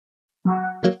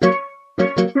Wakey,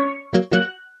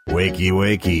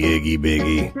 wakey, Iggy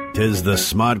Biggy. 'Tis the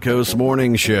Smodcoast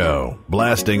Morning Show,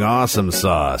 blasting awesome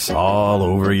sauce all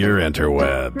over your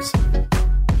interwebs.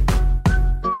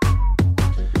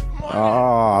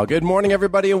 Good morning,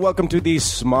 everybody, and welcome to the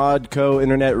Smodco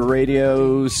Internet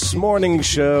Radio Morning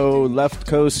Show, Left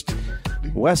Coast,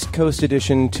 West Coast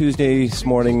edition, Tuesday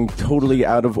morning, totally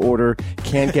out of order,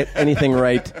 can't get anything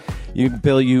right.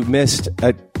 Bill, you missed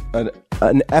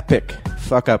an epic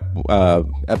fuck-up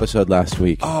episode last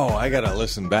week. Oh, I gotta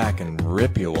listen back and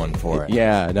rip you one for it.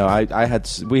 Yeah, no,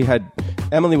 we had,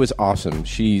 Emily was awesome.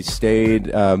 She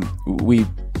stayed,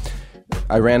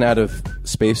 I ran out of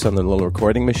space on the little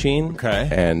recording machine. Okay.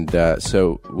 And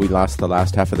so we lost the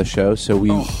last half of the show. So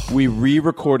we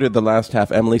re-recorded the last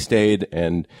half. Emily stayed,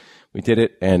 and we did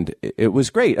it, and it was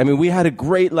great. I mean, we had a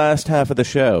great last half of the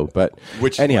show. But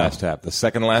Which last half? The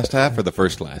second last half or the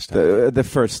first last half? The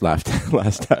first last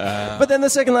half. But then the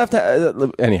second last half.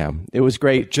 Anyhow, it was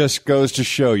great. Just goes to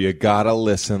show you gotta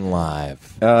listen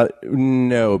live.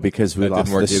 No, because we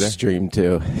lost the stream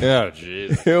too. Oh,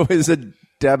 jeez. It was a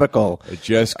debacle. It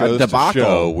just goes to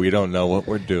show we don't know what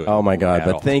we're doing. Oh, my God.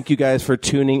 But thank you guys for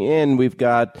tuning in. We've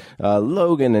got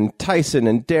Logan and Tyson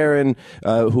and Darren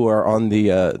who are on the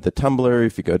Tumblr.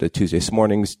 If you go to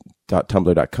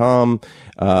tuesdaysmornings.tumblr.com.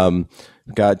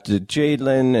 We've got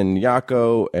Jadelyn and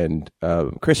Yako and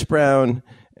Chris Brown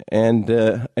and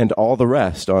all the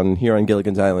rest here on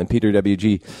Gilligan's Island. Peter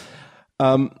W.G.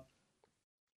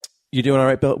 You doing all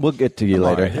right, Bill? We'll get to you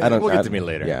later. Right. We'll get to me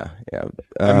later. Yeah.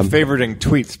 I'm favoriting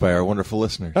tweets by our wonderful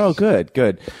listeners. Oh,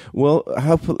 good. Well,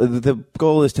 the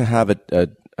goal is to have a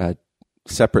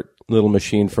separate little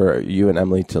machine for you and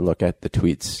Emily to look at the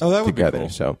tweets together. Be cool.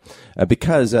 So,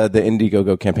 because the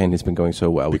Indiegogo campaign has been going so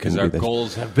well, because our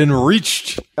goals have been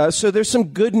reached. So there's some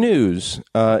good news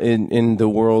in the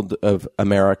world of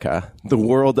America. The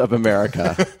world of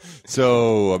America.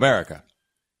 So, America.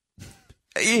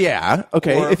 Yeah.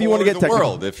 Okay. If you want to get the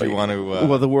world, if you want to.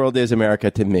 Well, the world is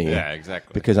America to me. Yeah,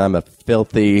 exactly. Because I'm a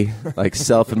filthy,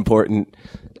 self-important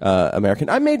American.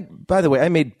 By the way, I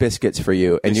made biscuits for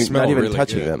you, and you're not even really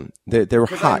touching them. They're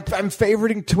hot. I'm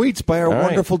favoriting tweets by our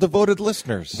wonderful, devoted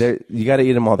listeners. You got to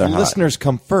eat them while they're hot. The listeners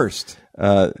come first.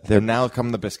 And now come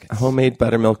the biscuits. Homemade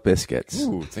buttermilk biscuits.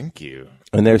 Ooh, thank you.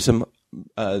 And there's some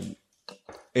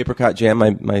apricot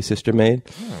jam my sister made.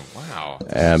 Oh, wow.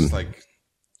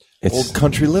 It's old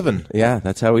country living. Yeah,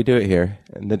 that's how we do it here.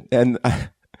 And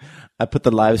I put the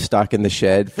livestock in the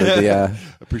shed for the.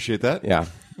 Appreciate that. Yeah,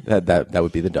 that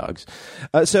would be the dogs.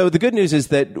 So the good news is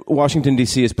that Washington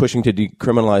D.C. is pushing to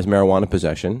decriminalize marijuana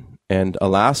possession, and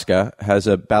Alaska has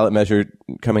a ballot measure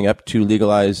coming up to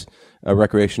legalize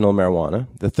recreational marijuana.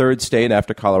 The third state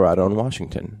after Colorado and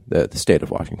Washington, the state of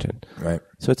Washington. Right.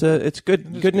 So it's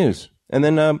good news. And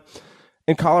then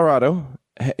in Colorado.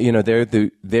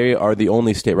 They are the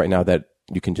only state right now that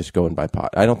you can just go and buy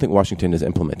pot. I don't think Washington has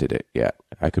implemented it yet.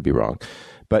 I could be wrong.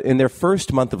 But in their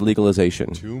first month of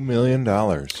legalization, $2 million.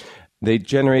 They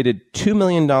generated $2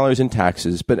 million in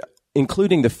taxes, but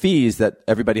including the fees that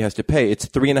everybody has to pay, it's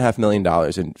 $3.5 million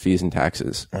in fees and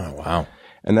taxes. Oh, wow.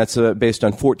 And that's based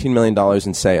on $14 million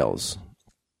in sales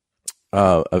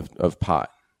of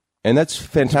pot. And that's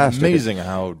fantastic. It's amazing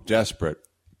how desperate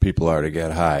people are to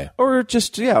get high, or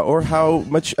how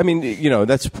much. I mean,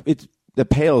 that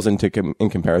pales in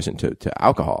comparison to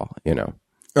alcohol.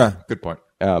 Good point.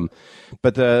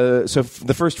 But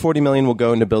the first $40 million will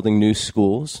go into building new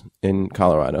schools in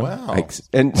Colorado. Wow!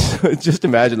 And just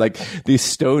imagine these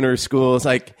stoner schools.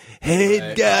 Hey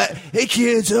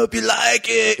kids, hope you like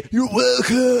it. You're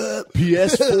welcome.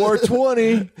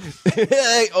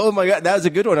 PS420. Oh my God, that was a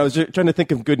good one. I was trying to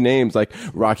think of good names like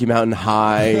Rocky Mountain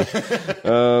High.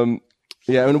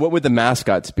 Yeah, I mean, what would the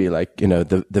mascots be like?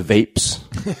 The vapes,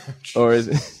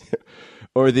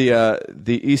 or the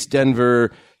East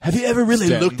Denver. Have you ever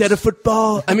really looked at a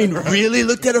football? I mean, really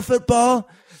looked at a football?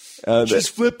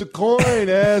 Just flip the coin,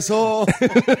 asshole.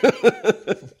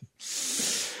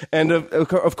 And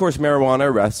of course, marijuana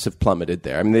arrests have plummeted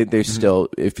there. I mean, they still,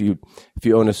 if you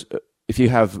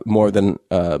have more than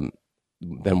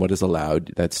what is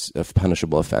allowed, that's a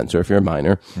punishable offense, or if you're a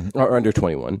minor or under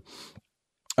 21.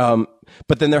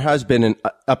 But then there has been an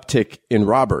uptick in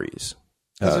robberies.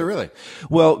 Is it really?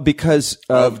 Well, because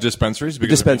of dispensaries,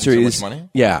 because they're making so much money.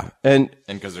 Yeah, and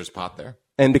because there's pot there,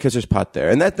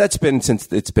 and that's been since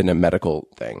it's been a medical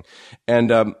thing, and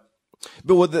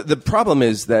but the problem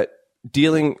is that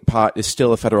dealing pot is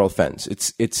still a federal offense.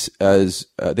 It's as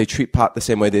they treat pot the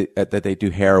same way that they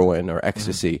do heroin or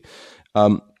ecstasy,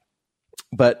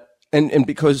 but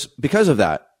because of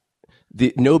that,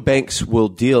 no banks will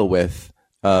deal with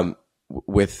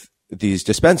these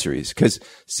dispensaries. Because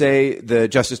say the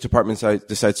Justice Department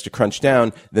decides to crunch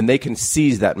down, then they can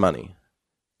seize that money.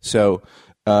 So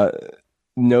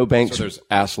no banks. So there's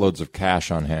ass loads of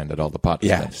cash on hand at all the pot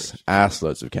dispensaries. Yes, ass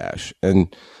loads of cash,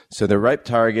 and so they're ripe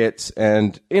targets.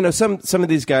 And some of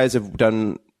these guys have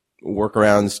done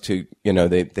workarounds to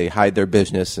they hide their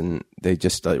business and they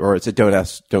just or it's a don't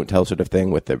ask, don't tell sort of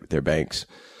thing with their banks.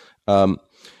 And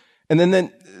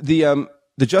then the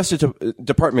Justice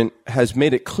Department has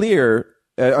made it clear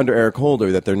under Eric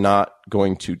Holder that they're not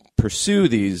going to pursue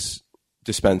these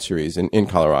dispensaries in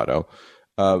Colorado.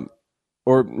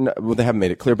 They haven't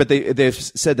made it clear, but they've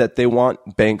said that they want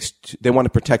banks they want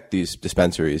to protect these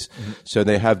dispensaries. Mm-hmm. So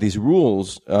they have these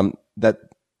rules that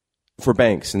for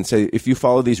banks and say, if you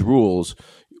follow these rules,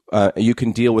 you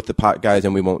can deal with the pot guys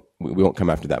and we won't come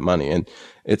after that money. And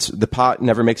the pot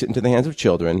never makes it into the hands of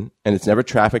children, and it's never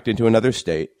trafficked into another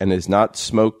state, and is not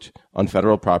smoked on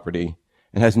federal property,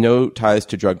 and has no ties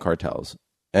to drug cartels.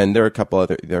 And there are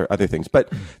there are other things,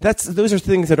 but those are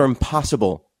things that are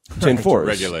impossible to enforce.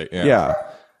 To regulate, yeah.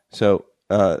 So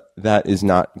that is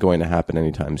not going to happen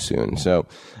anytime soon. So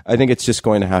I think it's just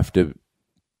going to have to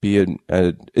be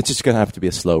it's just going to have to be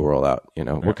a slow rollout.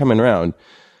 We're coming around.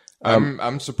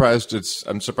 I'm surprised.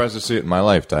 I'm surprised to see it in my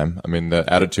lifetime. I mean,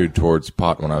 the attitude towards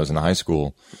pot when I was in high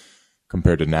school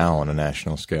compared to now on a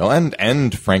national scale,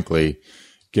 and frankly,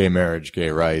 gay marriage, gay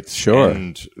rights, sure,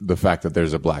 and the fact that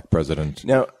there's a black president.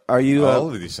 Now, are you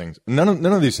all of these things? None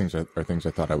of these things are things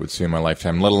I thought I would see in my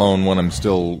lifetime, let alone when I'm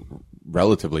still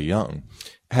relatively young.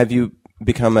 Have you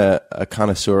become a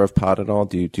connoisseur of pot at all?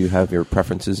 Do you have your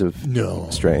preferences of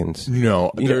strains?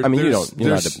 No, you're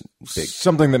not a big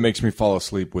something that makes me fall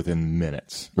asleep within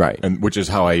minutes, right? And which is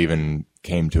how I even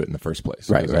came to it in the first place,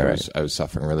 right? I was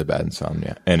suffering really bad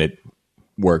insomnia, and it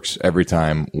works every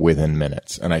time within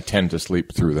minutes, and I tend to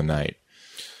sleep through the night,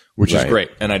 which is great,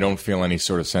 and I don't feel any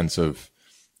sort of sense of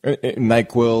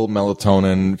NyQuil,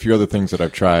 melatonin, a few other things that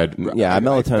I've tried. Yeah,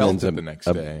 melatonin's the next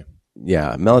day.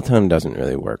 Yeah, melatonin doesn't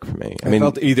really work for me. I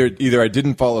felt either I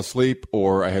didn't fall asleep,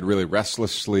 or I had really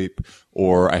restless sleep,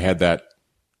 or I had that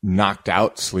knocked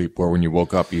out sleep where when you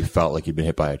woke up you felt like you'd been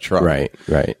hit by a truck. Right.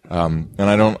 And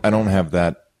I don't have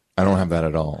that. I don't have that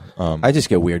at all. I just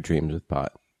get weird dreams with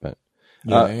pot. But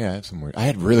I have some weird. I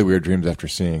had really weird dreams after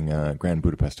seeing Grand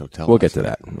Budapest Hotel. We'll get to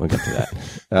that.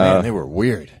 Man, they were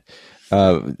weird.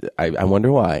 I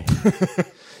wonder why.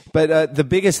 But the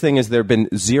biggest thing is there have been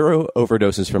 0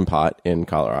 overdoses from pot in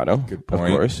Colorado. Good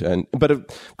point. Of course. But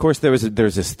of course there's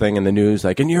this thing in the news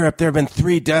like in Europe there have been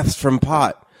 3 deaths from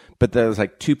pot. But there was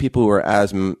like 2 people who were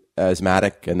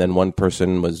asthmatic, and then 1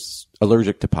 person was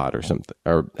allergic to pot or something,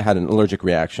 or had an allergic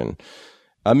reaction.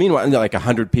 Meanwhile, like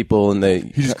 100 people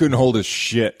he just couldn't hold his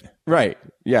shit. Right.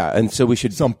 Yeah. And so we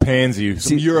should some pansy,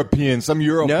 some European, some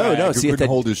Euro no. See, couldn't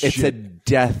hold his shit.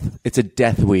 It's a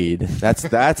death weed. That's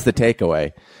the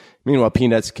takeaway. Meanwhile,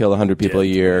 peanuts kill 100 people a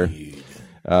year.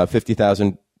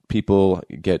 50,000 people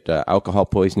get alcohol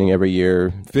poisoning every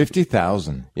year.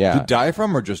 50,000? Yeah. To die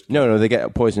from or just... No, they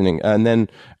get poisoning. And then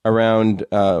around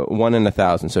 1 in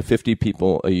 1,000, so 50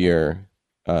 people a year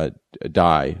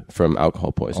die from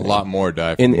alcohol poisoning. A lot more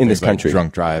die from in this country. Like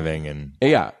drunk driving and...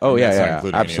 Yeah. Oh, yeah.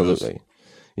 Absolutely.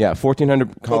 Yeah,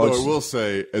 1,400 college... Although I will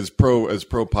say, as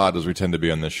pro pod as we tend to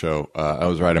be on this show, I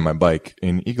was riding my bike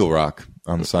in Eagle Rock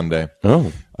on Sunday.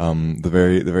 Oh. The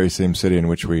very same city in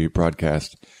which we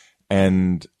broadcast.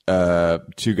 And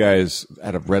 2 guys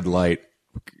at a red light.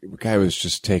 A guy was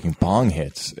just taking bong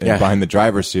hits behind the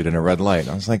driver's seat in a red light.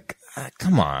 And I was like,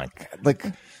 come on. Like,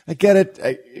 I get it.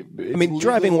 I mean,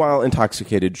 driving while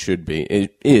intoxicated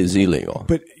it is illegal.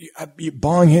 But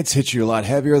bong hits hit you a lot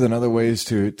heavier than other ways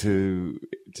to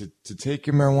take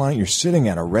your marijuana. You're sitting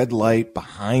at a red light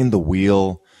behind the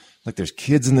wheel. Like there's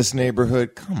kids in this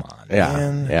neighborhood. Come on,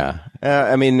 man. Yeah.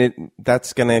 I mean,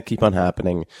 that's going to keep on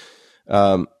happening.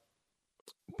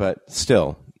 But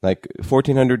still, like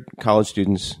 1,400 college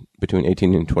students between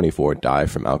 18 and 24 die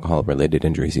from alcohol-related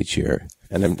injuries each year.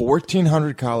 And then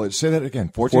 1,400 college. Say that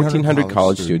again. 1,400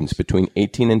 college students between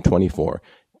 18 and 24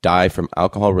 die from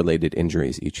alcohol-related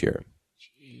injuries each year.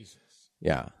 Jesus.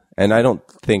 Yeah, and I don't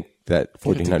think that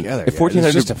 1,400. If 1,400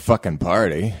 is just a fucking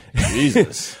party.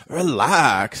 Jesus,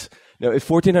 relax. No, if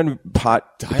 1,400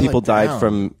 people died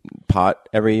from pot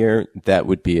every year, that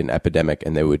would be an epidemic,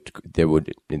 and it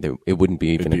wouldn't be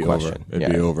even a question.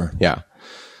 It'd be over. Yeah.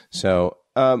 So,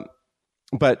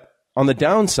 but on the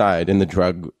downside, in the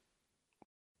drug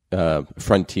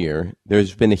frontier,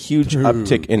 there's been a huge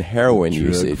uptick in heroin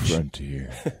usage.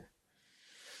 Frontier.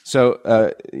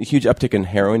 So huge uptick in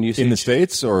heroin usage in the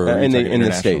States or in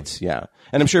the States, yeah.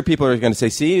 And I'm sure people are going to say,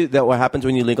 "See, that what happens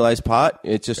when you legalize pot?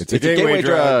 It's a gateway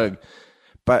drug."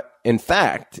 But in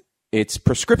fact, it's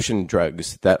prescription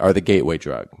drugs that are the gateway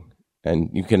drug. And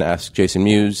you can ask Jason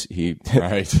Mewes.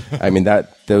 Right. I mean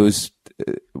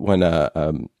when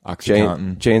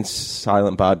Oxycontin. Jay and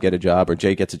Silent Bob get a job, or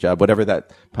Jay gets a job, whatever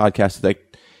that podcast is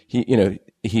like,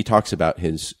 he talks about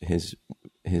his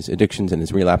addictions and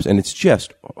his relapse, and it's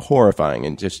just horrifying,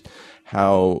 and just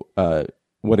how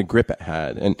what a grip it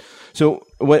had. And so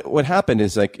what happened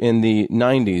is, like, in the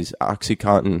 90s,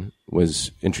 Oxycontin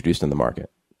was introduced on the market.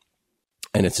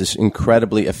 And it's this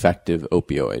incredibly effective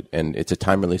opioid, and it's a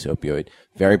time-release opioid,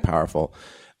 very powerful,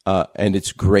 and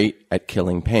it's great at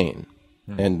killing pain.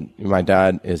 And my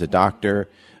dad is a doctor,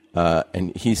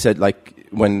 and he said, like,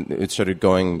 when it started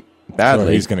going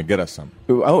badly, he's going to get us some.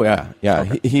 Oh yeah.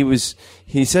 Okay.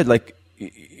 He said, like,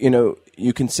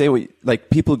 you can say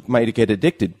people might get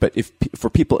addicted, but for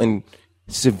people in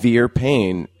severe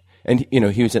pain. And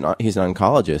he's an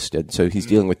oncologist, and so he's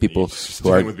dealing with people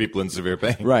with people in severe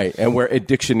pain, right? And where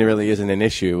addiction really isn't an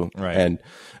issue, right? And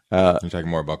you're talking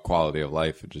more about quality of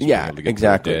life, just yeah, being able to get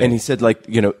exactly. And he said, like,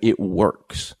 it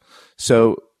works.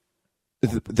 So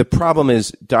the problem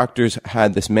is, doctors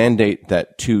had this mandate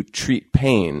that to treat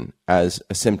pain as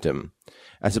a symptom,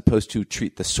 as opposed to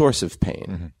treat the source of pain.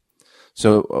 Mm-hmm.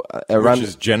 So which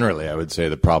is generally, I would say,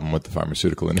 the problem with the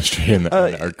pharmaceutical industry and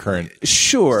our current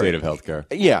state of healthcare.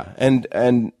 Yeah, and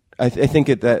I think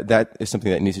that is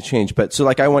something that needs to change. But so,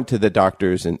 like, I went to the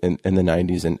doctors in the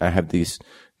 90s, and I have these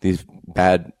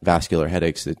bad vascular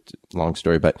headaches. It's a long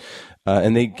story, but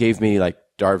and they gave me, like,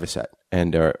 Darvocet,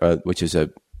 and which is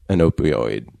an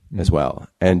opioid as well.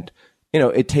 And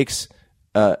it takes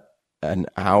an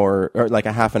hour or like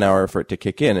a half an hour for it to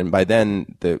kick in, and by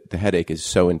then the headache is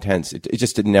so intense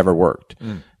it never worked.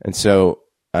 And so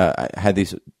I had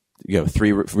these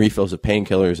 3 refills of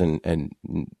painkillers and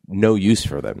no use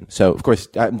for them. So of course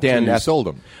Dan sold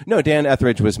them. No, Dan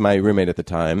Etheridge was my roommate at the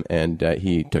time, and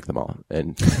he took them all.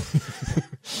 And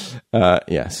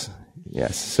yes.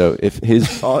 So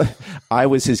if I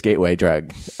was his gateway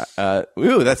drug.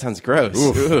 Ooh, that sounds gross.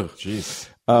 Ooh, jeez.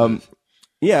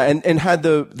 Yeah, and had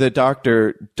the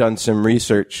doctor done some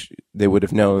research, they would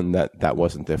have known that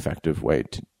wasn't the effective way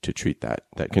to treat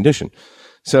that condition.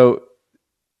 So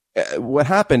what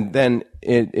happened then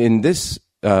in this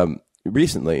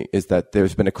recently is that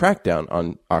there's been a crackdown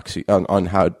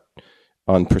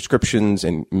on prescriptions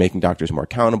and making doctors more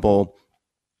accountable.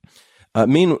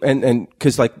 And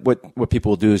because, like, what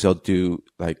people will do is they'll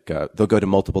go to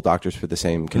multiple doctors for the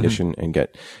same condition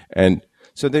and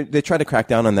so they try to crack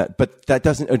down on that, but that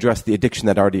doesn't address the addiction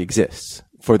that already exists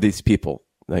for these people,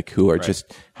 like, who are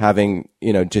just having,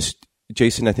 just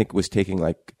Jason, I think, was taking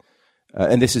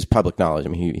and this is public knowledge. I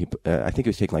mean, I think he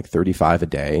was taking like 35 a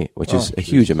day, which is a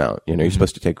huge amount. You're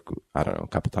supposed to take, I don't know,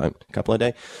 a couple a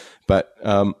day, but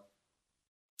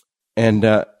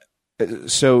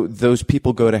so those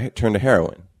people turn to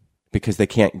heroin because they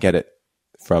can't get it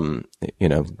from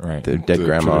their dead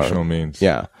grandma. Traditional means,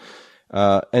 yeah.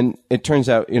 And it turns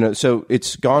out, so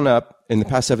it's gone up in the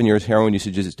past 7 years. Heroin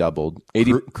usage has doubled.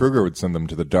 Kruger would send them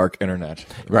to the dark internet.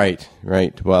 Right.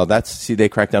 Well, they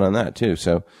cracked down on that too.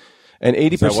 So, and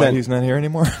 80%. Is that why he's not here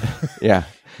anymore? Yeah.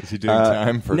 Is he doing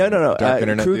time for no. dark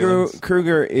internet dealings?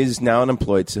 Kruger is now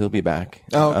unemployed, so he'll be back.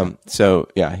 Oh. Okay. So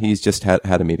yeah, he's just had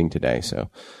a meeting today. So,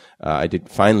 I did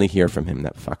finally hear from him,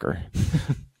 that fucker.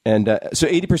 And, so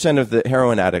 80% of the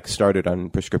heroin addicts started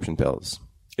on prescription pills.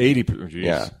 80%.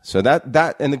 Yeah. So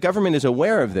that, and the government is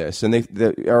aware of this. And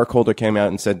Eric Holder came out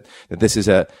and said that this is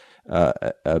a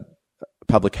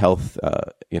public health,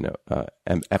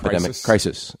 epidemic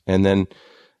crisis. And then,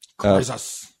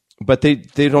 but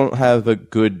they don't have a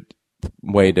good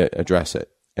way to address it.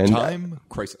 And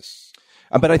crisis.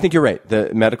 But I think you're right. The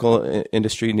medical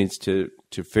industry needs to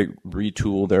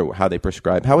retool how they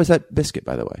prescribe. How was that biscuit,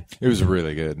 by the way? It was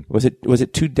really good. Was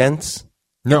it too dense?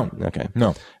 No. Okay.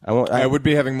 No. I would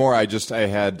be having more. I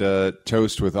had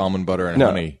toast with almond butter and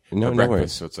honey for breakfast. No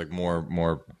worries. So it's like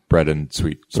more bread and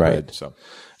sweet spread. Right. So,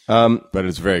 but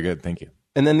it's very good. Thank you.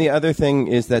 And then the other thing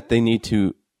is that they need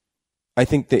to, I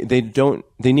think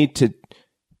they need to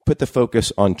put the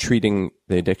focus on treating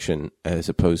the addiction as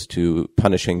opposed to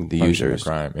punishing the users. The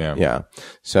crime. Yeah. Yeah.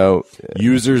 So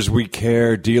users we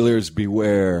care, dealers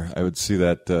beware. I would see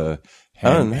that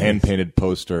hand painted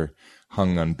poster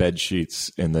hung on bed sheets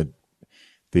in the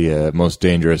most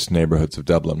dangerous neighborhoods of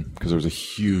Dublin, because there was a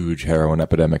huge heroin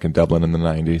epidemic in Dublin in the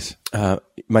 90s.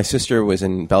 My sister was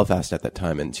in Belfast at that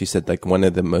time, and she said, like, one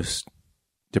of the most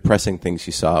depressing things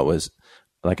she saw was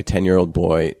like a 10-year-old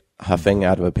boy huffing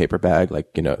out of a paper bag, like,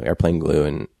 airplane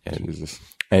glue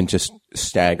and just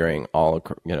staggering all,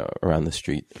 around the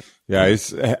street. Yeah,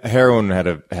 heroin had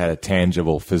a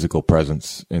tangible physical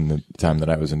presence in the time that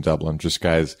I was in Dublin. Just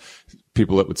guys,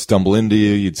 people that would stumble into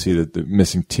you. You'd see the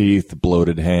missing teeth, the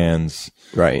bloated hands.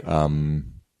 Right.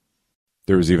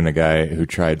 There was even a guy who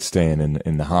tried staying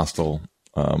in the hostel,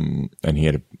 and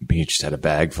he just had a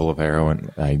bag full of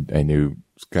heroin. I knew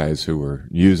guys who were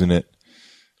using it.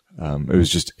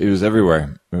 It was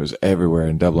everywhere. It was everywhere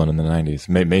in Dublin in the 90s.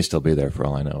 May still be there for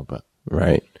all I know, but.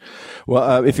 Right.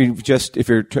 Well, if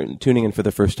you're tuning in for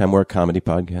the first time, we're a comedy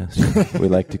podcast. We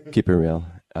like to keep it real.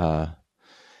 I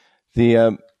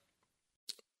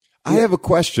have a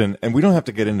question, and we don't have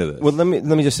to get into this. Well, let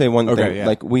me just say one thing. Yeah.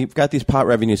 Like, we've got these pot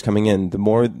revenues coming in. The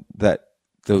more that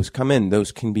those come in,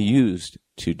 those can be used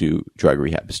to do drug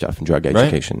rehab stuff and drug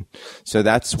education. Right. So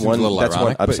that's one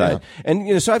upside. Yeah.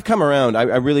 And so I've come around. I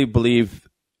really believe.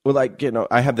 Well,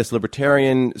 I have this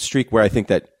libertarian streak where I think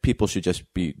that people should just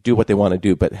do what they want to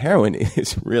do, but heroin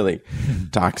is really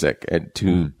toxic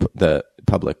to the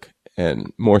public,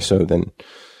 and more so than,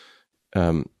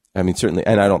 certainly,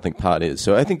 and I don't think pot is.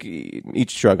 So I think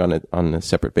each drug on a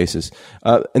separate basis.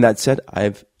 And that said,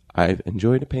 I've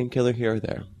enjoyed a painkiller here or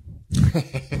there.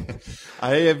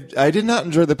 I did not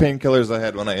enjoy the painkillers I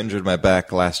had when I injured my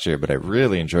back last year, but I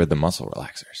really enjoyed the muscle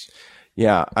relaxers.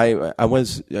 Yeah, I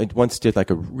once did like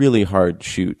a really hard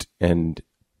shoot, and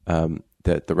the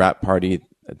rap party,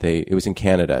 it was in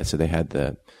Canada, so they had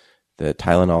the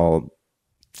Tylenol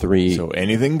 3. So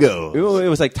anything goes. It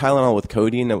was like Tylenol with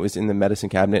codeine that was in the medicine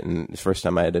cabinet, and the first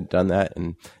time I had done that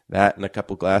and a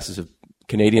couple glasses of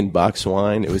Canadian box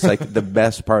wine. It was like the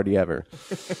best party ever.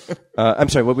 I'm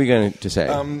sorry, what were we going to say?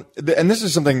 And this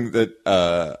is something that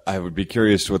I would be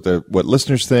curious what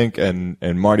listeners think,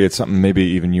 and Marty, it's something maybe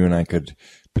even you and I could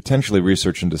potentially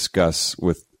research and discuss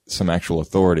with some actual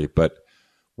authority. But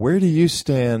where do you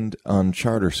stand on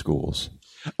charter schools?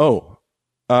 Oh,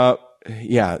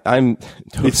 yeah,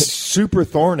 It's super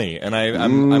thorny, and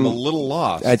I'm a little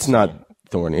lost. It's not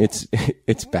thorny.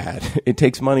 It's bad. It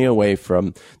takes money away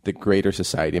from the greater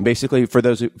society. And basically, for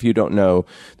those of you who don't know,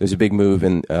 there's a big move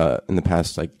in the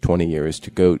past 20 years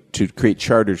to create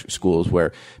charter schools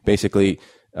where basically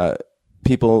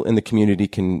people in the community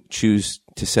can choose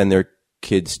to send their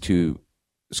kids to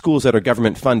schools that are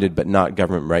government funded but not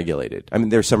government regulated. I mean,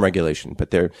 there's some regulation,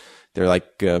 but they're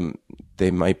like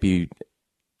they might be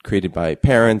created by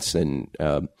parents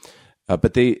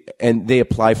but they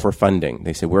apply for funding.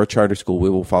 They say, we're a charter school. We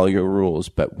will follow your rules,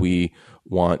 but we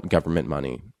want government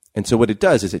money. And so what it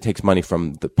does is it takes money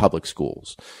from the public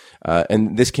schools.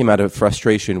 And this came out of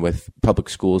frustration with public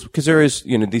schools because there is,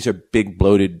 these are big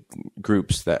bloated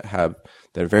groups that are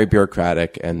very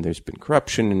bureaucratic, and there's been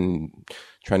corruption and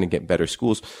trying to get better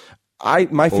schools.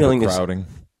 My feeling is, overcrowding.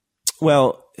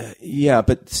 Well, yeah,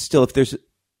 but still,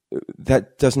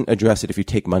 that doesn't address it if you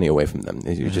take money away from them.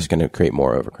 You're just going to create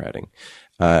more overcrowding.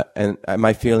 And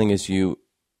my feeling is the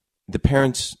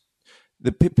parents,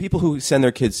 the people who send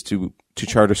their kids to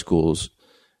charter schools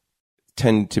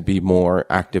tend to be more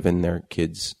active in their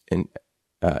kids'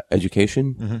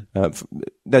 education. Mm-hmm.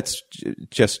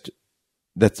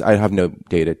 I have no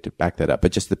data to back that up,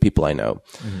 but just the people I know.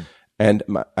 Mm-hmm. And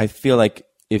I feel like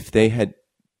if they had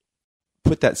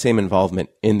put that same involvement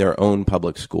in their own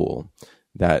public school,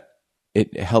 that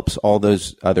it helps all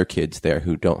those other kids there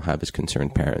who don't have as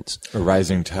concerned parents. A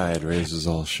rising tide raises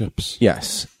all ships.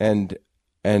 Yes, and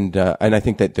I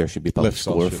think that there should be public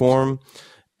school reform.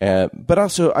 But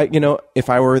also, if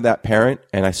I were that parent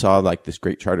and I saw this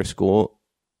great charter school,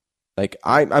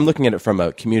 I'm looking at it from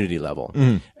a community level,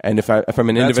 and if from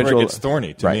an individual, that's where it gets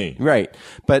thorny to me. Right.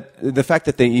 But the fact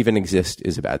that they even exist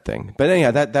is a bad thing. But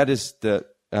anyhow, that is the.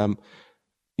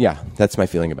 Yeah, that's my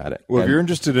feeling about it. Well, if you're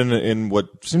interested in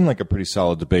what seemed like a pretty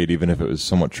solid debate, even if it was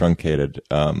somewhat truncated,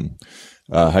 a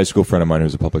high school friend of mine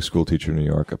who's a public school teacher in New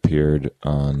York appeared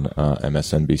on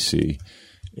MSNBC.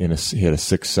 He had a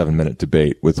 6-7 minute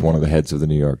debate with one of the heads of the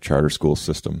New York charter school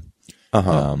system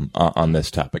on this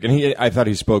topic, and I thought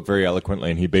he spoke very eloquently,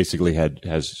 and he basically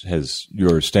has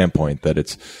your standpoint that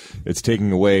it's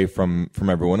taking away from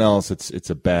everyone else. It's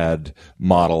a bad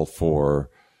model for.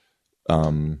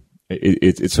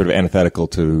 It's sort of antithetical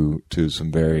to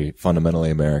some very fundamentally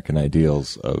American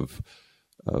ideals of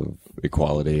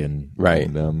equality and right.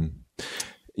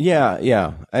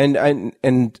 Yeah,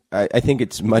 and I think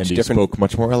it's much different. He spoke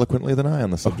much more eloquently than I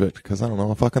on the subject because I don't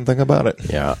know a fucking thing about it.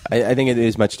 Yeah, I think it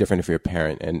is much different if you're a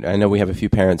parent, and I know we have a few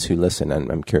parents who listen, and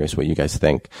I'm curious what you guys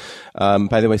think.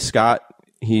 By the way, Scott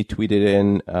he tweeted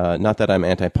in, not that I'm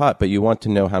anti-pot, but you want to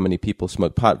know how many people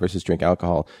smoke pot versus drink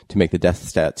alcohol to make the death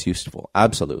stats useful.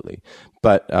 Absolutely.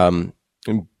 But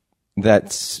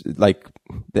that's like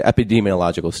the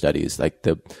epidemiological studies, like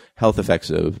the health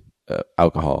effects of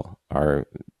alcohol are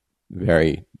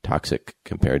very toxic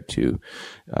compared to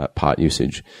pot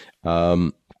usage.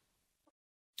 And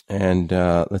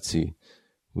let's see.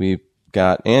 We've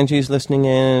got Angie's listening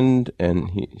in, and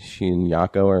she and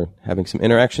Yako are having some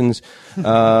interactions.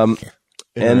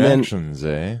 Interactions,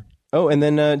 eh? Oh, and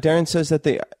then Darren says that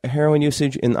the heroin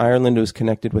usage in Ireland was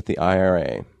connected with the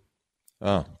IRA.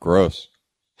 Oh, gross.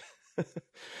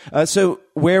 So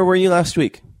where were you last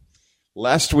week?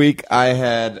 Last week I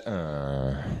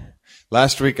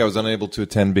was unable to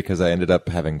attend because I ended up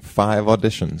having 5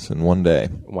 auditions in one day.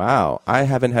 Wow, I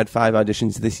haven't had 5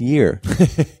 auditions this year.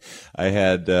 I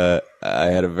had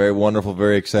a very wonderful,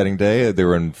 very exciting day. They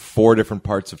were in 4 different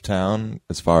parts of town,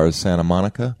 as far as Santa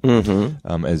Monica,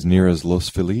 as near as Los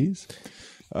Feliz.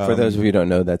 For those of you who don't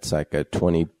know, that's like a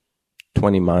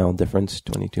 20-mile difference,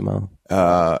 22-mile.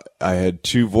 I had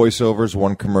 2 voiceovers,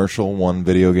 1 commercial, 1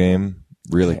 video game.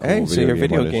 Really cool. Hey, so your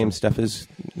video audition. game stuff is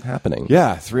happening.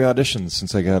 Yeah, 3 auditions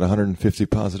since I got 150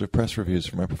 positive press reviews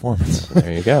for my performance.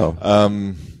 There you go.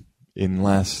 In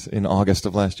August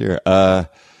of last year.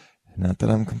 Not that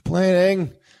I'm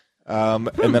complaining. And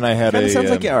then I had sounds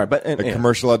like you are, but a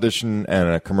commercial audition and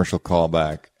a commercial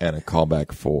callback and a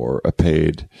callback for a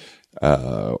paid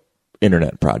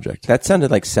internet project. That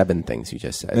sounded like 7 things you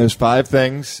just said. And there's 5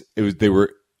 things.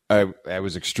 I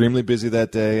was extremely busy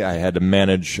that day. I had to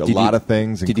manage a lot of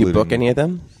things. Did you book any of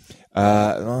them?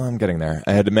 I'm getting there.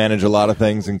 I had to manage a lot of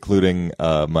things, including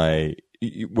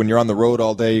when you're on the road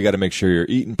all day, you got to make sure you're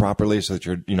eating properly so that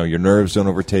your nerves don't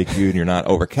overtake you and you're not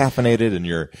over caffeinated, and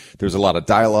there's a lot of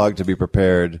dialogue to be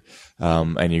prepared.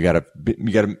 And you got to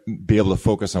be able to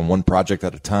focus on one project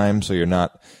at a time, so you're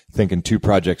not thinking 2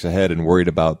 projects ahead and worried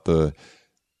about the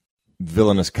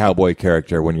villainous cowboy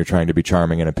character when you're trying to be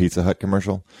charming in a Pizza Hut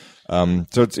commercial. So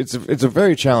it's a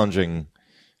very challenging.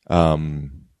 It's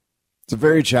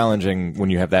very challenging when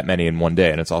you have that many in one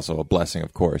day, and it's also a blessing,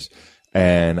 of course.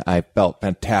 And I felt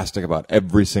fantastic about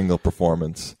every single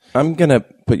performance. I'm going to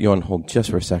put you on hold just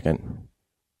for a second.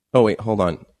 Oh, wait, hold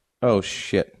on. Oh,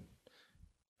 shit.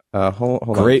 Hold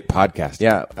on. Great podcast.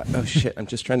 Yeah. Oh, shit. I'm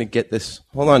just trying to get this.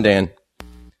 Hold on, Dan.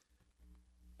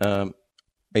 Are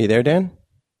you there, Dan?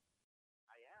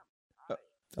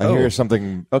 I hear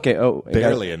something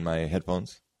barely in my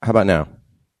headphones. How about now?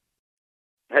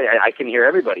 Hey, I can hear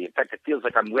everybody. In fact, it feels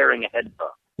like I'm wearing a headphone.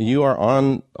 You are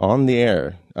on the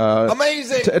air.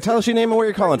 Amazing! Tell us your name and where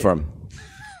you're calling from.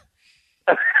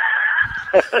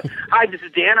 Hi, this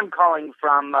is Dan. I'm calling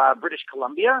from British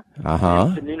Columbia.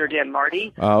 Uh-huh. To Nooner Dan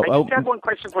Marty. I just have one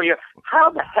question for you. How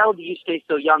the hell do you stay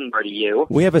so young, Marty, you?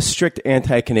 We have a strict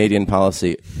anti-Canadian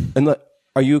policy. And look,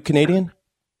 are you Canadian?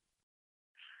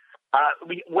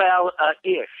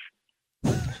 Ish.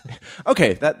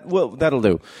 Okay, that'll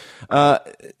do.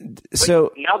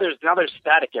 So now there's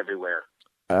static everywhere.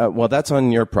 Well, that's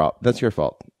on your That's your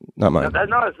fault, not mine.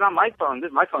 No, it's not my phone.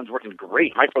 My phone's working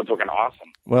great. My phone's working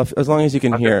awesome. Well, as long as you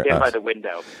can hear stand us. by the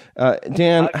window.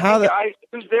 Dan,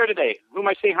 who's there today? Who am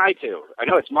I saying hi to? I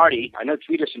know it's Marty. I know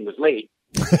Tweederson was late.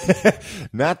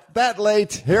 Not that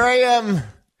late. Here I am.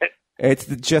 It's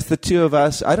just the 2 of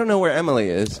us. I don't know where Emily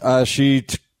is. She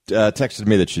texted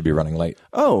me that she'd be running late.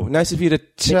 Oh, nice of you to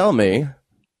tell me.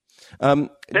 Well,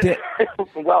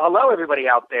 hello everybody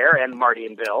out there, and Marty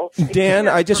and Bill. Dan,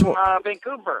 I just want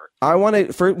Vancouver.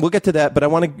 We'll get to that, but I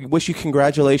want to wish you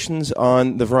congratulations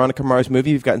on the Veronica Mars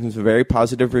movie. You've gotten some very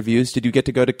positive reviews. Did you get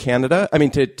to go to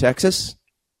to Texas?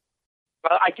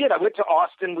 I did. I went to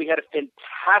Austin. We had a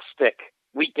fantastic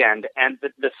weekend, and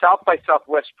the South by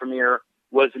Southwest premiere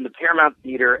was in the Paramount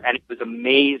Theater, and it was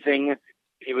amazing.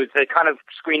 It was the kind of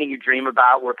screening you dream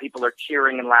about, where people are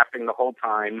cheering and laughing the whole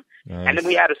time. Nice. And then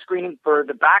we had a screening for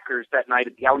the backers that night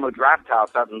at the Alamo Draft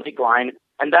House out in Lakeline,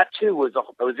 and that too was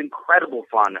incredible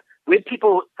fun. We had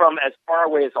people from as far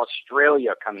away as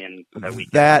Australia come in for that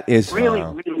weekend. That is really,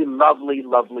 really lovely,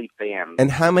 lovely fans.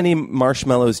 And how many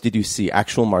marshmallows did you see?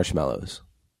 Actual marshmallows?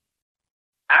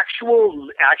 Actual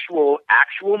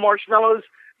marshmallows?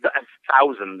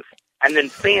 Thousands. And then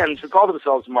fans who call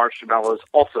themselves marshmallows,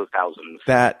 also thousands.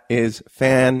 That is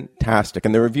fantastic.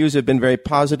 And the reviews have been very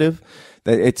positive.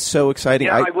 That it's so exciting.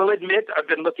 Yeah, I will admit, I've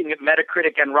been looking at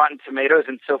Metacritic and Rotten Tomatoes,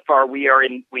 and so far we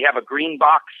have a green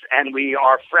box and we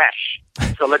are fresh.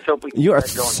 So let's hope we can You are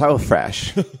so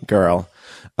fresh, girl.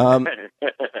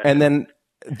 And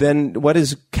then what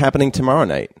is happening tomorrow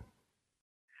night?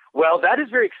 Well, that is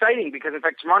very exciting because, in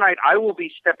fact, tomorrow night I will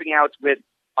be stepping out with,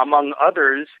 among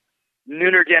others,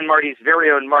 Nooner Dan Marty's very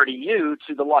own Marty Yu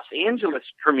to the Los Angeles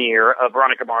premiere of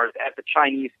Veronica Mars at the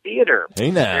Chinese Theater.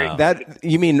 Hey now.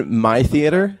 You mean my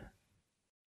theater?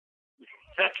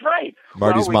 That's right.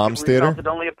 Marty's mom's theater? We felt it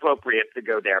only appropriate to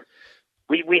go there.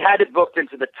 We had it booked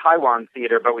into the Taiwan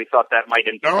Theater, but we thought that might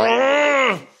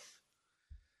inflame.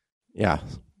 Yeah.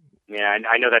 Yeah,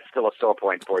 I know that's still a sore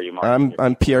point for you, Mark.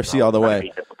 I'm PRC all the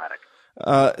way.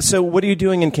 So what are you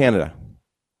doing in Canada?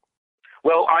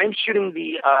 Well, I'm shooting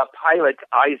the pilot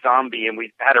iZombie, and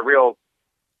we've had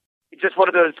just one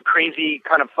of those crazy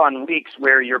kind of fun weeks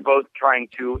where you're both trying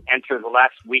to enter the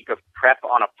last week of prep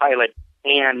on a pilot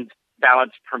and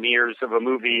balance premieres of a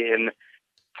movie in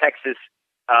Texas,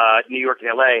 New York,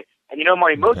 and LA. And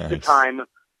Marty, most of the time,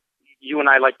 you and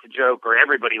I like to joke, or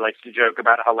everybody likes to joke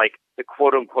about how, like, the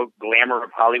quote-unquote glamour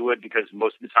of Hollywood, because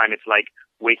most of the time it's like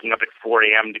waking up at 4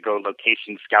 a.m. to go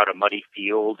location scout a muddy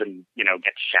field and,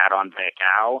 get shat on by a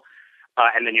cow.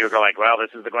 And then you go like, well, this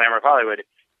is the glamour of Hollywood.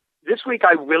 This week,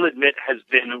 I will admit, has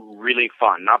been really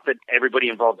fun. Not that everybody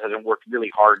involved hasn't worked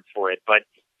really hard for it, but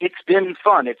it's been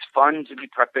fun. It's fun to be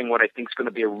prepping what I think is going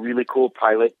to be a really cool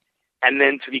pilot, and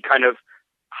then to be kind of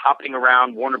hopping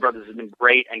around. Warner Brothers has been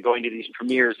great, and going to these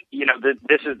premieres.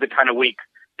 This is the kind of week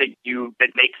that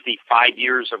makes the 5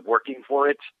 years of working for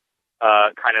it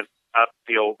kind of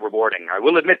feel rewarding. I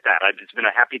will admit that. It's been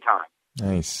a happy time.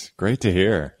 Nice, great to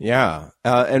hear. Yeah,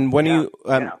 and when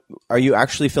are you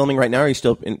actually filming right now? Or are you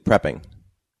still prepping?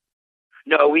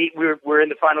 No, we're in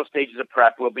the final stages of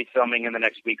prep. We'll be filming in the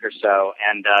next week or so,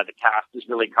 and the cast has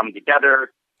really come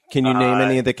together. Can you name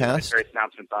any of the cast? Various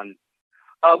announcements on.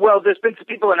 Well, there's been some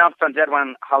people announced on Dead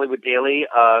One Hollywood Daily.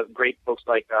 Great folks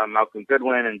like Malcolm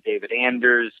Goodwin and David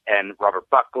Anders and Robert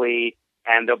Buckley,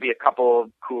 and there'll be a couple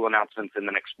cool announcements in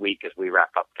the next week as we wrap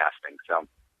up casting. So,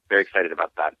 very excited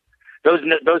about that.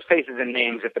 Those faces and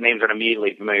names, if the names aren't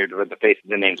immediately familiar, the faces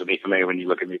and names will be familiar when you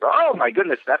look at me and go, oh my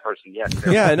goodness, that person, yes.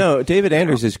 Yeah, no, David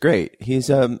Anders is great.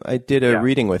 He's I did a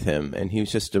reading with him, and he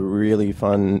was just a really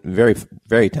fun, very,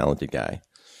 very talented guy.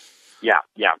 Yeah,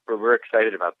 we're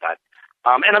excited about that.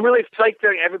 And I'm really psyched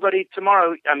to everybody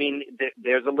tomorrow. I mean,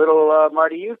 there's a little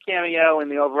Marty Yu cameo in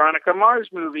the old Veronica Mars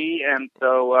movie, and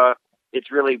so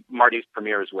it's really Marty's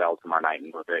premiere as well tomorrow night,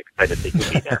 and we're very excited that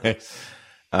you'll be there.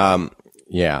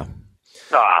 Yeah.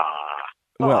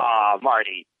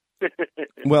 Marty.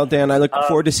 Well, Dan, I look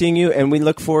forward to seeing you, and we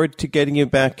look forward to getting you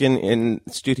back in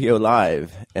studio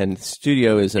live. And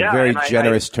studio is a very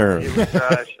generous term.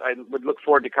 I would look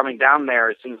forward to coming down there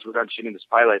as soon as we're done shooting this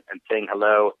pilot and saying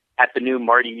hello at the new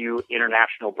Marty Yu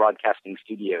International Broadcasting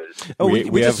Studios. Oh,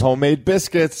 we have homemade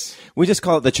biscuits. We just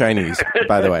call it the Chinese,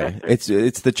 by the way. It's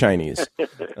the Chinese.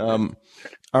 All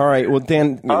right. Well,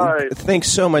 Dan, thanks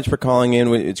so much for calling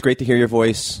in. It's great to hear your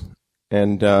voice.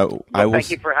 And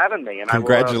thank you for having me. And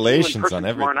congratulations I will, on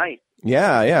everything. Tomorrow night.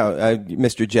 Yeah,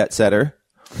 Mr. Jet Setter.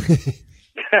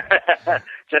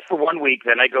 Just for 1 week,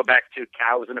 then I go back to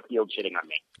cows in a field shitting on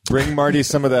me. Bring Marty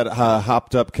some of that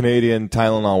hopped up Canadian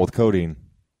Tylenol with codeine.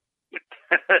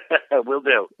 Will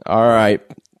do. All right.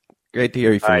 Great to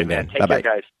hear you from you, man. Take care,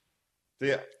 guys.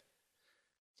 Yeah.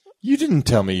 You didn't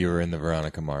tell me you were in the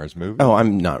Veronica Mars movie. Oh,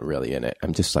 I'm not really in it.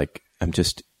 I'm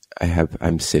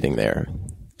sitting there.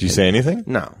 Did you say anything?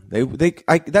 No.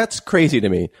 That's crazy to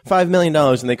me. $5 million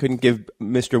and they couldn't give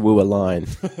Mr. Wu a line.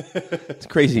 It's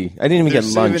crazy. I didn't even get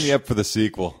lunch. Saving you up for the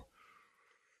sequel.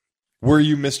 Were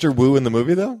you Mr. Wu in the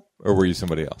movie, though? Or were you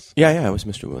somebody else? Yeah, I was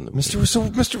Mr. Wu in the movie.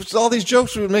 Mr. All these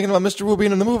jokes we were making about Mr. Wu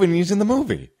being in the movie, and he's in the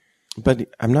movie. But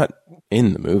I'm not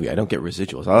in the movie. I don't get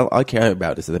residuals. All I care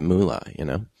about is the moolah,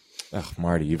 Ugh,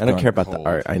 Marty, I don't care about the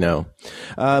art. I know.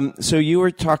 So you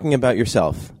were talking about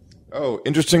yourself. Oh,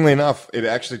 interestingly enough, it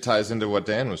actually ties into what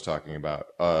Dan was talking about.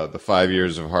 The 5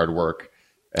 years of hard work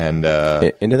and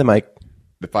into the mic.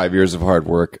 The 5 years of hard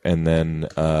work and then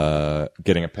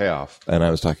getting a payoff. And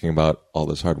I was talking about all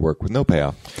this hard work with no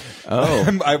payoff.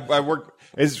 Oh, I worked.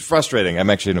 It's frustrating. I'm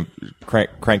actually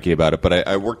cranky about it, but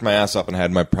I worked my ass up and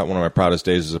had one of my proudest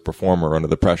days as a performer under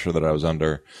the pressure that I was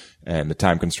under and the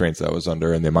time constraints I was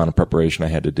under and the amount of preparation I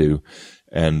had to do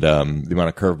and the amount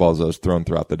of curveballs I was thrown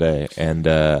throughout the day. And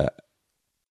the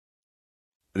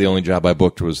only job I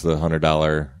booked was the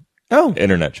 $100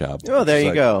 internet job. Oh, there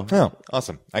you go. Oh,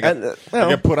 awesome. I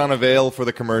got put on a veil for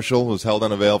the commercial, was held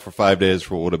on a veil for 5 days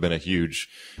for what would have been a huge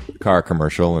car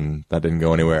commercial, and that didn't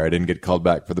go anywhere. I didn't get called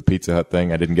back for the Pizza Hut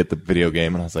thing. I didn't get the video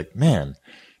game, and I was like, man,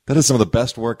 that is some of the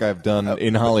best work I've done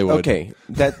in Hollywood. Okay.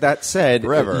 That said,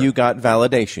 Forever. You got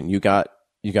validation. You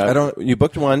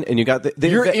booked one, and you got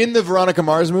You're in the Veronica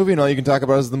Mars movie, and all you can talk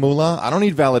about is the moolah. I don't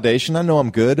need validation. I know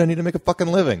I'm good. I need to make a fucking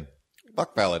living.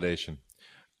 Fuck validation.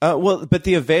 Well, but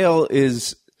the avail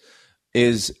is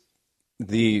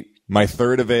my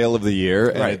third avail of the year,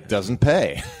 and Right. it doesn't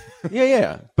pay.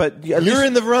 Yeah. But You're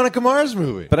in the Veronica Mars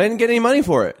movie. But I didn't get any money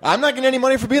for it. I'm not getting any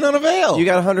money for being on Avail. You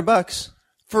got $100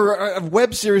 for a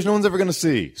web series no one's ever going to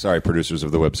see. Sorry, producers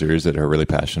of the web series that are really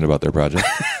passionate about their project.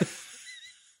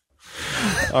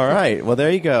 All right. Well,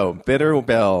 there you go. Bitter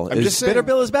Bill. Bitter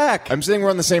Bill is back. I'm saying we're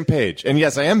on the same page. And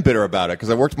yes, I am bitter about it because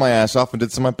I worked my ass off and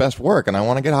did some of my best work, and I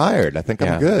want to get hired. I think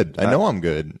I'm good. I know I'm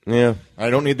good. Yeah. I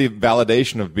don't need the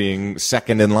validation of being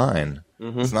second in line.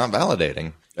 Mm-hmm. It's not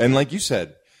validating. And like you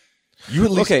said, you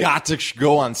at least got to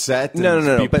go on set and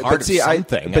No. be part of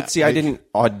something. I didn't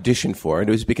audition for it.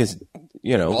 It was because,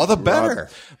 all the better.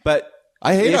 But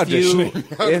I hate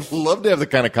auditioning. I'd love to have the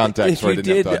kind of contacts where I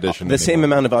didn't have to audition the same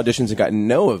amount of auditions and got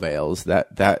no avails,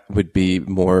 that would be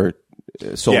more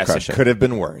soul-crushing. Yes, it could have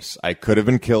been worse. I could have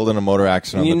been killed in a motor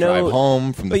accident on the drive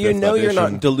home from the fifth audition. But you're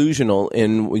not delusional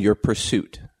in your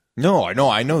pursuit. No,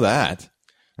 I know that.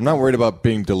 I'm not worried about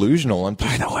being delusional.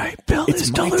 By the way, Bill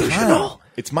is delusional.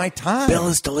 It's my time. Bill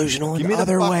is delusional in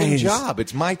other ways. Give me the fucking job.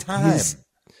 It's my time.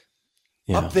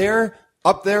 Yeah.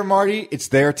 Up there, Marty, it's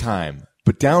their time.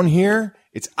 But down here,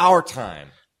 it's our time.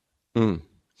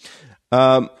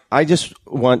 I just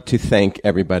want to thank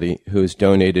everybody who's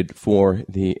donated for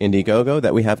the Indiegogo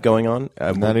that we have going on.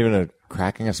 Not even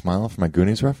cracking a smile for my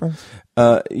Goonies reference?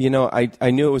 I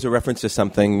knew it was a reference to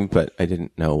something, but I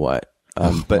didn't know what.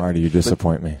 But Marty, you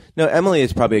disappoint me. No, Emily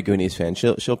is probably a Goonies fan.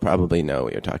 She'll probably know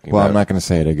what you're talking Well, about. I'm not going to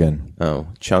say it again. Oh,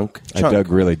 Chunk. I dug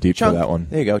really deep for that one.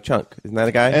 There you go, Chunk. Isn't that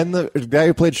a guy? And the guy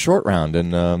who played Short Round.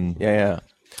 And yeah.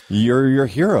 You're your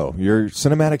hero. You're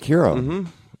cinematic hero.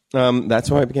 Mm-hmm. That's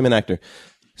why I became an actor.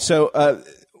 So,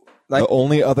 the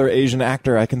only other Asian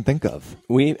actor I can think of.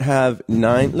 We have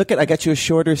 9. Look I got you a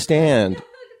shorter stand.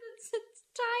 It's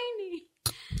tiny.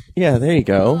 Yeah, there you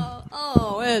go.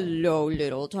 Oh, hello,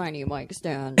 little tiny mic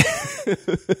stand.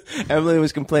 Emily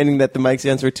was complaining that the mic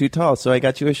stands were too tall, so I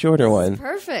got you a shorter one.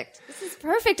 Perfect. This is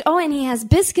perfect. Oh, and he has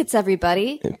biscuits,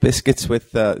 everybody. Biscuits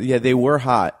with, they were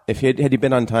hot. If had you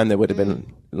been on time, they would have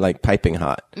been like piping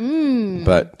hot.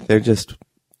 But they're just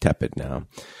tepid now.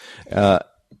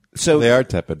 So they are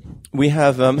tepid. We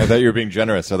have. I thought you were being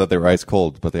generous. I thought they were ice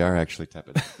cold, but they are actually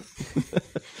tepid.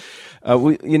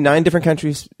 In 9 different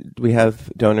countries we have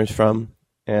donors from,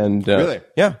 and really,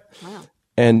 yeah. Wow.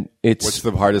 And what's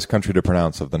the hardest country to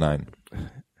pronounce of the 9?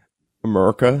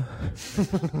 America.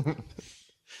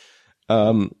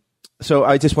 So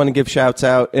I just want to give shouts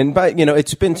out, and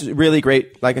it's been really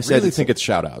great. Like I said, really think it's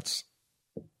shout outs.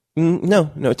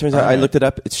 No. It turns out I looked it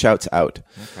up. It's shouts out.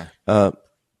 Okay.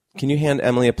 Can you hand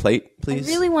Emily a plate, please?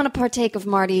 I really want to partake of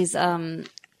Marty's.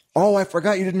 Oh, I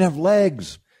forgot you didn't have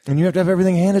legs, and you have to have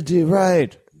everything handed to you,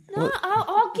 right? No,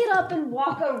 I'll get up and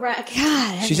walk around.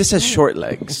 God, she just has short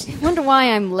legs. I wonder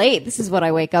why I'm late. This is what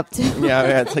I wake up to.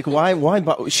 Yeah, it's like why?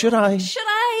 Should I?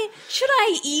 Should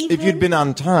I even? If you'd been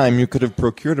on time, you could have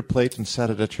procured a plate and set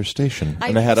it at your station,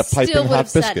 and I had a piping still would hot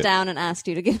have biscuit. sat down and asked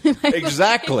you to give me my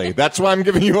Exactly. That's why I'm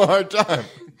giving you a hard time.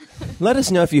 Let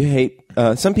us know if you hate.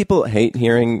 Some people hate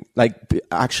hearing,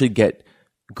 actually get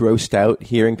grossed out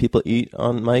hearing people eat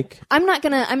on mic. I'm not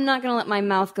gonna let my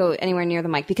mouth go anywhere near the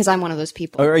mic because I'm one of those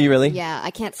people. Oh, are you really? Yeah,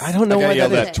 I can't. I don't know I got why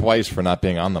yelled that at is. twice for not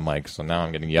being on the mic, so now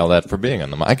I'm getting yelled at for being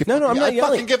on the mic. No, I'm not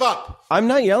yelling. Fucking give up. I'm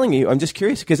not yelling at you. I'm just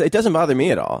curious because it doesn't bother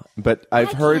me at all. But I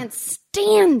can't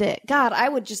stand it. God, I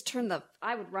would just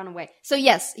I would run away. So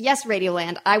yes,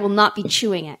 Radioland, I will not be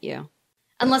chewing at you.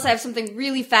 Unless I have something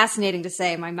really fascinating to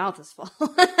say. My mouth is full.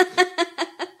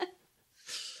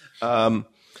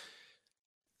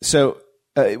 So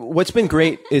what's been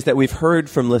great is that we've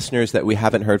heard from listeners that we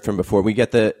haven't heard from before. We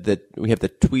get we have the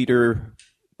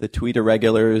tweeter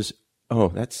regulars. Oh,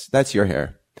 that's your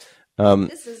hair.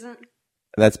 This isn't.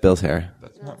 That's Bill's hair.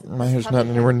 My hair's not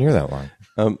anywhere near that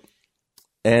long.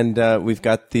 And we've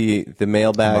got the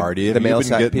mailbag. Marty, the have mail you been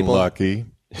sack getting people. lucky?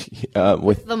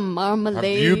 With The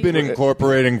marmalade. Have you been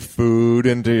incorporating food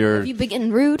into your Have you been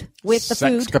getting rude with the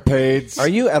food? sexcapades? Are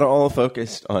you at all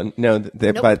focused on? No,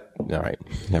 but all right,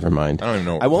 never mind. I don't even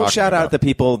know what I we're won't talking shout about. out the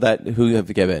people who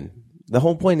have given. The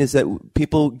whole point is that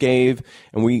people gave,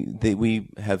 and we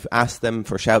have asked them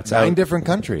for shouts out. 9 different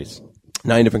countries.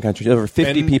 9 different countries, over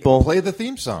 50 And people. play the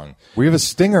theme song. We have a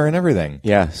stinger and everything.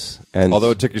 Yes, and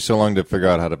Although it took you so long to figure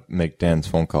out how to make Dan's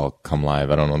phone call come live,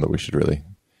 I don't know that we should really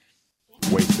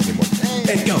waste any more.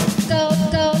 Hey, go. Go,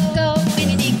 go, go,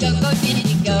 diddity, go, go,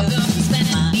 diddity, go. Don't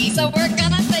spend money, so we're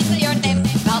gonna say your name.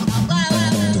 Blah, blah, blah.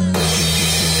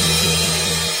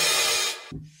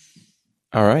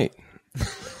 All right.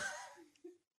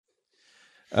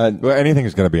 Well, anything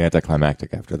is going to be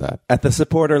anticlimactic after that. At the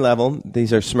supporter level,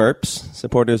 these are Smurps,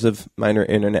 supporters of minor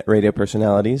internet radio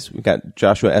personalities. We've got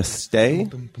Joshua S. Stay,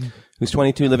 who's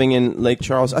 22, living in Lake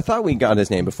Charles. I thought we got his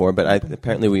name before, but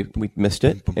apparently we missed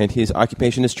it. And his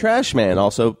occupation is trash man,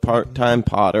 also part-time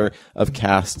potter of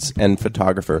casts and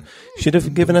photographer. Should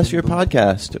have given us your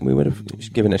podcast. We would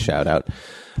have given a shout-out.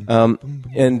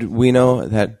 And we know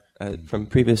that from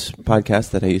previous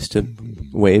podcasts that I used to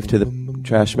wave to the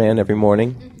trash man every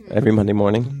Monday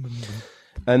morning.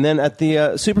 And then at the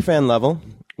superfan level,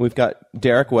 we've got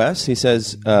Derek West. He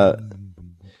says... that's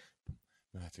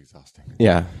exhausting.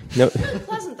 Yeah. No, Really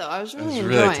pleasant, though. I was really enjoying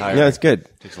really it. tired. no, it's good.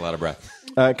 Takes a lot of breath.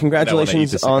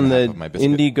 Congratulations on the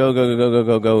Indie Go Go Go Go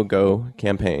Go Go Go Go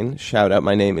campaign. Shout out,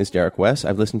 my name is Derek West.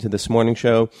 I've listened to This Morning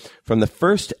Show from the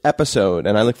first episode,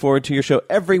 and I look forward to your show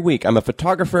every week. I'm a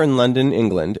photographer in London,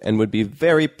 England, and would be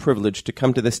very privileged to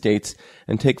come to the States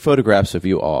and take photographs of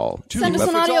you all. Send us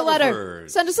an audio letter.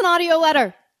 Send us an audio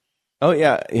letter. Oh,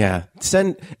 yeah.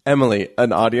 Send Emily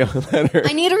an audio letter.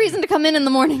 I need a reason to come in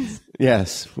the mornings.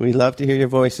 Yes, we love to hear your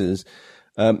voices.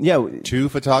 2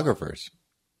 photographers.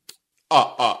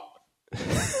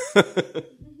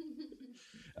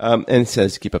 And it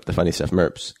says, keep up the funny stuff,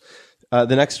 Merps.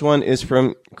 The next one is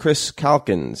from Chris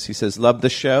Calkins. He says, love the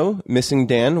show. Missing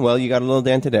Dan. Well, you got a little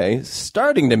Dan today.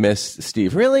 Starting to miss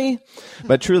Steve. Really?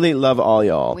 But truly love all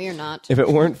y'all. We're not. If it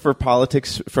weren't for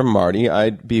politics from Marty,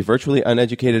 I'd be virtually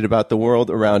uneducated about the world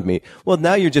around me. Well,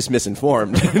 now you're just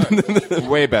misinformed.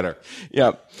 Way better.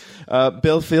 Yeah.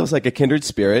 Bill feels like a kindred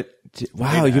spirit.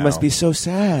 Wow, you must be so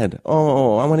sad.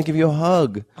 Oh, I want to give you a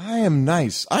hug. I am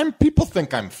nice. People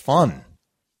think I'm fun.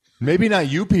 Maybe not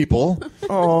you people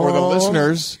or the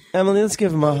listeners. Emily, let's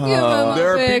give him a hug.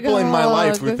 There are people in my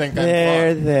life who think I'm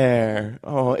fun. There.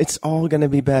 Oh, it's all going to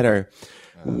be better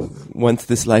once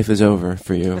this life is over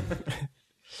for you.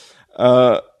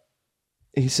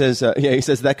 He says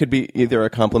that could be either a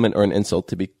compliment or an insult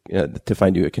to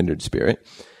find you a kindred spirit.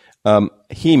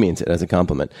 He means it as a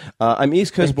compliment. I'm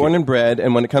East Coast born and bred,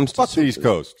 and when it comes to Fuck the East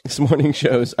Coast. This morning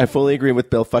shows, I fully agree with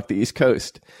Bill. Fuck the East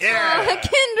Coast. Yeah. A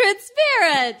kindred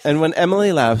spirit. And when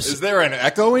Emily laughs... Is there an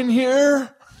echo in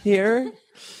here?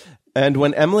 And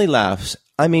when Emily laughs,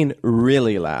 I mean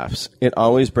really laughs, it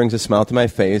always brings a smile to my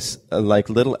face like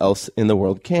little else in the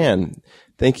world can.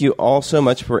 Thank you all so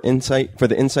much for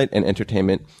the insight and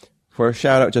entertainment. For a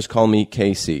shout-out, just call me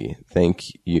KC. Thank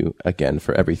you again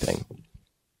for everything.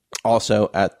 Also,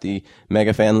 at the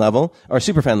mega fan level, or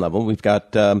super fan level, we've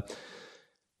got,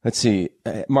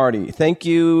 Marty, thank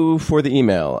you for the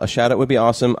email. A shout out would be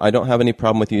awesome. I don't have any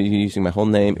problem with you using my whole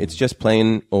name. It's just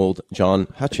plain old John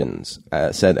Hutchins,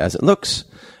 said as it looks.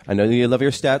 I know you love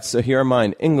your stats, so here are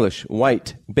mine. English,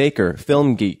 white, baker,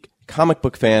 film geek, comic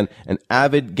book fan, an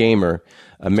avid gamer,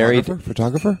 a married...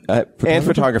 Photographer? And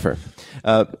photographer.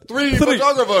 3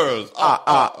 photographers!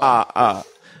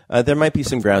 There might be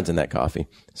some grounds in that coffee.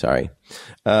 Sorry.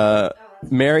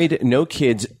 Married, no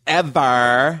kids,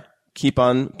 ever. Keep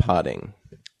on potting.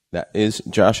 That is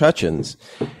Josh Hutchins.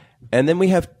 And then we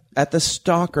have at the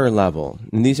stalker level.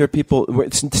 And these are people,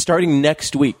 starting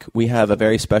next week, we have a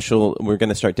very special, we're going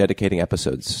to start dedicating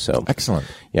episodes. So excellent.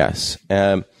 Yes.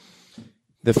 The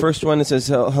first one says,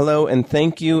 hello and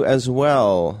thank you as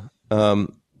well.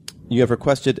 You have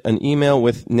requested an email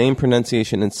with name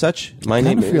pronunciation and such. My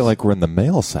name is... I feel like we're in the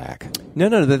mail sack.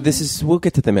 No. This is... We'll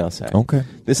get to the mail sack. Okay.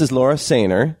 This is Laura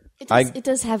Sainer. It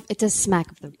does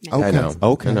smack of the mail. Okay. I know.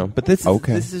 Okay. I know. But this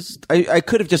is... I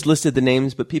could have just listed the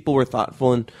names, but people were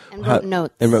thoughtful and wrote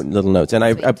notes. And wrote little notes. And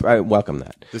I welcome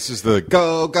that. This is the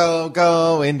go, go,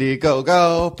 go, indie, go,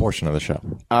 go portion of the show.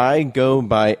 I go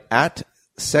by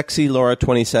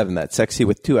 @SexyLaura27. That's sexy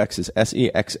with 2 X's.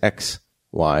 SEXXY.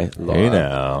 Laura, hey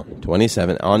now.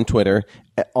 27 on Twitter.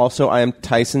 Also, I am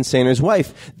Tyson Sainer's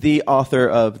wife, the author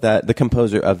of the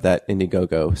composer of that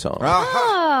Indiegogo song.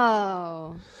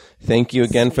 Oh. Thank you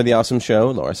again for the awesome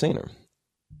show, Laura Sainer.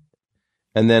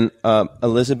 And then Amy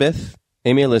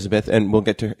Elizabeth, and we'll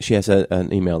get to her. She has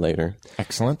an email later.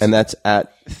 Excellent. And that's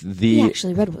at He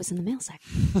actually read what was in the mail sack.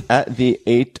 at the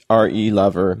 8RE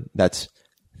Lover. That's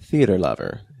theater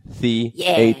lover. The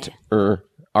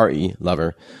 8RE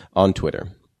Lover on Twitter.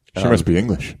 She must be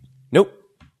English. Nope.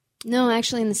 No,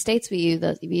 actually, in the States we use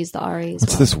the RE as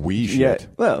What's well. this we shit? Yeah,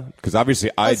 well, Because obviously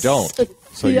I don't.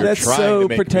 So you're that's trying so to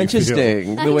make pretentious, me feel...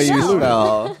 Ding, the way you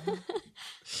spell.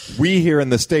 We here in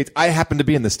the States. I happen to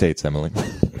be in the States, Emily.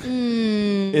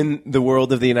 In the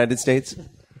world of the United States.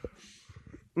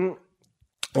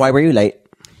 Why were you late?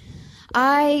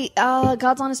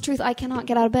 God's honest truth, I cannot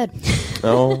get out of bed.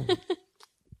 Oh.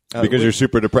 Because you're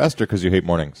super depressed or because you hate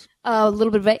mornings? A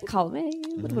little bit of column A,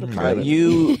 a little bit of column B.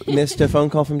 You missed a phone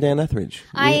call from Dan Etheridge.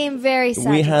 I am very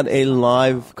sad. We had a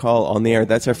live call on the air.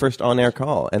 That's our first on-air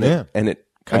call, and it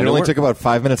It only took about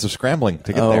 5 minutes of scrambling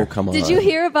to get there. Oh, come on! Did you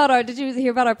hear about our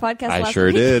podcast? I last sure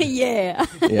week? did. Yeah,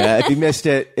 Yeah, if you missed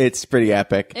it, it's pretty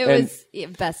epic. it was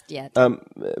best yet.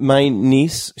 My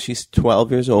niece, she's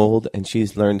 12 years old, and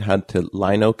she's learned how to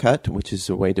lino cut, which is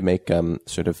a way to make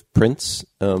sort of prints.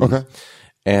 Okay.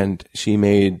 And she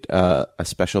made a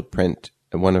special print,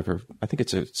 one of her, I think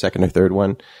it's a second or third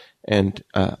one, and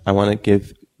I want to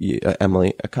give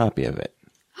Emily a copy of it.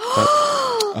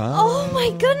 Oh my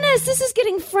goodness, this is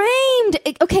getting framed.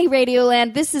 Okay,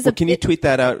 Radioland, this is Can you tweet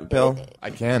that out, Bill? I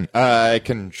can. I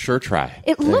can sure try.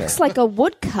 It looks like a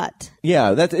woodcut.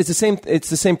 Yeah, it's the same. It's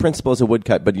the same principle as a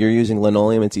woodcut, but you're using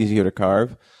linoleum. It's easier to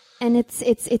carve. And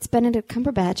it's Benedict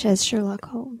Cumberbatch as Sherlock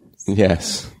Holmes.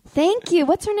 Yes. Thank you.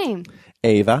 What's her name?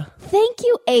 Ava. Thank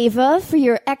you, Ava, for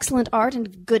your excellent art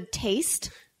and good taste.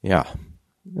 Yeah.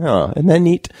 Oh, isn't that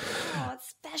neat? Oh, it's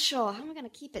special. How am I going to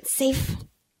keep it safe?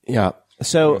 Yeah.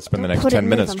 So, Spend the next put it 10 in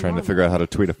minutes the trying to normal. figure out how to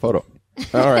tweet a photo.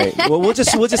 all right. Well, we'll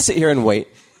just sit here and wait.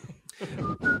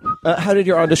 How did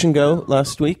your audition go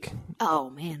last week?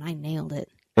 Oh, man, I nailed it.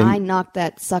 I knocked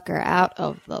that sucker out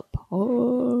of the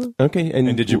park. Okay.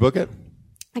 And Did you book it?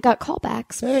 I got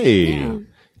callbacks. Hey. Yeah.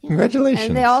 Congratulations.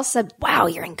 And they all said, "Wow,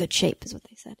 you're in good shape," is what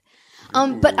they said.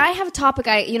 But I have a topic.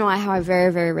 How I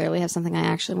very, very rarely have something I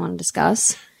actually want to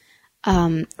discuss. Oh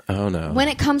no. When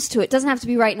it comes to it, doesn't have to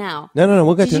be right now. No.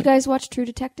 We'll get Did to you guys watch True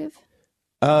Detective?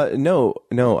 No.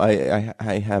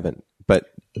 I haven't. But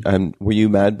were you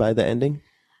mad by the ending?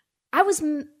 I was.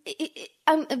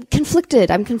 I'm conflicted.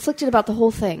 I'm conflicted about the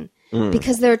whole thing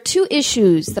because there are two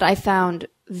issues that I found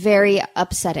very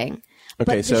upsetting.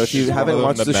 Okay, But so the if you show- haven't Other than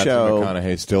watched that the Matthew show,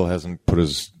 McConaughey still hasn't put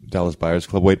his Dallas Buyers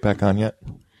Club weight back on yet.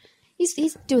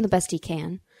 he's doing the best he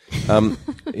can.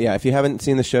 yeah, if you haven't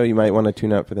seen the show, you might want to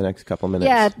tune out for the next couple minutes.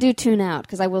 Yeah, do tune out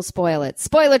because I will spoil it.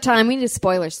 Spoiler time. We need a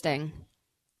spoiler sting.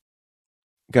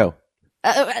 Go.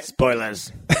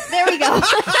 Spoilers. There we go.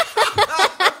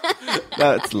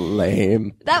 That's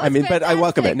lame. That was but I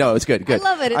welcome it. fantastic. No, it's good. Good. I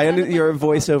love it. It sounded You're a like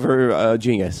voiceover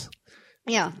genius.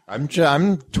 Yeah. I'm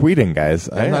tweeting, guys.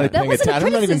 I'm not, That wasn't a I'm not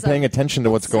even criticism. paying attention to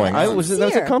what's going on. That was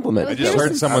a compliment. I It just was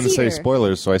heard someone say sincere.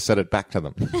 spoilers, so I said it back to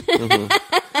them.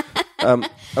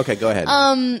 Okay, go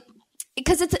ahead.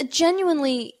 Because it's a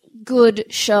genuinely good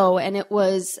show, and it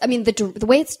was. I mean, the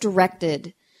way it's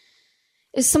directed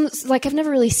is I've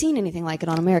never really seen anything like it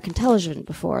on American television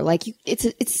before. Like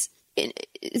it's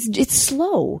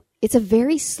slow. It's a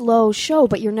very slow show,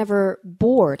 but you're never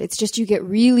bored. It's just you get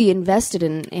really invested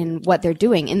in what they're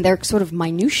doing, and they're sort of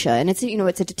minutia, and it's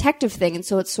a detective thing, and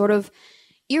so it's sort of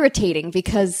irritating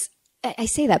because. I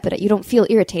say that, but you don't feel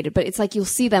irritated. But it's like you'll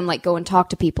see them like go and talk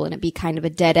to people, and it be kind of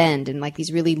a dead end, and like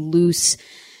these really loose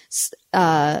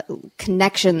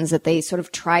connections that they sort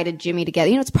of try to jimmy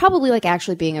together. It's probably like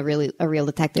actually being a real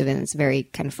detective, and it's very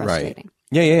kind of frustrating.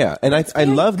 Yeah. And I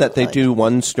love that they do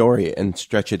one story and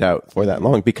stretch it out for that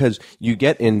long because you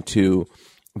get into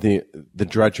the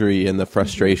drudgery and the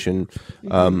frustration.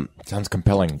 Sounds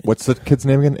compelling. What's the kid's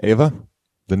name again? Ava?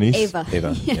 The niece? Ava.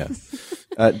 Yeah.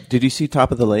 Did you see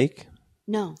Top of the Lake?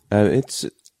 No. It's.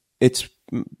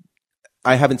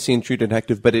 I haven't seen True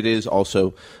Detective, but it is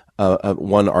also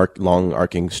one long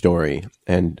arcing story,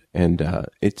 and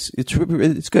it's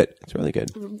good. It's really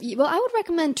good. Well, I would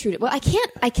recommend True. Well,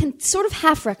 I can sort of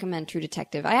half recommend True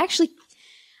Detective.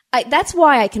 That's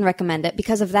why I can recommend it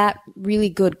because of that really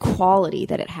good quality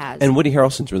that it has. And Woody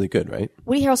Harrelson's really good, right?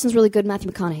 Woody Harrelson's really good. Matthew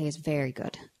McConaughey is very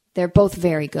good. They're both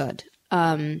very good.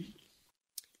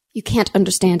 You can't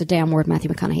understand a damn word Matthew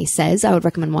McConaughey says. I would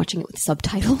recommend watching it with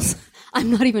subtitles. I'm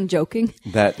not even joking.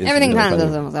 That is everything really kind of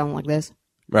funny. doesn't sound like this.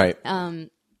 Right.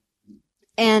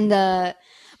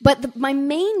 But my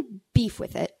main beef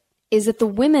with it is that the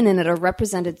women in it are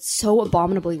represented so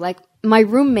abominably. Like, my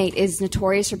roommate is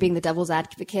notorious for being the devil's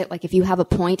advocate. Like, if you have a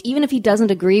point, even if he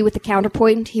doesn't agree with the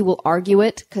counterpoint, he will argue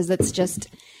it because that's just,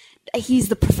 he's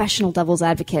the professional devil's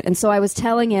advocate. And so I was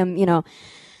telling him,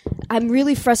 I'm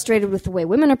really frustrated with the way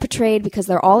women are portrayed because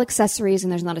they're all accessories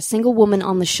and there's not a single woman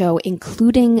on the show,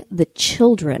 including the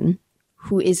children,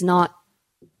 who is not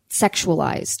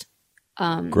sexualized.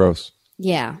 Gross.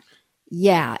 Yeah.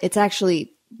 It's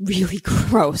actually really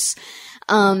gross.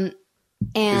 And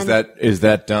Is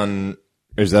that done?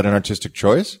 Is that an artistic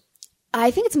choice?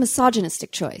 I think it's a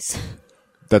misogynistic choice.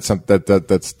 That's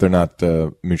they're not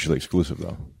mutually exclusive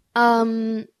though.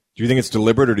 Do you think it's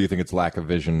deliberate, or do you think it's lack of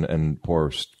vision and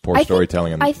poor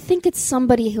storytelling? I think it's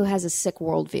somebody who has a sick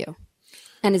worldview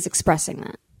and is expressing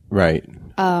that. Right.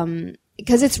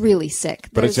 because it's really sick.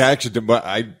 But it's actually, but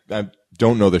I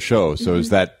don't know the show. So is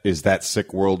that sick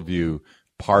worldview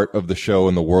part of the show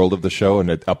and the world of the show,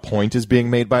 and a point is being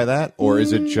made by that, or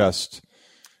is it just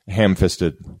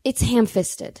ham-fisted? It's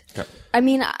ham-fisted. Okay. I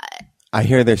mean, I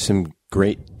hear there's some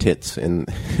great tits in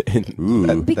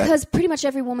because pretty much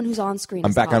every woman who's on screen.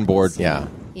 I'm is back hot. on board. Yeah.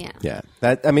 Yeah.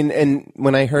 That, I mean, and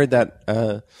when I heard that,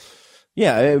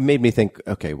 it made me think,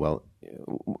 okay, well,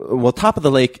 Top of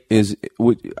the Lake is,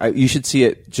 you should see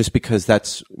it just because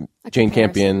that's Jane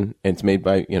Campion, and it's made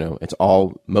by, it's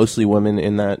all mostly women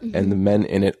in that, and the men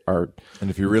in it are And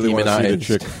if you really want to see the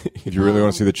chick,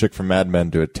 want to see the chick from Mad Men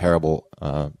do a terrible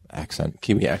accent,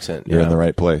 Kiwi accent, you're in the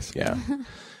right place. Yeah.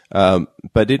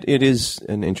 But it is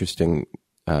an interesting,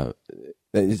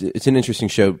 it's an interesting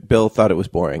show. Bill thought it was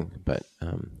boring, but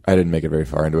I didn't make it very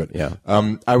far into it. Yeah.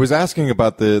 I was asking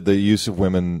about the use of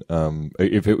women,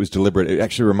 if it was deliberate. It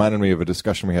actually reminded me of a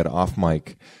discussion we had off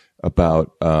mic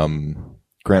about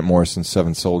Grant Morrison's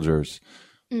Seven Soldiers.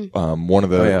 One of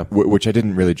the which I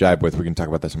didn't really jibe with. We can talk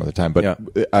about that some other time. But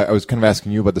I was kind of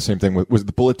asking you about the same thing. Was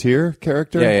the Bulleteer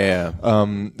character? Yeah.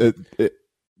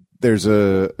 There's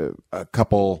a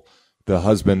couple. The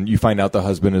husband, you find out the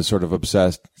husband is sort of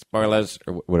obsessed, spoilers,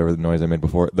 or whatever the noise I made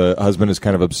before. The husband is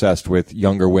kind of obsessed with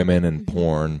younger women and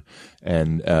porn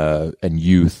and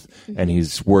youth, and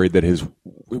he's worried that his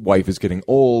wife is getting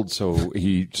old, so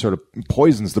he sort of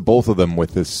poisons the both of them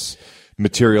with this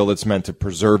material that's meant to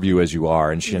preserve you as you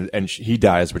are, and he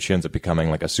dies, but she ends up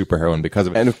becoming like a superheroine because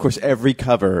of it. And of course, every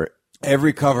cover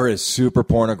is super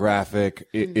pornographic.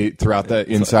 Throughout the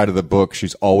inside of the book,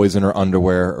 she's always in her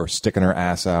underwear or sticking her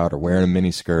ass out or wearing a mini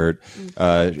skirt.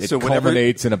 It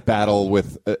culminates in a battle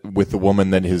with the woman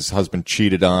that his husband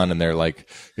cheated on, and they're like,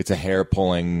 it's a hair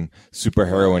pulling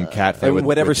superheroine cat. And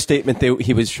whatever statement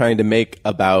he was trying to make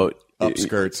about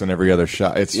upskirts and every other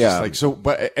shot. It's just like so,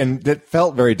 and that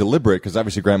felt very deliberate because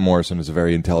obviously Grant Morrison is a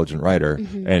very intelligent writer,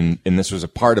 and this was a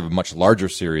part of a much larger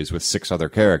series with 6 other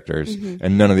characters,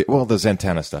 and none of the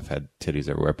Zatanna stuff had titties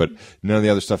everywhere, but none of the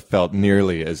other stuff felt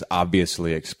nearly as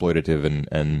obviously exploitative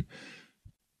and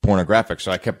pornographic.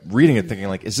 So I kept reading it, thinking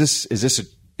like, is this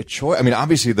a choice? I mean,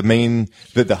 obviously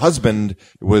the husband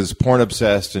was porn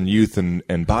obsessed and youth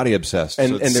and body obsessed, so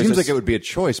it seems like it would be a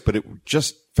choice, but it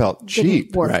just felt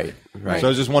cheap. Right. So I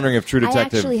was just wondering if True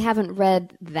Detective. I actually haven't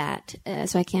read that,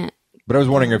 so I can't. But I was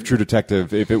wondering if True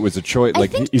Detective, if it was a choice,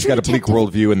 like he's got a bleak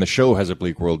worldview, and the show has a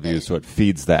bleak worldview, so it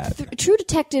feeds that. True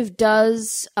Detective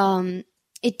does.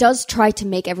 It does try to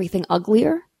make everything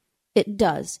uglier. It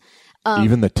does.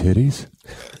 Even the titties?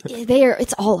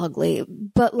 It's all ugly,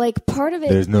 but like part of it.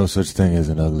 There's no such thing as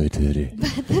an ugly titty.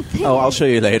 I'll show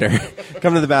you later.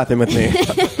 Come to the bathroom with me.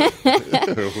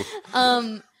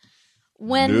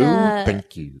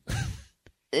 Thank you.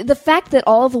 The fact that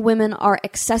all the women are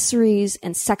accessories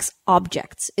and sex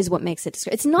objects is what makes it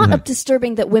disturbing. It's not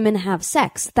disturbing that women have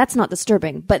sex. That's not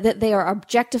disturbing. But that they are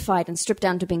objectified and stripped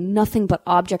down to being nothing but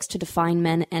objects to define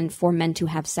men and for men to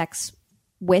have sex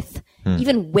with.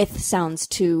 Even with sounds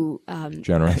too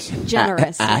generous.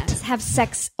 Yes. Have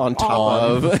sex on top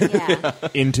of. Yeah.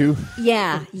 Into.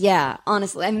 Yeah.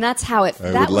 Honestly, I mean that's how it.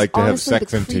 I that would was like to have honestly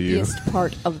sex the into you. creepiest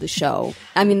part of the show.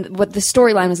 I mean, what the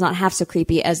storyline was not half so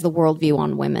creepy as the worldview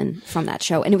on women from that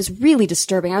show, and it was really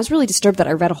disturbing. I was really disturbed that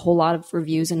I read a whole lot of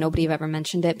reviews and nobody have ever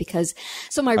mentioned it because.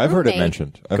 So my I've roommate, heard it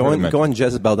mentioned. Go on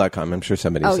Jezebel.com. I'm sure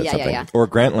somebody said something. Yeah. Or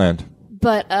Grantland.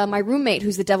 But my roommate,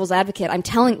 who's the devil's advocate, I'm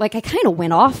telling, like, I kind of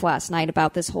went off last night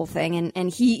about this whole thing,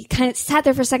 and he kind of sat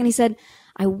there for a second. He said,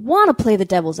 I want to play the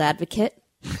devil's advocate,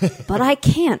 but I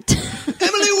can't.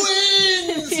 Emily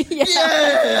wins!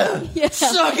 Yeah!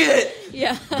 Suck it!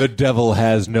 Yeah. The devil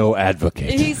has no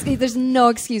advocate. There's no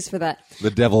excuse for that.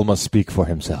 The devil must speak for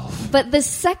himself. But the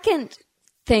second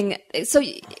thing, so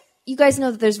you guys know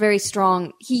that there's very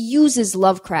strong, he uses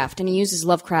Lovecraft, and he uses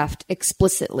Lovecraft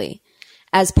explicitly.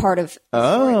 As part of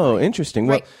interesting.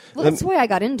 Right. Well, that's why I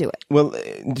got into it. Well,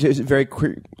 just very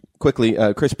quickly,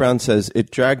 Chris Brown says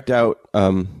it dragged out.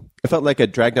 It felt like a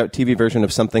dragged out TV version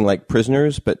of something like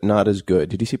Prisoners, but not as good.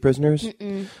 Did you see Prisoners?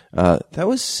 I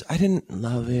didn't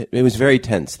love it. It was very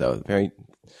tense, though. Very.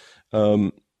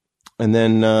 And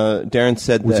then Darren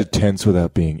said was it tense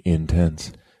without being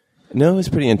intense? No, it was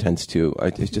pretty intense too.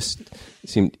 It just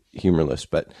seemed humorless,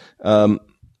 but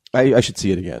I should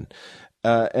see it again.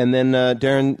 And then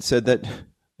Darren said that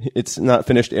it's not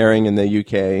finished airing in the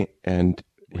UK, and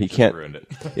he can't. Ruined it.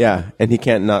 Yeah, and he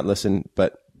can't not listen,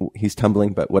 but he's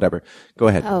tumbling. But whatever. Go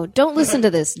ahead. Oh, don't listen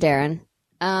to this, Darren.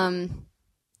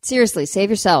 Seriously, save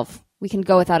yourself. We can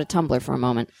go without a tumbler for a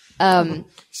moment.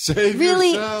 Save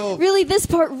yourself. Really, this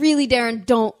part, really, Darren,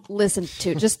 don't listen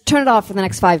to. Just turn it off for the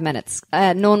next 5 minutes.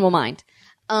 No one will mind.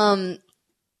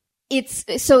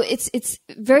 It's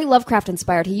very Lovecraft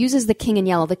inspired. He uses the King in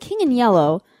Yellow. The King in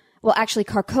Yellow, well, actually,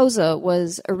 Carcosa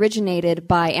was originated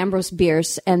by Ambrose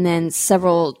Bierce, and then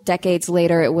several decades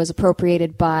later, it was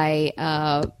appropriated by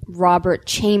Robert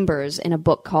Chambers in a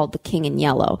book called The King in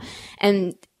Yellow.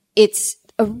 And it's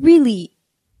a really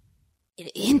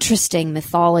interesting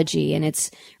mythology, and it's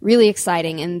really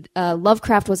exciting. And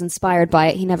Lovecraft was inspired by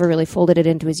it. He never really folded it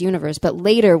into his universe, but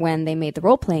later, when they made the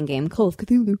role-playing game Call of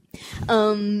Cthulhu,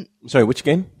 Sorry, which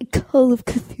game? Call of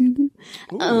Cthulhu.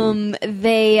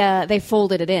 They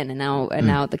folded it in, and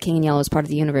now the King in Yellow is part of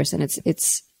the universe, and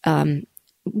it's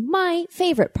my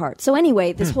favorite part. So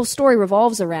anyway, this whole story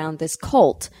revolves around this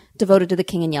cult devoted to the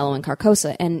King in Yellow in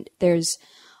Carcosa, and there's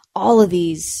all of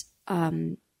these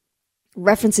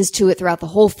references to it throughout the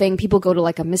whole thing. People go to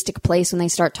like a mystic place when they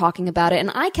start talking about it, and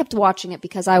I kept watching it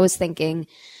because I was thinking,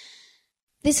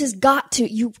 this has got to,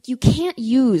 you can't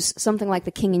use something like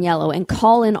the King in Yellow and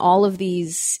call in all of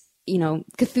these,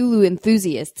 Cthulhu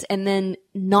enthusiasts and then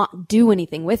not do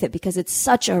anything with it, because it's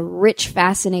such a rich,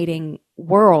 fascinating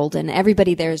world, and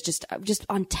everybody there is just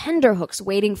on tenterhooks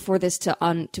waiting for this to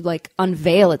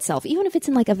unveil itself, even if it's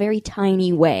in like a very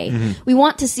tiny way. Mm-hmm. We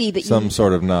want to see that some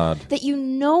sort of nod, that you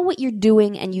know what you're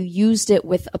doing and you used it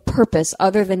with a purpose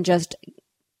other than just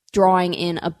drawing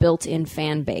in a built-in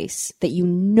fan base that you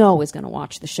know is going to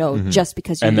watch the show just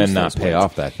because you and then not pay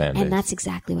off that fan base. And that's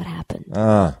exactly what happened.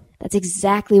 That's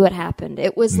exactly what happened.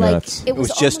 It was nuts. Like it was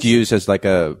just used as like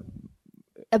a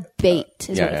bait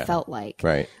is what it felt like.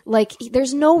 Right. Like there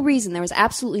was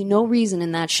absolutely no reason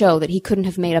in that show that he couldn't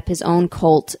have made up his own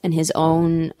cult and his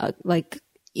own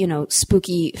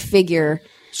spooky figure.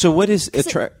 So what is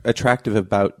attractive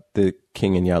about the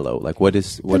King in Yellow? Like what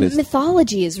is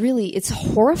mythology is really, it's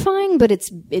horrifying, but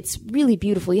it's really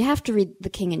beautiful. You have to read the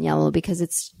King in Yellow because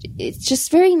it's just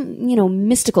very,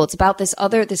 mystical. It's about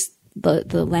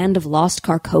the land of lost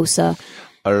Carcosa.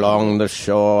 Along the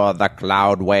shore, the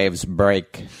cloud waves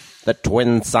break. The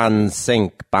twin suns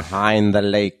sink behind the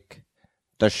lake.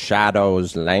 The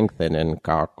shadows lengthen in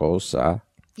Carcosa.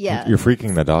 Yeah. You're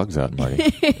freaking the dogs out,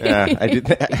 Marty. Yeah, I did.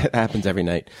 It happens every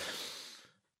night.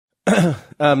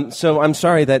 So I'm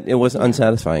sorry that it was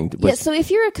unsatisfying. So if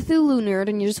you're a Cthulhu nerd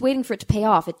and you're just waiting for it to pay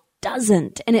off, it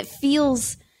doesn't. And it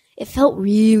felt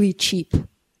really cheap.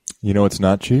 You know it's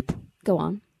not cheap? Go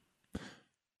on.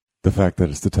 The fact that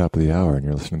it's the top of the hour and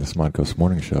you're listening to the Smodcoast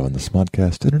Morning Show on the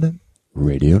Smodcast Internet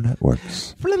Radio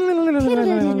Networks.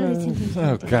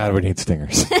 Oh, God, we need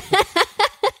stingers.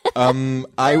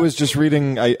 I was just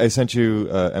reading, I sent you,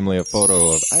 Emily, a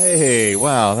photo of, hey,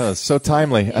 wow, that was so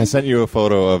timely. I sent you a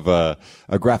photo of a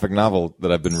graphic novel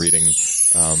that I've been reading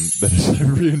that is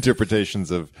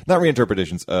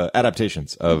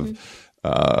adaptations of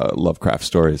Lovecraft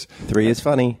stories. 3 is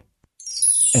funny.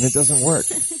 And it doesn't work.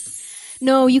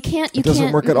 No, you can't. It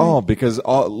doesn't work at all because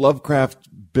Lovecraft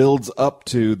builds up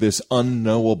to this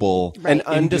unknowable and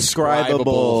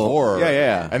indescribable horror.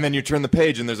 Yeah. And then you turn the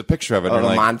page and there's a picture of it. And you're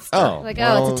like, monster. It's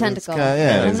a tentacle.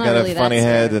 It's got a funny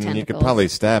head and you could probably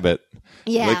stab it.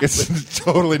 Yeah. Like it's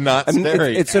totally not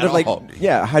scary. It's sort of like,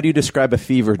 how do you describe a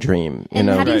fever dream?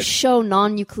 How do you show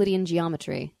non-Euclidean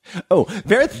geometry? Oh,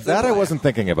 that I wasn't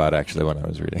thinking about actually when I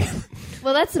was reading.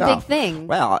 Well, that's a big thing.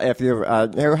 Well, if you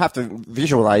have to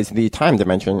visualize the time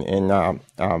dimension in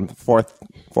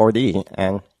 4D,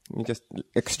 and you just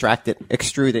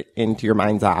extrude it into your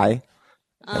mind's eye.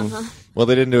 Well,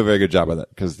 they didn't do a very good job with it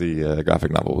because the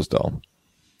graphic novel was dull.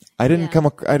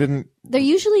 They're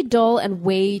usually dull and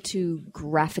way too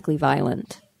graphically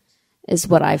violent, is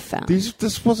what I've found.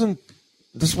 This wasn't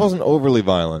overly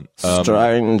violent.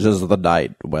 Strange is the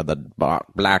night where the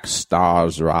black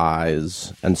stars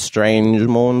rise, and strange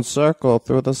moons circle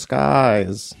through the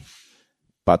skies.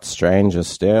 But stranger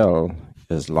still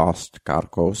is lost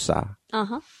Carcosa.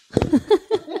 Oh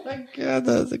my God,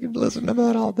 I could listen to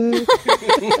that all day.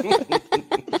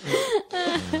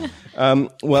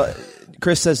 Well,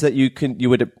 Chris says that you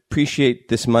would appreciate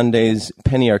this Monday's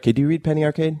Penny Arcade. Do you read Penny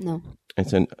Arcade? No.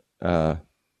 It's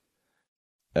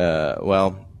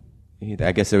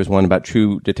I guess there was one about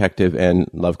True Detective and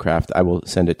Lovecraft. I will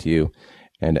send it to you,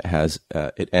 and it has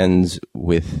it ends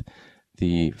with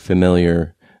the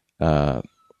familiar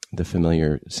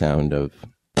sound of.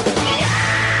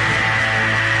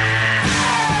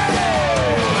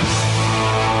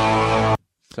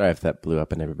 Sorry if that blew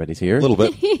up in everybody's ear. A little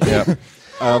bit. Yeah.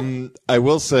 I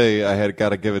will say I had got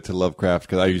to give it to Lovecraft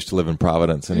because I used to live in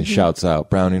Providence, and he shouts out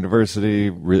Brown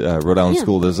University, Rhode Island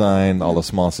School of Design, all the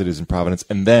small cities in Providence.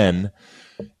 And then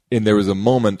there was a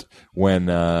moment when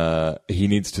he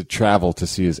needs to travel to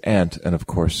see his aunt, and of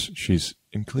course she's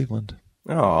in Cleveland.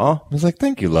 Aw. I was like,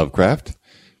 thank you, Lovecraft.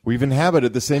 We've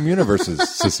inhabited the same universes,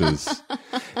 sisses.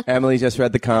 Emily just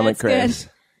read the comic, That's Chris.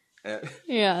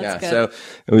 Yeah, that's good. So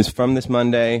it was from this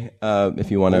Monday.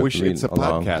 If you want to read It's a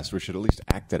along. podcast. We should at least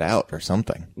act it out or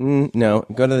something. No,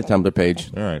 go to the Tumblr page.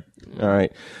 All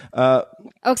right. Oh,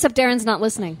 except Darren's not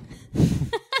listening.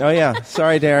 Oh yeah,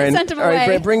 sorry, Darren. Sent him All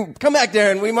right, away. come back,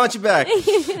 Darren. We want you back.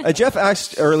 Jeff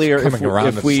asked earlier Coming around,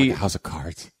 if it's we like a house of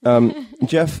cards.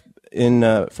 Jeff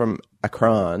from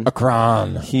Akron.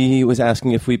 Akron. He was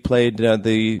asking if we played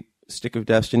the Stick of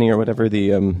Destiny or whatever.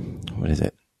 The what is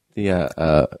it?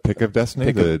 The Pick of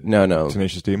Destiny. no.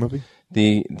 Tenacious D movie.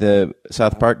 The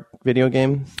South Park video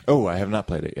game. Oh, I have not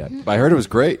played it yet. But I heard it was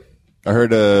great. I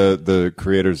heard the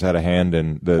creators had a hand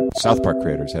in the South Park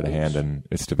creators had a hand in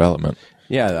its development.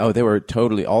 Yeah. Oh, they were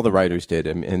totally. All the writers did,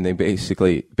 and they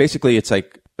basically, it's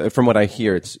like, from what I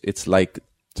hear, it's like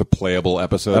It's a playable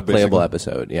episode. a playable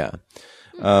episode. Yeah.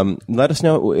 Let us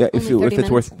know if 30 it's minutes?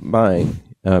 worth buying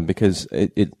because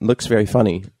it looks very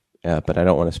funny. But I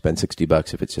don't want to spend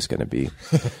 $60 if it's just going to be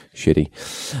shitty.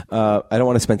 I don't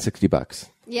want to spend $60.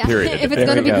 Yeah, Period. if it's There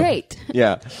going to we be go. great.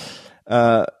 Yeah.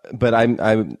 But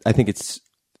I think it's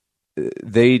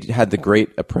they had the great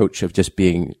approach of just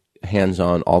being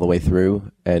hands-on all the way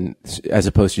through, and as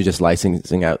opposed to just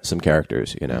licensing out some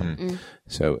characters, you know. Mm-hmm.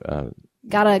 So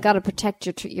Gotta protect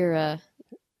your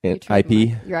IP.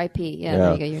 Your IP. Yeah, Yeah.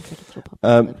 there you go. Your intellectual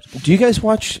property. Do you guys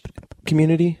watch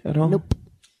Community at all? Nope.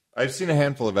 I've seen a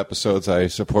handful of episodes. I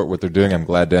support what they're doing. I'm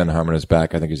glad Dan Harmon is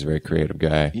back. I think he's a very creative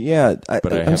guy. Yeah,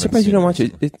 But I I'm haven't surprised you seen don't watch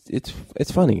it.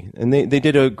 It's funny, and they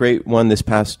did a great one this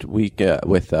past week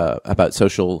with about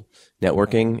social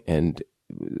networking, and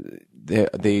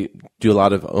they do a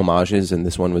lot of homages, and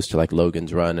this one was to like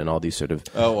Logan's Run and all these sort of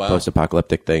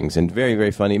post-apocalyptic things, and very,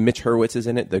 very funny. Mitch Hurwitz is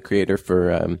in it, the creator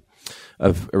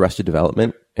of Arrested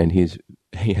Development, and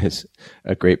he has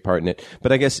a great part in it.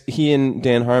 But I guess he and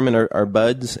Dan Harmon are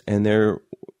buds, and they're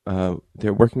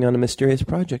working on a mysterious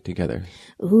project together.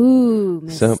 Ooh,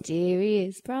 So-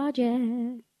 mysterious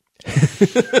project.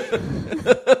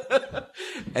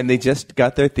 And they just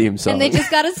got their theme song. And they just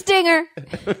got a stinger.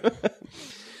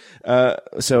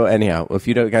 So anyhow, if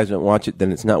you guys don't watch it,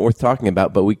 then it's not worth talking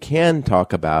about. But we can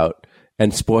talk about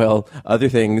and spoil other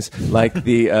things like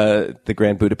the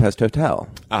Grand Budapest Hotel.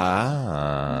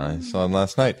 I saw him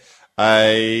last night.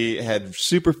 I had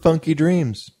super funky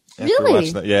dreams. after Really?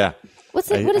 watching that. Yeah.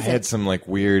 What's it? What is I had it? some like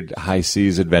weird high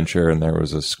seas adventure, and there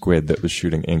was a squid that was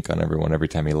shooting ink on everyone every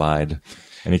time he lied.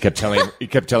 And he kept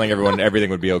telling everyone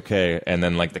everything would be okay, and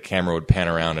then like the camera would pan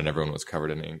around and everyone was covered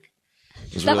in ink.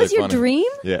 It was That really was your funny.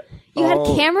 dream? Yeah. You had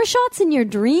camera shots in your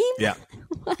dream? Yeah.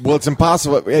 Well, it's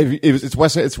impossible. It's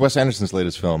Wes Anderson's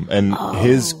latest film, and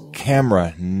his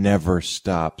camera never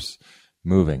stops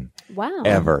moving. Wow.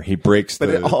 Ever. He breaks the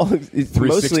It's 360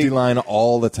 mostly line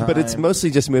all the time. But it's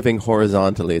mostly just moving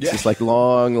horizontally. It's just like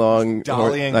long,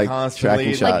 dollying like constantly.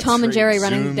 tracking shots. Like Tom and Jerry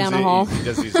running Zooms down a in. hall. He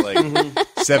does these like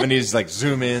 70s like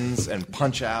zoom ins and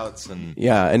punch outs, and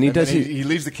Yeah, and he does. he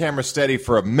leaves the camera steady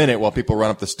for a minute while people run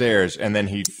up the stairs, and then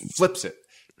he flips it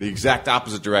the exact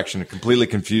opposite direction. It completely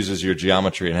confuses your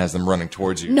geometry and has them running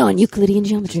towards you. Non-Euclidean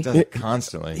geometry. Does it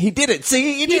constantly. He did it.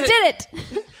 See, He did it.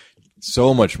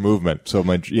 So much movement. So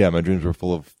my dreams were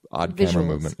full of odd camera Visuals.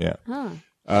 movement. Yeah.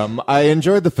 I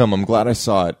enjoyed the film. I'm glad I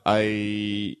saw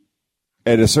it.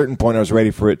 At a certain point, I was ready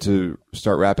for it to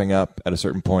start wrapping up. At a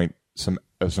certain point, some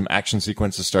action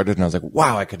sequences started, and I was like,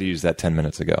 wow, I could have used that 10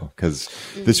 minutes ago, because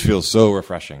this feels so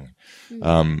refreshing.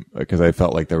 Because I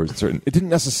felt like there was it didn't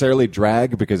necessarily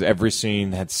drag, because every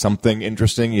scene had something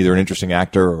interesting, either an interesting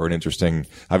actor or an interesting,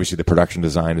 obviously the production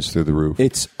design is through the roof.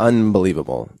 It's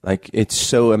unbelievable. Like, it's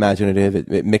so imaginative.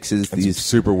 It mixes It's these.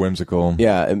 super whimsical.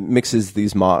 Yeah, it mixes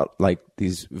these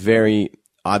these very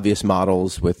obvious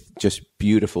models with just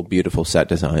beautiful, beautiful set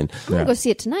design. I'm going to go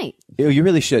see it tonight. You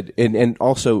really should. And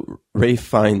also, Ralph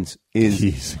Fiennes is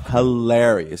He's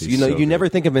hilarious. so you never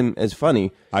think of him as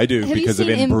funny. I do, Have you because of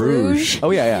seen In In Bruges. Bruges? Oh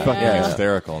yeah. Fucking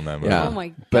hysterical in that movie. Yeah. Oh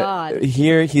my But God.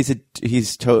 here he's a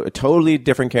totally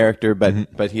different character,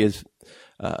 but he is.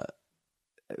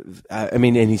 I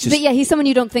mean, and he's just But yeah, he's someone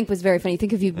you don't think was very funny. You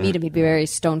think if you meet him, he'd be very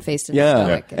stone-faced and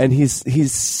stoic. and he's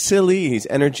silly, he's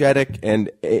energetic, and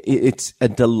it's a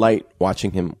delight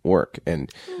watching him work.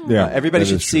 And Yeah, everybody that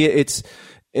should is see it.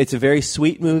 It's a very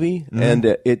sweet movie, and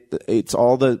it's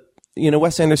all the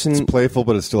Wes Anderson. Playful,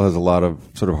 but it still has a lot of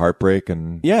sort of heartbreak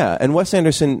and Yeah, and Wes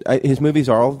Anderson, his movies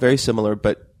are all very similar,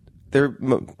 but they're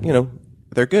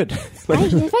they're good.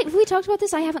 Have we talked about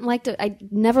this? I haven't liked it. I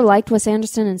never liked Wes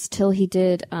Anderson until he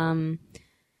did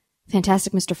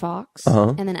Fantastic Mr. Fox.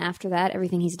 And then after that,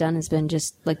 everything he's done has been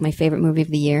just like my favorite movie of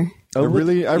the year. I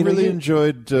really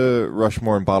enjoyed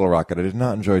Rushmore and Bottle Rocket. I did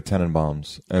not enjoy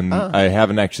Tenenbaums, and I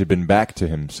haven't actually been back to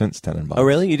him since Tenenbaums. Oh,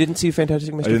 really? You didn't see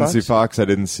Fantastic Mr. Fox? I didn't see Fox. I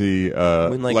didn't see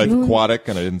Life Aquatic,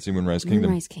 and I didn't see Moonrise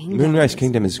Kingdom. Moonrise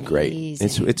Kingdom is great.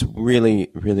 It's really,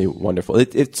 really wonderful.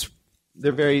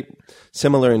 They're very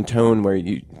similar in tone, where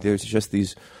there's just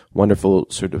these wonderful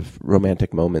sort of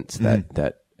romantic moments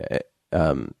that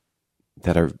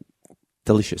are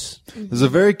delicious. There's a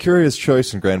very curious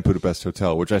choice in Grand Budapest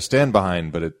Hotel, which I stand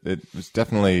behind, but it was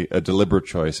definitely a deliberate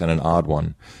choice and an odd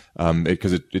one,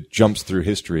 because it jumps through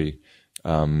history, the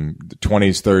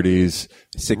 20s, 30s,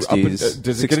 60s.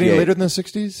 Does it get any later than the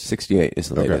 60s? 68 is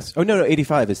the latest. Oh no,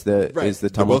 85 is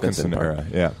the Tom Wilkinson era.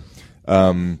 Yeah.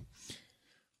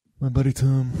 My buddy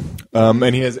Tom.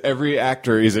 And he has every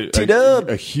actor. He's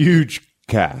a huge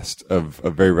cast of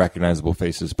very recognizable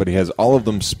faces, but he has all of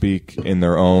them speak in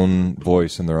their own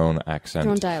voice and their own accent,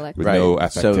 their own dialect, with no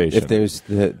affectation. So if there's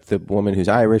the woman who's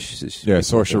Irish,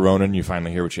 Saoirse Ronan, you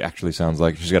finally hear what she actually sounds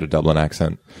like. She's got a Dublin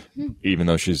accent, even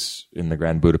though she's in the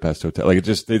Grand Budapest Hotel. Like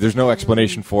there's no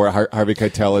explanation for it. Harvey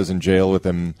Keitel is in jail with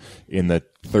him in the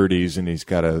 30s, and he's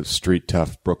got a street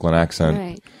tough Brooklyn accent,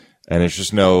 right. And it's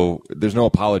just there's no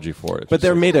apology for it. But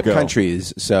they're made up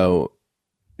countries, so.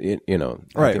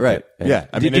 Right. Yeah.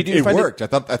 I mean, it worked. I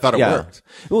thought it worked.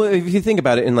 Well, if you think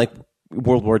about it, in like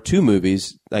World War II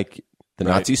movies, like the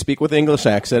Nazis speak with English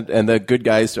accent, and the good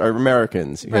guys are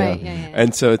Americans. You know? Yeah.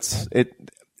 And so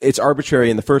it's arbitrary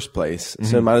in the first place.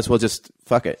 So might as well just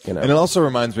fuck it. You know. And it also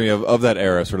reminds me of that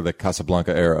era, sort of the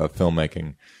Casablanca era of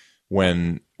filmmaking,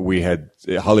 when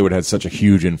Hollywood had such a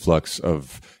huge influx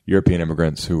of European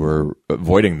immigrants who were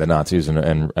avoiding the Nazis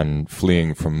and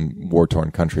fleeing from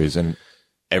war-torn countries, and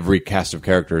every cast of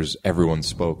characters, everyone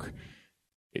spoke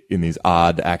in these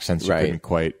odd accents you couldn't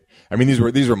quite. I mean,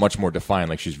 these were much more defined.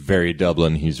 Like, she's very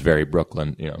Dublin, he's very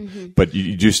Brooklyn, you know. But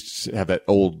you just have that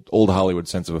old Hollywood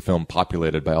sense of a film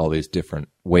populated by all these different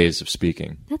ways of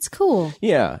speaking. That's cool.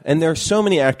 Yeah, and there are so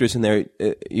many actors in there.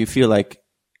 You feel like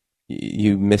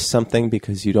you miss something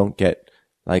because you don't get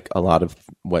like a lot of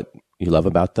what you love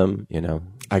about them. You know,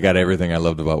 I got everything I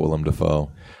loved about Willem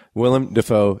Dafoe. Willem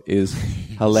Dafoe is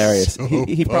hilarious.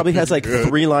 He probably has like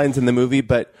 3 lines in the movie,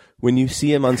 but when you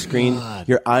see him on screen,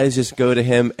 your eyes just go to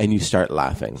him and you start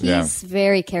laughing. He's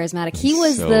very charismatic. He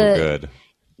was so good.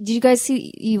 Did you guys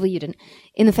see? Well, you didn't.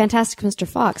 In the Fantastic Mr.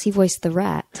 Fox, he voiced the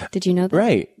rat. Did you know that?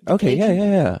 Right. Okay.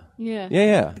 Yeah.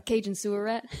 The Cajun sewer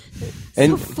rat.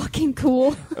 And so fucking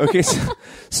cool. Okay.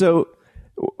 So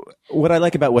what I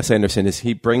like about Wes Anderson is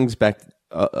he brings back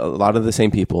a lot of the same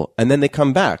people, and then they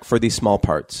come back for these small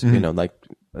parts. You know, like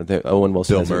Owen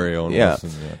Wilson. Bill Murray, Owen Wilson.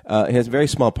 He has a very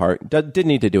small part. Didn't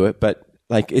need to do it, but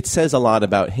like it says a lot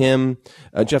about him.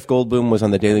 Jeff Goldblum was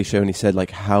on the Daily Show, and he said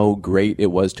like how great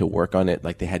it was to work on it.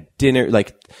 Like they had dinner.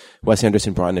 Like Wes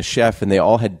Anderson brought in a chef, and they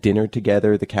all had dinner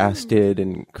together. The cast did,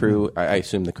 and crew. I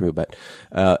assume the crew, but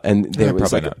and there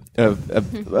was like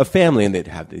a family, and they'd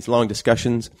have these long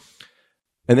discussions.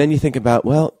 And then you think about,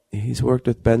 well, he's worked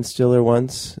with Ben Stiller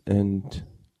once and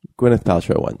Gwyneth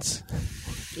Paltrow once.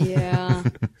 Yeah.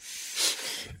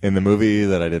 In the movie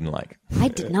that I didn't like. I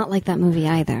did not like that movie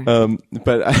either.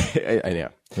 But I know.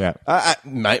 Yeah. I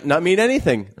might not mean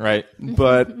anything, right?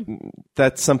 But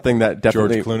that's something that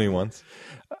definitely... George Clooney once.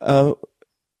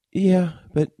 Yeah,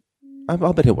 but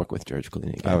I'll bet he'll work with George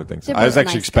Clooney again. I would think so. They're I was both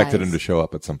actually nice expected guys. him to show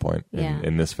up at some point Yeah.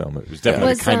 in this film. It was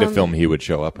definitely the kind of film he would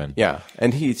show up in. Yeah,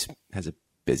 and he has a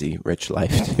busy, rich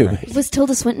life, too. Was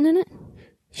Tilda Swinton in it?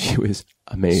 She was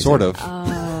amazing. Sort of.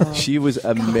 Oh. She was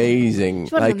amazing.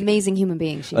 What an amazing human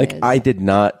being she like is. I did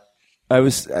not.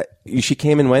 She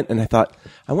came and went, and I thought,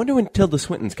 I wonder when Tilda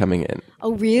Swinton's coming in.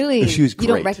 Oh, really? She was You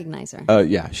don't great. recognize her.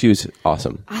 Yeah, she was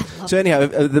awesome. I love So anyhow,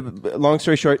 the long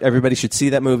story short, everybody should see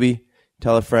that movie.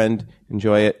 Tell a friend,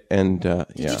 enjoy it, and Did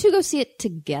yeah. you two go see it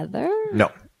together? No.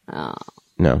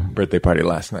 No, Birthday party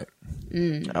last night.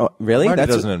 oh, really? Marty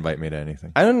That's doesn't invite me to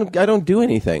anything. I don't do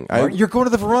anything. You're going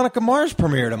to the Veronica Mars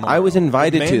premiere tomorrow. I was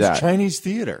invited to Man's that. Chinese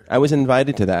theater. I was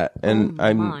invited to that, and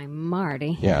I'm My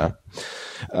Marty. yeah.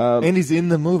 And he's in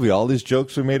the movie. All these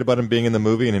jokes we made about him being in the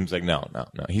movie, and he's like, no.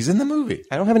 He's in the movie.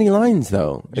 I don't have any lines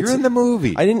though. You're in the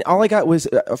movie. I didn't. All I got was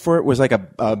for it was like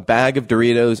a bag of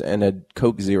Doritos and a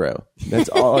Coke Zero. That's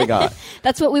all I got.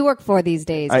 That's what we work for these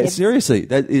days. kids. Seriously,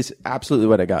 that is absolutely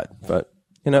what I got. But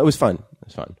it was fun. It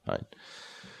was fun.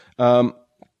 Fine.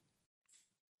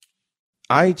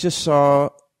 I just saw.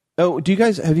 Oh, do you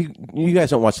guys you guys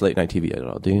don't watch late night TV at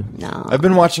all, do you? No. I've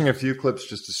been watching a few clips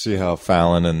just to see how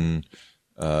Fallon and.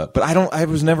 But I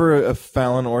was never a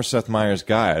Fallon or Seth Meyers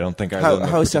guy. I don't think I.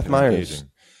 How is Seth Meyers?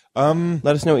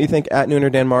 Let us know what you think at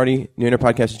Nooner Dan Marty,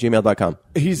 noonerpodcast@gmail.com.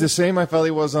 He's the same I felt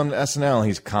he was on SNL.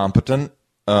 He's competent.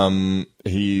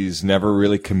 He's never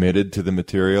really committed to the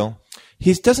material.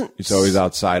 He's always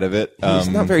outside of it. He's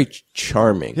not very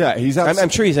charming. Yeah, I'm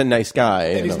sure he's a nice guy.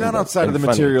 And he's not outside of the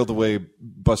material the way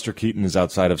Buster Keaton is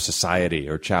outside of society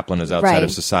or Chaplin is outside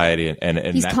of society. And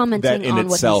he's commenting that in on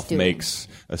what itself he's doing. makes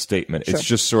a statement. Sure. It's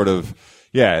just sort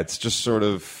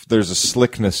of, there's a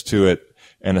slickness to it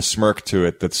and a smirk to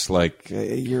it that's like,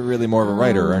 you're really more of a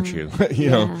writer, aren't you? you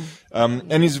know?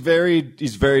 And he's very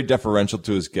deferential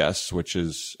to his guests, which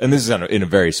is, and this is in a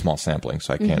very small sampling,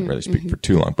 so I can't really speak for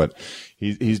too long, but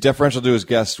he's deferential to his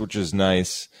guests, which is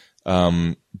nice.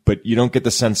 But you don't get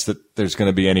the sense that there's going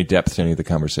to be any depth to any of the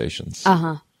conversations.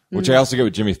 Which I also get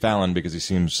with Jimmy Fallon because he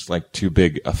seems like too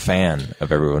big a fan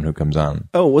of everyone who comes on.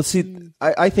 Oh, well, see,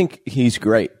 I think he's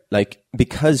great. Like,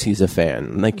 because he's a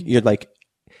fan. Like, you're like,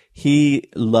 he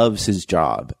loves his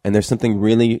job. And there's something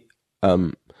really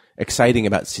exciting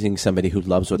about seeing somebody who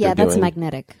loves what they're doing. Yeah, that's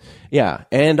magnetic. Yeah.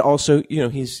 And also, you know,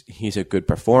 he's a good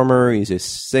performer. He's a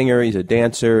singer. He's a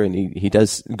dancer. And he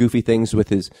does goofy things with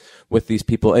these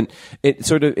people. And it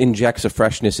sort of injects a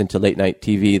freshness into late night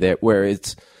TV where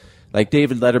it's, like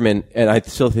David Letterman, and I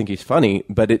still think he's funny,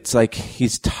 but it's like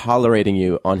he's tolerating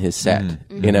you on his set,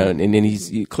 you know,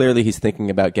 and clearly he's thinking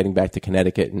about getting back to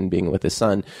Connecticut and being with his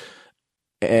son.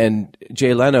 And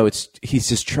Jay Leno, he's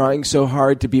just trying so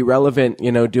hard to be relevant,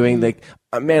 you know, doing like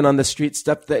a man on the street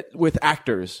stuff with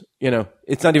actors, you know,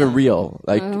 it's not even real.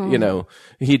 Like, you know,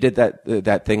 he did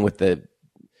that thing with the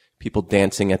people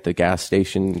dancing at the gas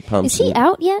station pumps. Is he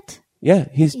out yet? Yeah,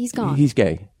 he's gone. He's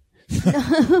gay.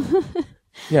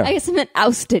 Yeah. I guess I meant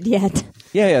ousted yet.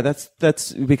 Yeah,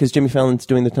 that's because Jimmy Fallon's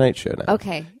doing the Tonight Show now.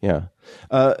 Okay. Yeah.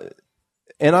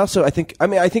 And also, I think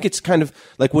it's kind of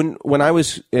like when I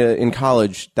was in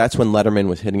college, that's when Letterman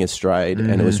was hitting his stride,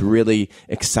 and it was really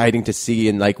exciting to see.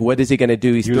 And like, what is he going to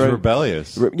do? He was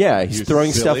rebellious. He's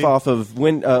throwing silly. stuff off of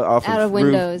out of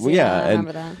windows. Roof. Yeah, I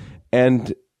remember that.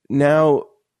 And now,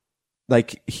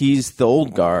 like, he's the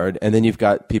old guard, and then you've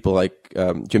got people like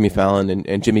Jimmy Fallon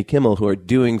and Jimmy Kimmel who are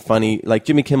doing funny. Like,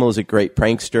 Jimmy Kimmel is a great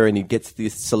prankster, and he gets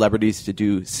these celebrities to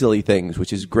do silly things,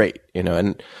 which is great, you know.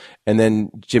 And then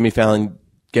Jimmy Fallon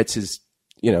gets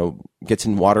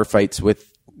in water fights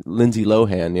with Lindsay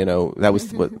Lohan, you know. That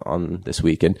was on this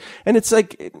week, and it's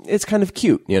like it's kind of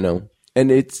cute, you know.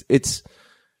 And it's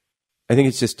I think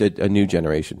it's just a new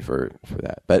generation for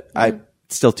that, but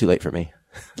it's still too late for me.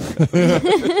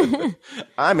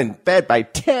 I'm in bed by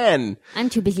 10. I'm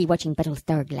too busy watching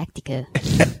Battlestar Galactica.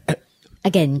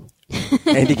 Again.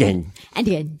 And again. And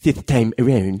again. Fifth time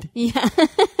around. Yeah.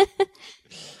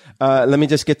 Let me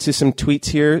just get to some tweets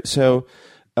here. So,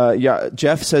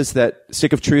 Jeff says that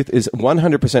Stick of Truth is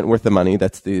 100% worth the money.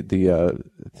 That's the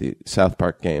South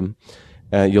Park game.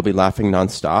 You'll be laughing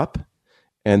nonstop.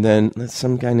 And then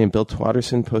some guy named Bill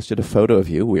Twatterson posted a photo of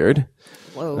you. Weird.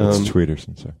 Whoa. It's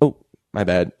Tweederson, sir. Oh, my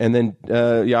bad. And then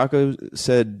Yako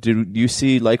said, "Did you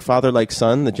see Like Father, Like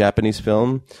Son, the Japanese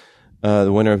film, the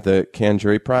winner of the Cannes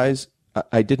Jury Prize?"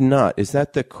 I did not. Is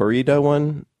that the Corrida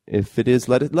one? If it is,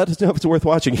 let us know if it's worth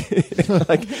watching.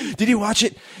 Like, did you watch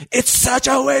it? It's such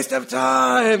a waste of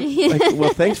time. Like,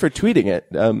 well, thanks for tweeting it,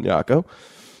 Yako.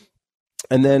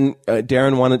 And then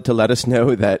Darren wanted to let us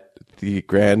know that the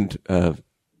Grand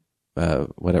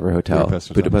whatever hotel,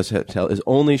 Budapest Hotel, is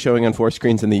only showing on 4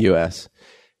 screens in the U.S.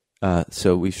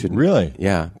 So we should really,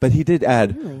 yeah. But he did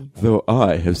add, though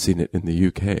I have seen it in the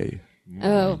U.K.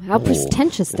 Oh, how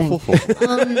pretentious thing!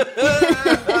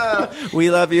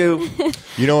 We love you.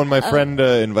 You know, when my friend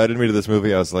invited me to this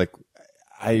movie, I was like,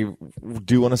 I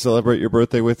do want to celebrate your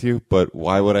birthday with you, but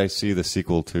why would I see the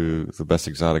sequel to The Best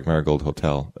Exotic Marigold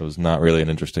Hotel? It was not really an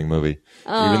interesting movie,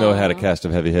 even though it had a cast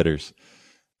of heavy hitters.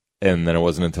 And then it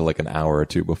wasn't until like an hour or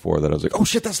two before that I was like, oh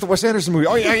shit, that's the Wes Anderson movie.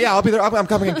 Oh yeah, I'll be there. I'm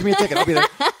coming in. Give me a ticket. I'll be there.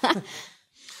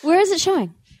 Where is it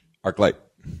showing? ArcLight.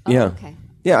 Yeah. Okay.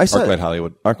 Yeah, I saw ArcLight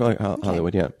Hollywood. ArcLight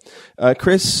Hollywood, yeah.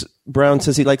 Chris Brown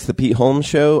says he likes the Pete Holmes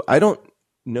show. I don't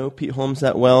know Pete Holmes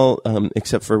that well,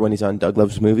 except for when he's on Doug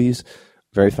Loves Movies.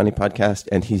 Very funny podcast,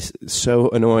 and he's so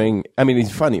annoying. I mean,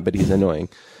 he's funny, but he's annoying.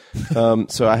 So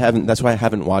that's why I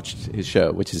haven't watched his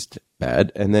show, which is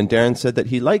bad. And then Darren said that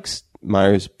he likes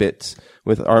Meyer's bits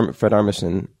with Fred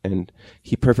Armisen, and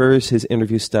he prefers his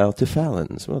interview style to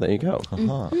Fallon's. Well, there you go.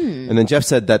 And then Jeff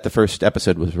said that the first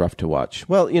episode was rough to watch.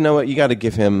 Well, you know what? You got to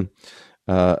give him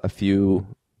a few.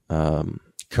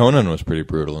 Conan was pretty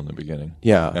brutal in the beginning.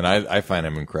 Yeah. And I find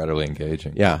him incredibly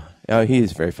engaging. Yeah. He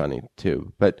is very funny,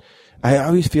 too. But I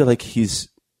always feel like he's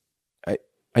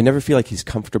I never feel like he's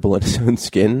comfortable in his own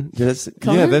skin. That's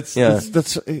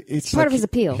it's part of his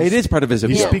appeal. It is part of his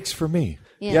appeal. He speaks for me.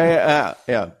 Yeah.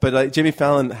 But like Jimmy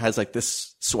Fallon has like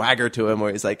this swagger to him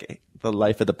where he's like the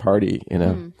life of the party, you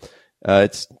know.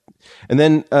 And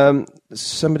then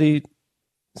somebody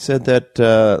said that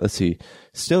let's see,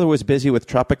 Stiller was busy with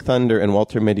Tropic Thunder and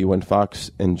Walter Mitty when Fox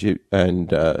and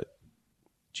GBH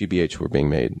were being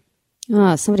made.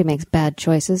 Oh, somebody makes bad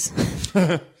choices.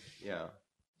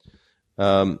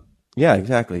 Yeah,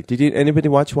 exactly. Did anybody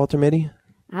watch Walter Mitty?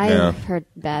 I've heard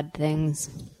bad things.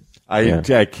 I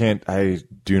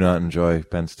do not enjoy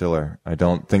Ben Stiller. I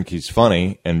don't think he's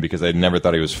funny, and because I never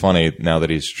thought he was funny, now that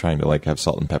he's trying to like have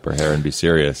salt and pepper hair and be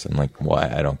serious, I'm like,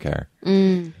 why? I don't care.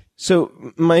 So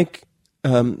Mike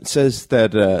says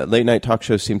that late night talk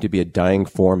shows seem to be a dying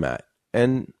format,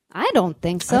 and I don't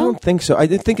think so. I don't think so. I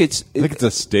think it's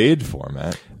a staid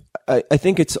format. I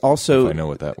think it's also, if I know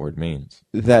what that word means,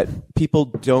 that people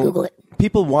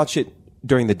watch it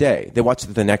during the day. They watch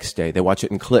it the next day. They watch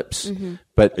it in clips.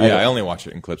 But I only watch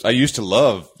it in clips. I used to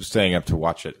love staying up to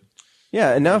watch it.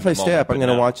 Yeah, and now if I stay up, I'm going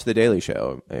to watch The Daily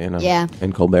Show,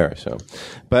 and Colbert. So,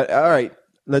 but all right,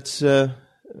 let's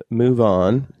move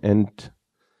on. And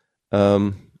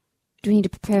do we need to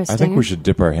prepare a stinger? I think we should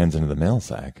dip our hands into the mail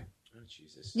sack.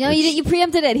 No, you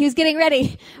preempted it. He was getting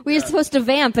ready. We were supposed to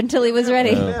vamp until he was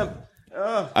ready.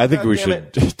 I think we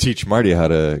should teach Marty how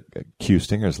to cue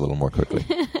stingers a little more quickly.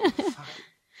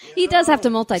 He does have to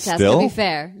multitask, Still? to be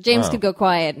fair. James could go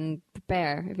quiet and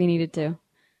prepare if he needed to.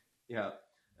 Yeah.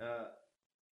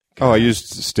 I used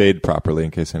stayed properly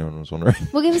in case anyone was wondering.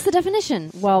 Well, give us the definition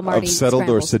while Marty of settled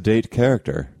scrambles. or sedate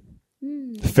character.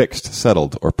 Fixed,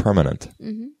 settled, or permanent.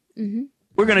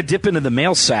 We're going to dip into the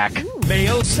mail sack.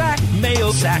 Mail sack,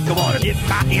 mail sack. Come on, get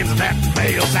my hands in that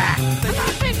mail sack.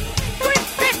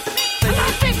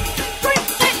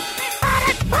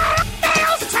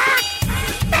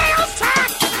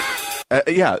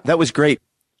 Yeah, that was great.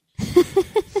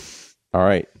 All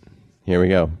right, here we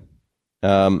go.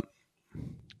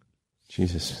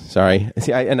 Jesus, sorry.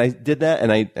 See, I did that,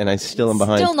 and I still am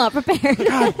behind. Still not prepared.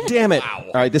 God damn it!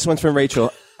 All right, this one's from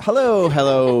Rachel.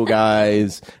 Hello,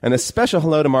 guys, and a special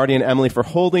hello to Marty and Emily for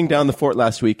holding down the fort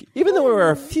last week, even though there were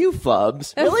a few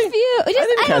flubs. Really? A few. I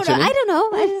didn't catch any. I don't know.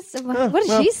 What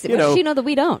does she see? What does she know that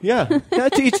we don't? Yeah,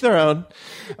 to each their own.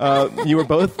 You were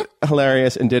both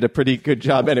hilarious and did a pretty good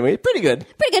job. Anyway, pretty good.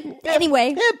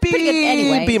 Anyway. Pretty good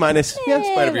anyway. B minus. Yeah, in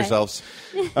spite of yourselves.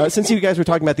 Since you guys were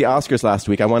talking about the Oscars last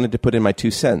week, I wanted to put in my 2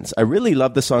 cents. I really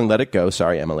love the song "Let It Go."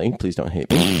 Sorry, Emily. Please don't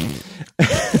hate me.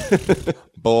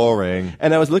 Boring.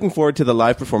 And I was looking forward to the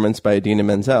live performance by Idina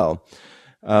Menzel.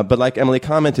 But like Emily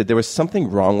commented, there was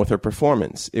something wrong with her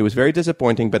performance. It was very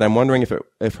disappointing, but I'm wondering if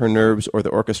her nerves or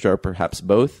the orchestra, or perhaps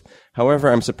both.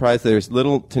 However, I'm surprised there's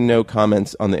little to no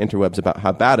comments on the interwebs about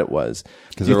how bad it was.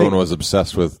 Because everyone was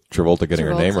obsessed with Travolta getting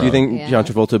her name wrong. Do you think John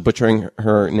Travolta butchering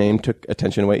her name took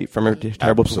attention away from her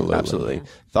terrible performance? Absolutely.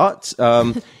 Thoughts?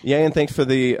 And thanks for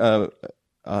the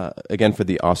again for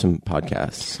the awesome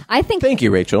podcast. Thank you,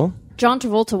 Rachel. John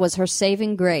Travolta was her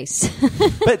saving grace.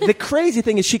 But the crazy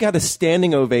thing is she got a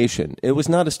standing ovation. It was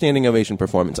not a standing ovation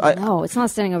performance. No, it's not a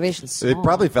standing ovation song. They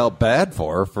probably felt bad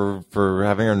for her for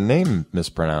having her name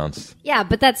mispronounced. Yeah,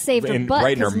 but that saved her butt.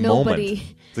 Right in her moment. It's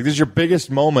like, this is your biggest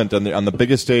moment on the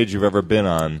biggest stage you've ever been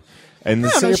on. And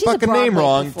say your fucking name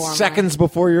wrong seconds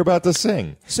before you're about to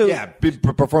sing. So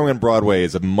performing on Broadway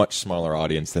is a much smaller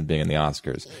audience than being in the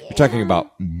Oscars. You're talking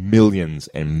about millions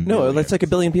and millions. No, that's like 1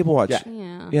 billion people watch.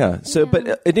 Yeah. So,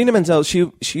 but Idina Menzel,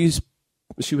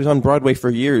 she was on Broadway for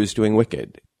years doing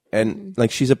Wicked, and like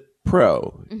she's a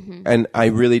pro, and I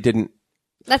really didn't.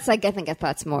 That's like, I think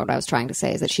that's more what I was trying to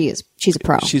say, is that she's a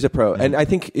pro. She's a pro, and I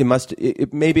think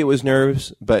maybe it was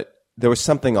nerves, but there was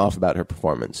something off about her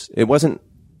performance. It wasn't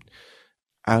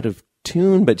out of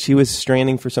tune, but she was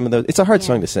straining for some of those. It's a hard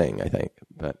song to sing, I think,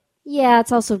 but yeah,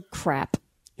 it's also crap.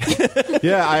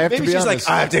 Yeah, I have to be she's honest. like,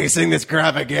 I have to sing this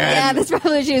crap again. Yeah, that's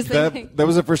probably what she was thinking. That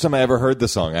was the first time I ever heard the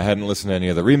song. I hadn't listened to any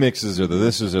of the remixes or the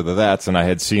thises or the that's, and I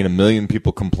had seen 1 million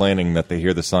people complaining that they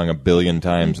hear the song 1 billion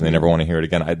times and they never want to hear it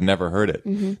again. I'd never heard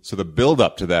it. So the build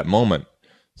up to that moment,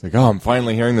 it's like, oh, I'm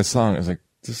finally hearing the song. I was like,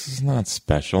 this is not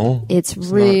special. It's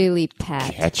really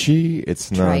pat. Catchy.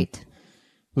 It's not. Right.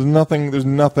 There's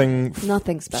nothing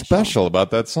special about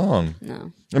that song.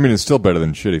 No. I mean, it's still better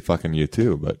than shitty fucking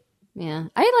U2, but. Yeah.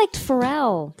 I liked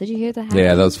Pharrell. Did you hear that?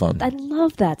 Yeah, that was fun. I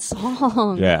love that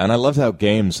song. Yeah, and I loved how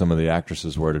game some of the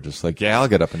actresses were to just like, yeah, I'll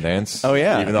get up and dance. Oh,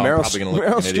 yeah. Even though I'm probably going to look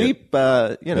Meryl like an idiot.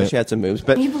 Streep, she had some moves.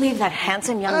 But Can you believe that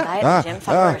handsome young guy at the gym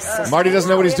thought we were sisters? Marty doesn't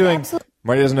know what he's doing.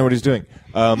 Marty doesn't know what he's doing.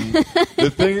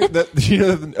 The thing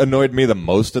that annoyed me the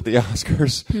most at the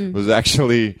Oscars was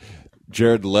actually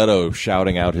Jared Leto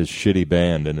shouting out his shitty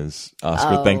band in his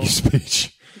Oscar thank you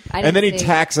speech. And then he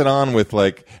tacks it on with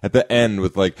at the end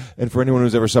with and for anyone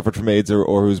who's ever suffered from AIDS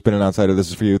or who's been an outsider, this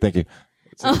is for you. Thank you.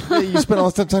 You spent all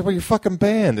this time talking about your fucking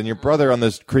band and your brother on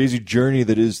this crazy journey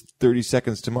that is 30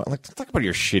 Seconds to Mars. Talk about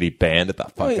your shitty band at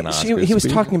that fucking Oscars. He was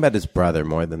talking about his brother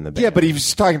more than the band. Yeah, but he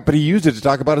used it to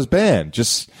talk about his band.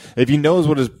 Just if he knows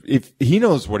if he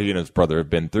knows what he and his brother have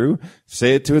been through,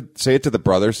 say it to the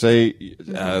brother. Say,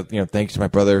 thanks to my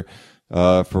brother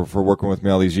for working with me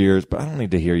all these years. But I don't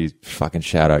need to hear you fucking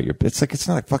shout out your. It's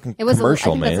not a fucking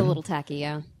commercial, man. That's a little tacky.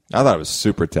 Yeah. I thought it was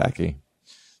super tacky.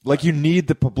 You need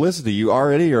the publicity. You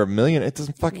already are a million. It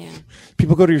doesn't fucking. Yeah.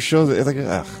 People go to your shows. It's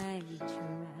ugh.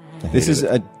 This is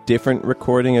a different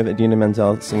recording of Idina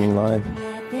Menzel singing live.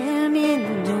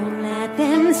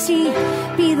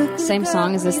 Same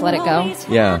song as this, Let It Go?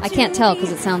 Yeah. I can't tell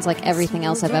because it sounds like everything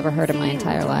else I've ever heard in my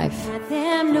entire life.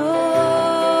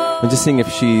 I'm just seeing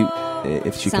if she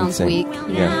sounds can sing. Weak.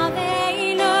 Yeah.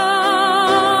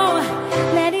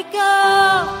 Let it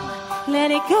go, let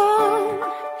it go.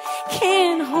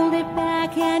 Can't hold it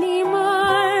back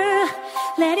anymore.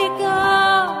 Let it go,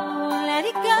 let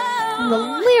it go. The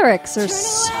lyrics are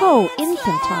so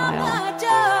infantile.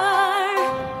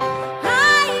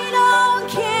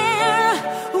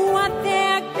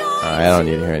 I don't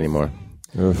need to hear anymore.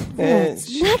 I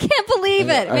can't believe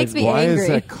it. It makes me why angry. Why is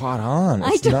that caught on?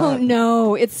 I don't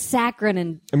know. It's saccharine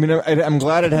and I mean, I'm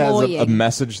glad it has a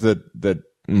message that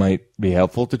might be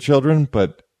helpful to children,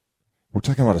 but we're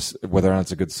talking about whether or not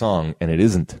it's a good song, and it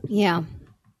isn't. Yeah.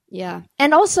 Yeah.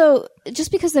 And also,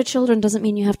 just because they're children doesn't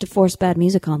mean you have to force bad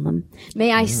music on them.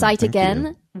 May I cite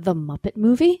again the Muppet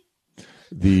movie?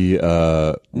 The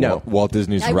Walt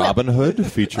Disney's Robin Hood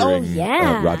featuring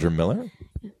Roger Miller?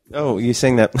 Oh, you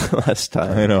sang that last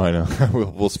time. I know.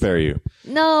 We'll spare you.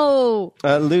 No.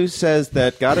 Lou says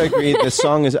that, gotta agree, this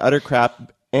song is utter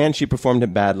crap, and she performed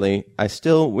it badly. I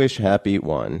still wish Happy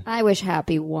won. I wish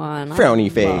Happy won. Frowny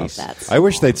face. I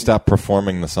wish they'd stop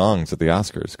performing the songs at the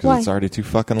Oscars, because it's already too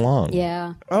fucking long.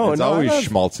 Yeah. Oh, it's always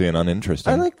schmaltzy and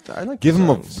uninteresting. I like give him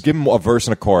a verse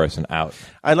and a chorus and out.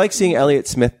 I like seeing Elliott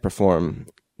Smith perform,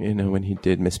 when he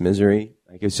did Miss Misery.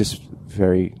 It was just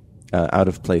very out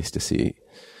of place to see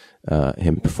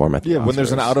him perform at the Oscars. When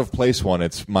there's an out of place one,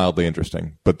 it's mildly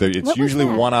interesting, but it's usually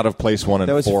one out of place one and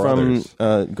that was four from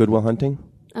others. Good Will Hunting.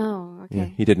 Oh, okay. Yeah,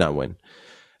 he did not win.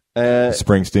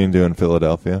 Springsteen doing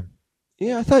Philadelphia.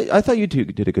 Yeah, I thought you two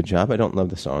did a good job. I don't love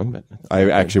the song, but I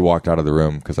actually walked out of the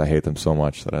room because I hate them so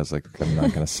much that I was like, I'm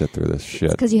not going to sit through this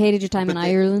shit. Because you hated your time in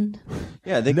Ireland.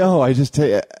 Yeah, I just tell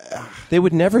you, they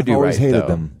would never do right. I've always hated though.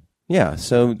 them. Yeah,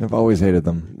 so I've always hated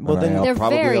them. Well, then they're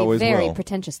very, very will.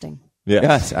 pretentious. Yeah.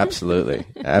 Yes, absolutely,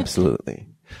 absolutely.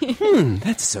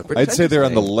 That's so pretentious. I'd say they're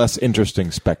on the less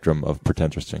interesting spectrum of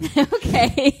pretentious.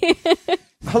 Okay.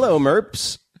 Hello,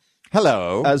 Merps.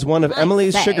 Hello. As one of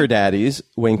Emily's sugar daddies,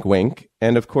 wink, wink,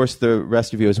 and of course the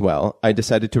rest of you as well, I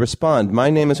decided to respond.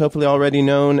 My name is hopefully already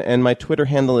known, and my Twitter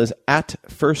handle is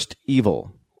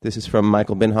 @FirstEvil. This is from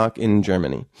Michael Binhock in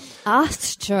Germany.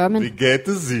 It's German. Wie geht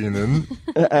es Ihnen?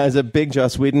 As a big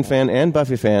Joss Whedon fan and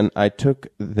Buffy fan, I took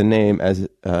the name as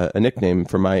a nickname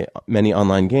for my many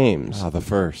online games. The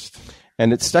first.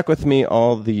 And it stuck with me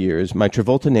all the years. My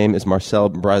Travolta name is Marcel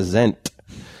Brazent.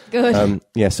 Good.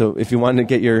 So if you want to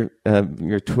get your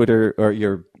Twitter or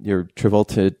your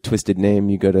Travolta twisted name,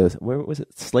 you go to, where was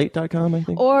it? Slate.com, I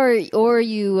think. Or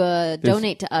you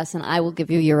donate to us, and I will give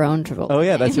you your own Travolta. Oh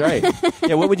yeah, that's right.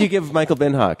 Yeah, what would you give Michael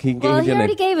Binhock? He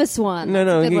already gave us one. No,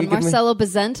 that's a good one. give me- Marcelo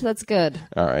Bazent. That's good.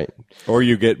 All right. Or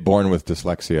you get born with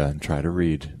dyslexia and try to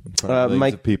read in front of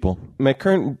millions of people. My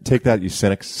current Take that, you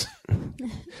cynics.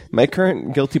 My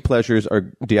current guilty pleasures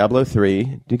are Diablo 3.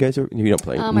 Do you guys? You don't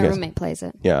play? My roommate plays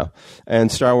it. Yeah,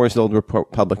 and Star Wars: The Old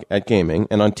Republic at gaming,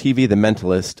 and on TV, The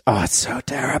Mentalist. Oh, it's so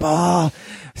terrible.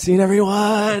 Seen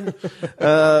everyone.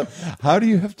 How do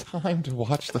you have time to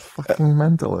watch The fucking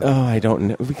Mentalist? Oh, I don't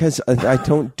know, because I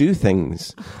don't do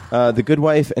things. The Good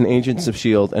Wife and Agents of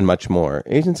S.H.I.E.L.D. and much more.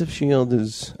 Agents of S.H.I.E.L.D.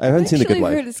 is... I haven't seen The Good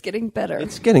Wife. I heard it's getting better.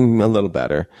 It's getting a little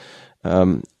better.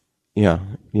 Yeah.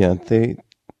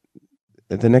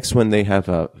 The next one, they have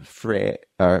Freya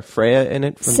in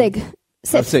it. Sif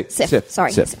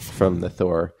from the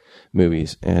Thor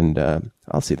movies, and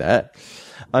I'll see that.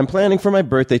 I'm planning for my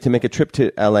birthday to make a trip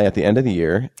to LA at the end of the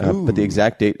year, but the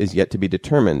exact date is yet to be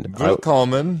determined.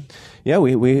 Willkommen. Yeah,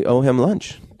 we owe him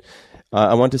lunch.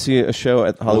 I want to see a show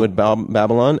at Hollywood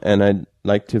Babylon, and I'd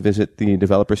like to visit the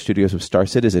developer studios of Star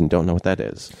Citizen. Don't know what that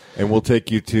is. And we'll take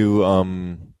you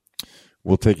to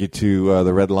We'll take you to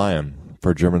the Red Lion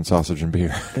for German sausage and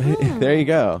beer. There you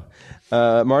go.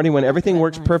 Marty, when everything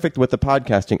works perfect with the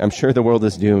podcasting, I'm sure the world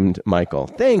is doomed, Michael.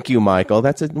 Thank you, Michael.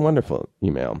 That's a wonderful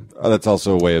email. Oh, that's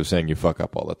also a way of saying you fuck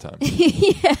up all the time.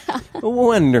 Yeah. A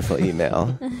wonderful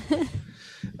email.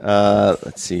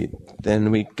 Let's see.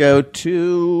 Then we go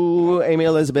to Amy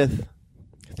Elizabeth,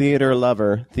 theater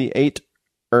lover,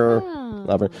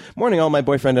 lover. Morning, all. My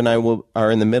boyfriend and I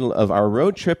are in the middle of our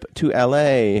road trip to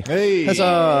L.A. Hey,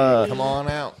 huzzah! Come on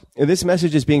out. This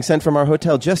message is being sent from our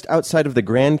hotel just outside of the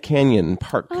Grand Canyon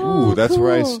Park. Ooh, that's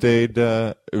where I stayed.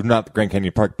 Not the Grand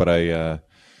Canyon Park, but I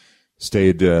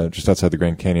stayed just outside the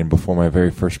Grand Canyon before my very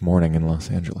first morning in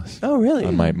Los Angeles. Oh, really?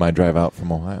 On my drive out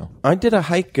from Ohio. I did a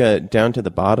hike down to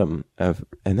the bottom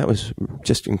and that was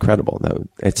just incredible. Though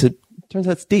turns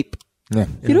out it's deep. Yeah,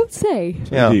 You don't say.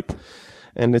 Yeah. deep.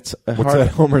 And it's What's that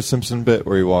Homer Simpson bit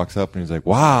where he walks up and he's like,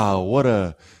 "Wow, what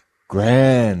a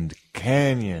Grand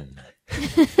Canyon."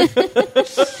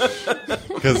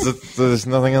 Because there's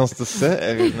nothing else to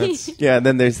say. I mean, that's Yeah, and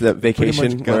then there's the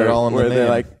vacation much got it all in the where they're name.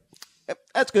 like, "Yep,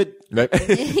 that's good." right.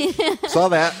 Saw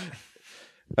that.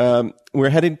 We're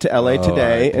headed to LA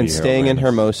today R.I.P. and staying in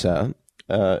Hermosa.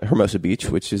 Hermosa Beach,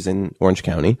 which is in Orange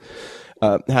County.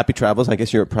 Happy travels. I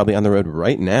guess you're probably on the road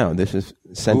right now. This is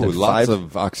sent Ooh, at lots 5.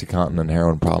 of OxyContin and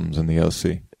heroin problems in the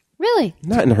OC. Really?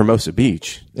 Not in Hermosa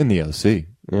Beach. In the OC.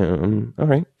 Yeah, all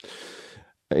right.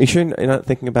 Are you sure you're not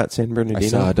thinking about San Bernardino? I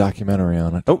saw a documentary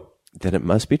on it. Oh, then it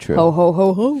must be true. Ho, ho,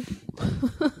 ho, ho.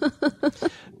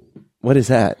 What is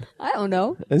that? I don't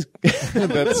know.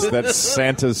 That's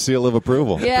Santa's seal of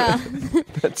approval. Yeah.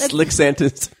 That's Slick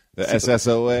Santa's. The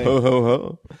SSOA. Ho, ho,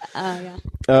 ho.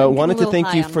 Yeah. Wanted to little thank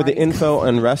high you on for the Marty's. info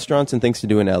on restaurants and things to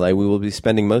do in LA. We will be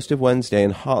spending most of Wednesday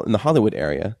in the Hollywood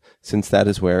area, since that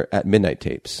is where At Midnight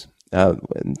tapes.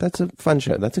 That's a fun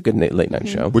show. That's a good late night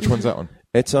show. Which one's that one?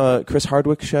 It's a Chris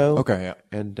Hardwick show. Okay, yeah.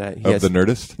 And he Of has the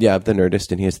Nerdist? Yeah, of the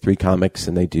Nerdist, and he has 3 comics,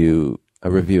 and they do a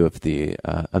review of the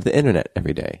internet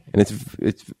every day, and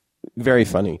it's very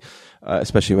funny,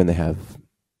 especially when they have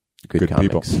good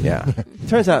people. comics. Yeah,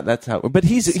 turns out that's how. But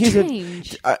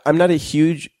Strange. I'm not a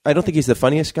huge. I don't think he's the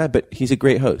funniest guy, but he's a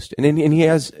great host, and he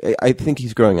has. I think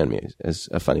he's growing on me as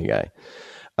a funny guy.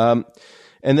 And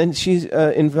then she's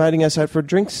inviting us out for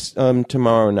drinks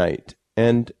tomorrow night,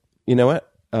 and you know what?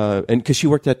 And because she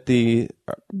worked at the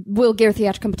Will Gear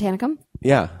Theatricum Botanicum?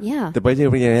 Yeah. Yeah. The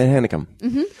Botanicum.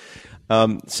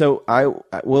 Mm-hmm. So I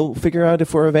will figure out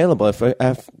if we're available, if I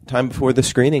have time before the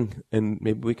screening, and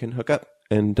maybe we can hook up.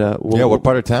 And what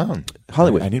part of town?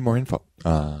 Hollywood. I need more info.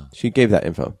 She gave that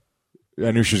info.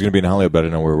 I knew she was going to be in Hollywood, but I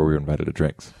didn't know where we were invited to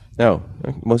drinks. No,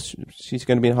 she's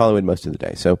going to be in Hollywood most of the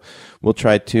day. So we'll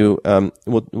try to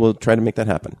we'll try to make that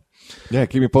happen. Yeah,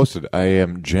 keep me posted. I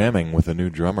am jamming with a new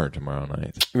drummer tomorrow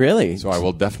night. Really? So I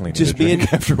will definitely need Just a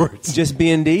drink afterwards. Just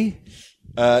B&D?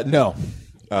 No.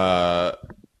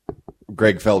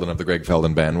 Greg Felden of the Greg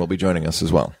Felden Band will be joining us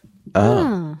as well.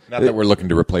 Not that we're looking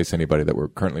to replace anybody that we're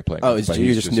currently playing. Oh, with, but you're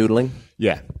he's just noodling?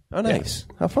 Yeah. Oh, nice.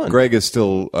 How fun. Greg is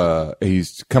still,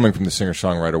 he's coming from the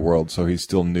singer-songwriter world, so he's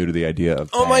still new to the idea of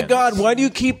Oh, my bands. God. Why do you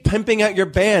keep pimping out your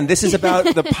band? This is about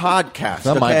the podcast. It's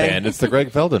not my okay? band. It's the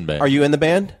Greg Felden Band. Are you in the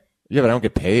band? Yeah, but I don't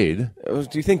get paid. Do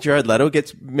you think Jared Leto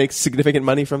makes significant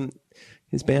money from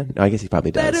his band? No, I guess he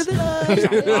probably does.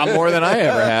 A lot more than I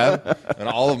ever have. And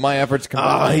all of my efforts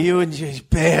combined. You and your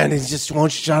band just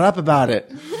won't shut up about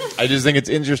it. I just think it's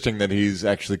interesting that he's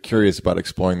actually curious about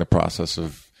exploring the process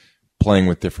of playing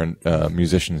with different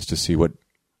musicians to see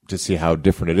how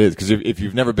different it is. Because if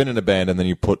you've never been in a band and then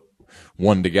you put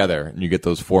one together and you get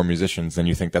those 4 musicians, then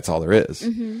you think that's all there is.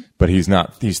 Mm-hmm. But he's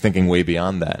not. He's thinking way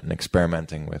beyond that and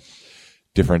experimenting with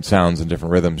different sounds and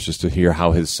different rhythms just to hear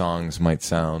how his songs might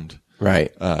sound.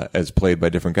 Right. As played by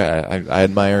different guys. I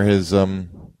admire his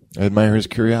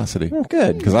curiosity. Oh,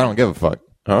 good. Because I don't give a fuck.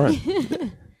 All right.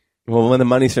 Well, when the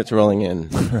money starts rolling in.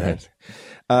 Right.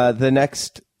 The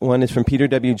next one is from Peter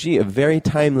W.G., a very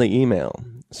timely email.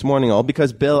 This morning, all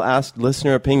because Bill asked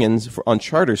listener opinions on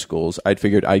charter schools, I'd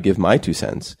figured I'd give my 2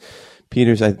 cents.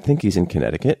 Peter's, I think he's in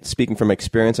Connecticut. Speaking from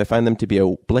experience, I find them to be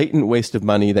a blatant waste of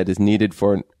money that is needed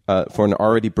for an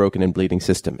already broken and bleeding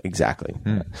system. Exactly.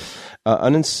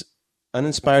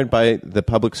 Uninspired by the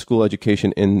public school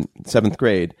education in 7th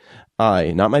grade,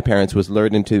 I, not my parents, was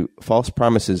lured into false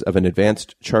promises of an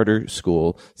advanced charter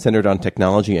school centered on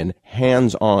technology and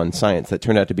hands-on science that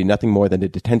turned out to be nothing more than a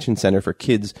detention center for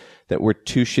kids that were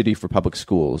too shitty for public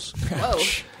schools.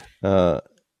 The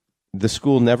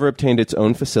school never obtained its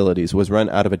own facilities, was run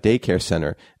out of a daycare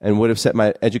center, and would have set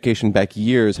my education back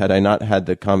years had I not had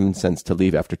the common sense to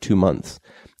leave after 2 months.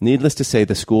 Needless to say,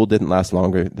 the school didn't last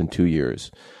longer than 2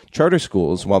 years. Charter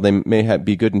schools, while they may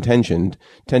be good intentioned,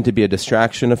 tend to be a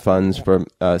distraction of funds for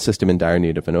a system in dire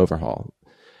need of an overhaul.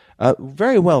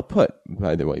 Very well put,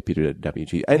 by the way, Peter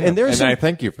WG. And I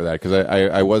thank you for that, because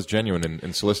I was genuine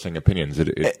in soliciting opinions.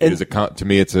 It is to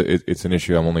me, it's an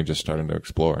issue I'm only just starting to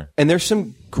explore. And there's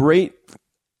some great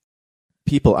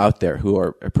people out there who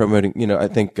are promoting. I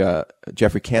think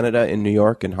Jeffrey Canada in New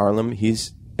York and Harlem.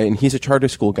 He's a charter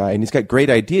school guy, and he's got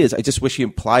great ideas. I just wish he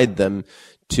applied them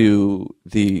to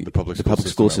the public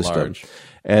school system.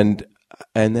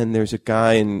 And then there's a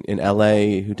guy in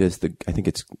LA who does I think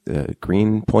it's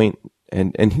Green Point,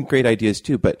 and great ideas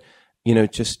too. But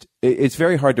it's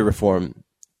very hard to reform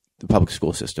the public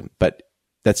school system, but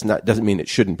doesn't mean it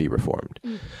shouldn't be reformed.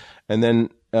 And then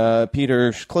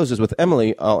Peter closes with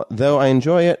Emily. Though I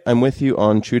enjoy it, I'm with you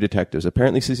on True Detectives.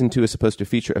 Apparently, season 2 is supposed to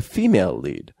feature a female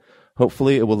lead.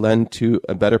 Hopefully, it will lend to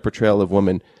a better portrayal of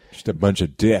women. Just a bunch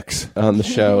of dicks on the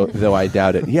show, though I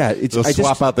doubt it. Yeah, they'll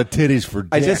swap out the titties for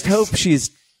dicks. I just hope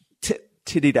she's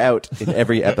tittied out in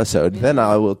every episode. Then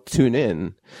I will tune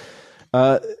in.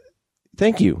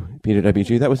 Thank you, Peter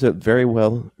WG. That was a very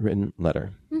well written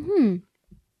letter. Mm-hmm.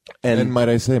 And might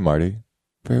I say, Marty,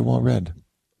 very well read.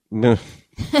 No.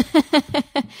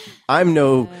 I'm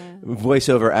no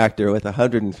voiceover actor with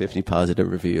 150 positive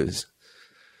reviews.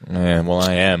 Yeah, well,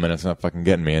 I am, and it's not fucking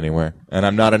getting me anywhere. And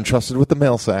I'm not entrusted with the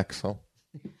mail sack, so.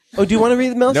 Oh, do you want to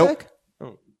read the mail sack?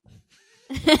 Oh.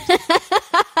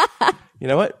 You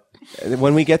know what?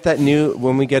 When we get a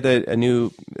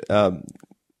new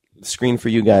screen for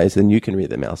you guys, then you can read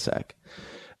the mail sack.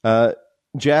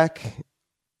 Jack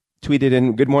tweeted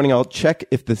in, "Good morning. I'll check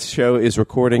if the show is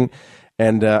recording."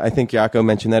 And I think Jaco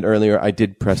mentioned that earlier. I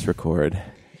did press record.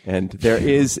 And there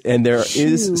is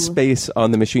space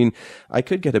on the machine. I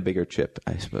could get a bigger chip,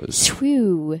 I suppose.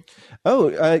 True.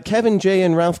 Oh, Kevin, Jay,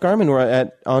 and Ralph Garman were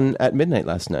at midnight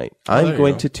last night. I'm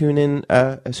going to tune in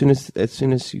as soon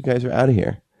as you guys are out of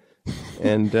here.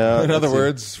 And in other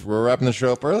words, we're wrapping the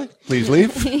show up early. Please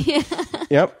leave. Yeah.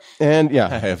 Yep. And yeah,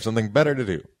 I have something better to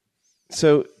do.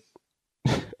 So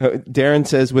Darren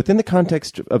says, within the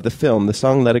context of the film, the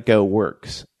song "Let It Go"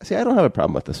 works. See, I don't have a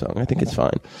problem with the song. I think it's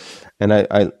fine. And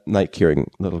I like hearing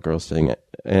little girls sing it.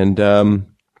 And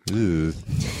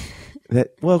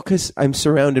because I'm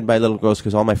surrounded by little girls,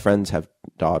 because all my friends have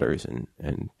daughters and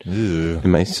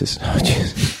my sister.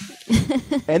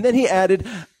 Oh, and then he added,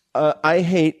 I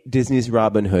hate Disney's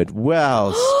Robin Hood.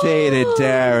 Well stated,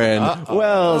 Darren. Uh-oh.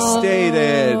 Well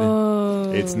stated.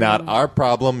 It's not our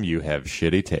problem. You have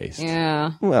shitty taste.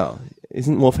 Yeah. Well,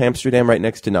 isn't Wolf Amsterdam right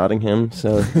next to Nottingham?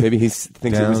 So maybe he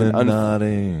thinks it was an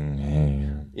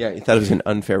Nottingham. Yeah, he thought it was an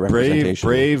unfair representation.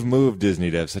 Brave move,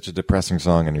 Disney, to have such a depressing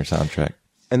song in your soundtrack.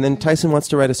 And then Tyson wants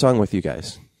to write a song with you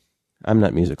guys. I'm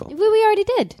not musical. We already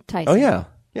did, Tyson. Oh, yeah.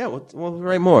 Yeah, we'll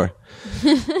write more.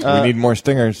 We need more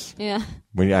stingers. Yeah.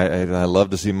 I love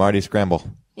to see Marty scramble.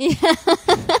 Yeah.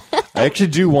 I actually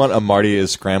do want a Marty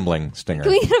is scrambling stinger.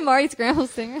 Can we get a Marty Scramble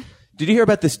stinger? Did you hear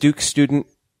about this Duke student?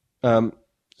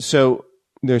 So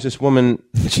there's this woman.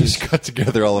 She's cut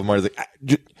together all of Marty's like.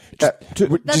 That's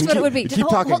what it would be. Keep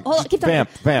talking. Hold, keep talking.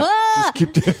 Vamp. Ah!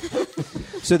 Just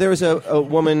keep. So there was a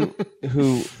woman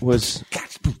who was.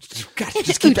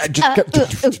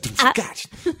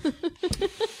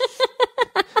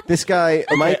 This guy,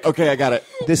 Mike. Okay, I got it.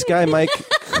 This guy, Mike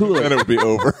Cooley. Then it would be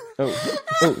over.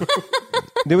 Oh.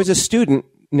 There was a student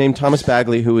named Thomas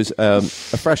Bagley who was a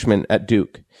freshman at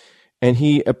Duke, and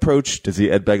he approached. Is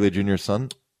he Ed Bagley Jr.'s son?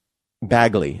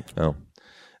 Bagley. Oh.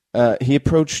 He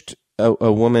approached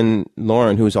a woman,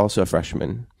 Lauren, who was also a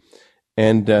freshman,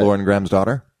 and Lauren Graham's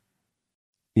daughter.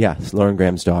 Yes, Lauren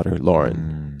Graham's daughter,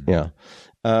 Lauren. Yeah,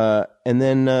 and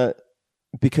then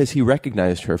because he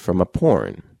recognized her from a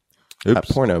porno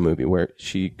movie where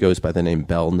she goes by the name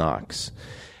Belle Knox,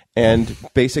 and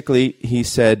basically he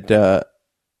said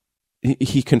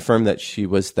he confirmed that she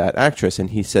was that actress,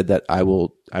 and he said that I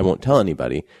won't tell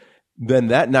anybody. Then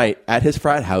that night at his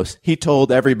frat house, he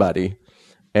told everybody,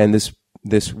 and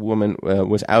this woman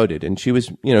was outed, and she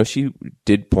was, she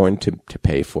did porn to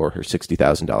pay for her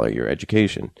 $60,000 a year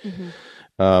education.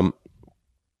 Mm-hmm.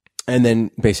 And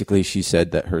then basically she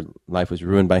said that her life was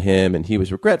ruined by him, and he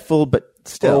was regretful, but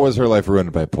still. Or was her life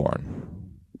ruined by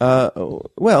porn?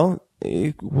 Well,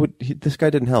 this guy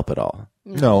didn't help at all.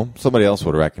 No, somebody else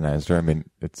would have recognized her. I mean,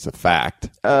 it's a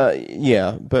fact.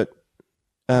 Yeah, but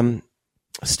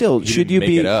still, should you make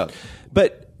be? It up.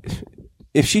 But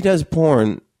if she does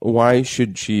porn, why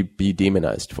should she be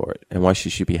demonized for it, and why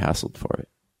should she be hassled for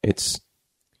it?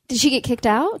 Did she get kicked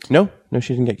out? No, No,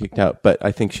 she didn't get kicked out, but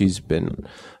I think she's been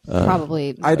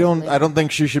Probably. I don't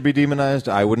think she should be demonized.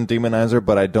 I wouldn't demonize her,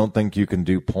 but I don't think you can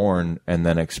do porn and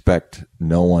then expect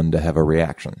no one to have a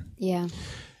reaction. Yeah.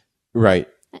 right.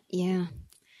 Yeah.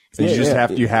 So you just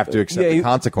have to accept the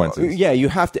consequences. Yeah, you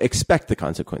have to expect the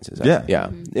consequences. Yeah.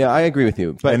 Yeah. I agree with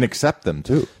you. But and accept them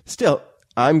too. still,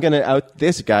 I'm going to out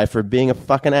this guy for being a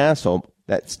fucking asshole.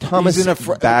 That's Thomas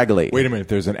Bagley. Wait a minute,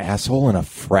 there's an asshole in a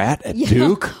frat at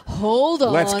Duke? Hold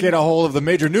on. Let's get a hold of the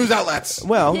major news outlets.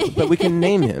 Well, but we can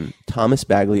name him. Thomas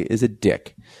Bagley is a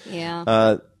dick.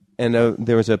 Yeah. And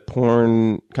there was a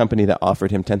porn company that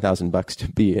offered him $10,000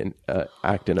 to be an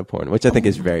act in a porn, which I think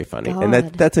is very funny. God.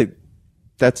 And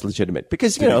that's legitimate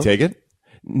because Did he take it?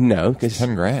 No, because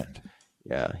 $10,000.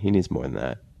 yeah, he needs more than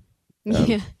that.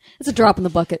 Yeah. It's a drop in the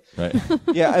bucket. Right.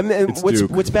 Yeah, I mean, Duke.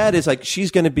 what's bad is like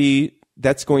she's going to be.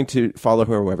 That's going to follow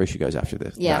her wherever she goes after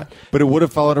this. Yeah. that. But it would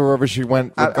have followed her wherever she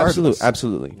went. Regardless.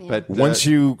 Absolutely. Yeah. But Once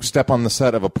you step on the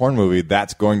set of a porn movie,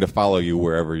 that's going to follow you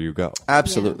wherever you go.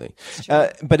 absolutely.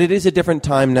 But it is a different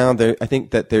time now. I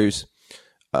think that there's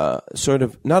sort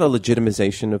of not a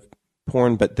legitimization of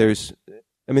porn, but there's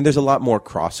a lot more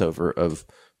crossover of.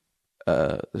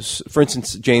 For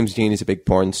instance, James Dean is a big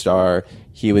porn star.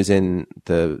 He was in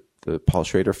the Paul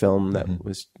Schrader film that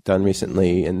was done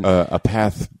recently, and A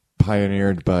path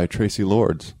pioneered by Tracy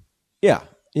Lords. yeah,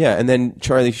 and then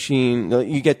Charlie Sheen.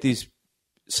 You get these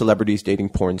celebrities dating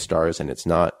porn stars, and it's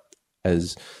not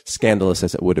as scandalous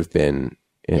as it would have been.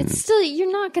 It's still,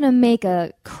 you're not going to make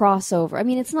a crossover. I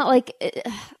mean, it's not like,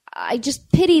 I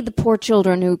just pity the poor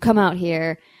children who come out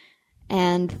here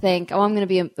and think, oh, I'm going to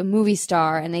be a movie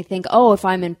star. And they think, oh, if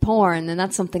I'm in porn, then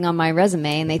that's something on my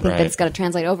resume. And they think that it's got to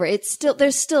translate over.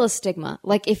 There's still a stigma.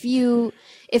 Like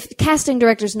if casting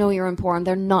directors know you're in porn,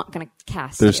 they're not going to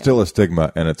cast There's you. still a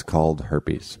stigma, and it's called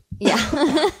herpes.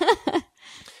 Yeah.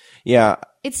 Yeah,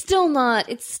 It's still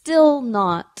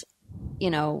not,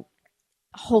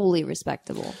 wholly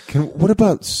respectable. What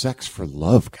about sex for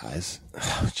love, guys?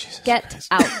 oh, Jesus. Get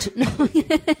out.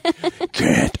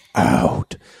 Get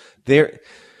out. There.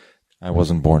 I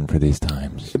wasn't born for these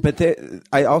times. But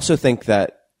I also think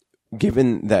that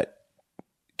given that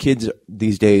kids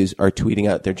these days are tweeting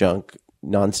out their junk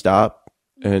nonstop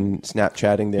and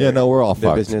Snapchatting their we're all their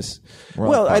fucked. business. We're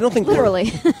all Well, I don't think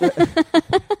Literally.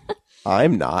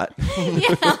 I'm not.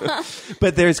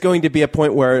 But there's going to be a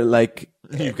point where like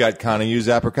You've got Connie use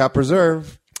apricot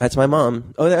preserve. that's my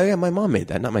mom. Oh yeah, my mom made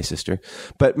that, not my sister.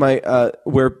 But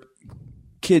where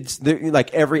kids,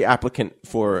 like every applicant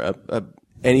for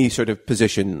any sort of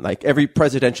position, like every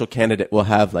presidential candidate will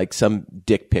have like some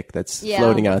dick pic that's Yeah.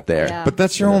 floating out there. Yeah. But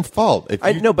that's your own fault.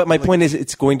 I know, but my point is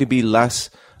it's going to be less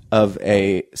of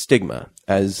a stigma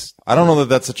as I don't know that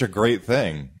that's such a great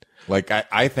thing. Like,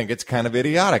 I think it's kind of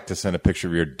idiotic to send a picture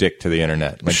of your dick to the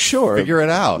internet. Like, Sure. figure it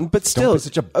out. But still, Don't be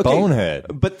such a okay, bonehead.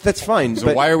 But that's fine. So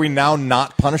but, why are we now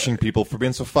not punishing people for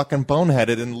being so fucking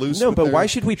boneheaded and loose? No, with but their why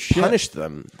should we shit? punish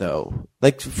them though?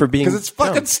 Like for being Because it's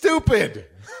fucking dumb. stupid.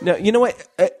 No, you know what?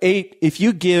 If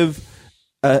you give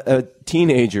a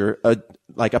teenager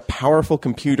a powerful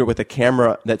computer with a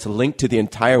camera that's linked to the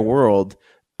entire world,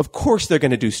 of course they're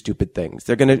going to do stupid things.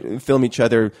 They're going to film each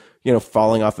other,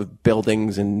 falling off of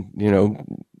buildings and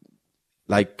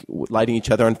like lighting each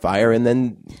other on fire, and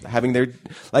then having their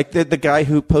like the guy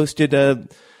who posted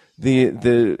he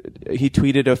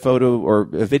tweeted a photo or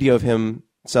a video of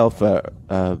himself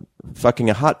fucking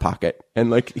a hot pocket,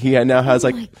 and like he now has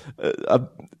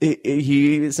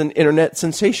he is an internet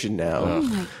sensation now. Oh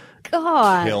my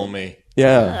God. Kill me.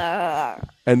 Yeah,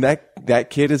 and that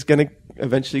kid is going to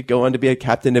eventually go on to be a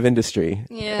captain of industry.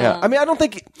 Yeah. I mean, I don't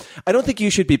think you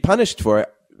should be punished for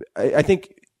it.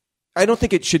 I don't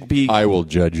think it should be. I will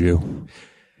judge you.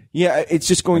 Yeah, it's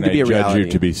just going And to be I a judge reality.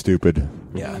 you to be stupid.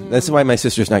 Yeah, that's why my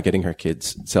sister's not getting her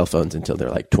kids cell phones until they're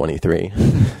like 23.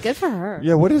 Good for her.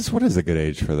 Yeah, what is a good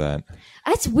age for that?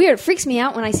 That's weird. It freaks me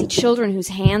out when I see children whose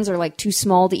hands are like too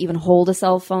small to even hold a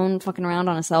cell phone, fucking around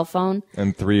on a cell phone.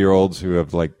 And 3-year-olds who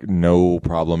have like no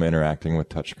problem interacting with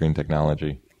touchscreen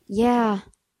technology. Yeah.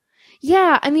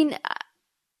 Yeah. I mean,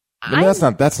 I mean,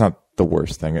 that's not the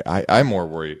worst thing. I'm more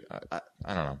worried.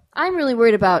 I don't know. I'm really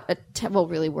worried about,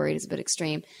 really worried is a bit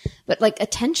extreme, but like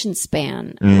attention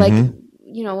span. Mm-hmm. Like,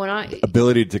 when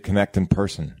Ability to connect in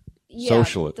person. Yeah,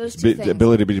 Social. those two things.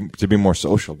 Ability to be more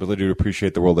social. Ability to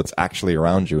appreciate the world that's actually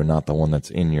around you and not the one that's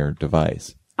in your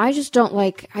device. I just don't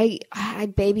like, I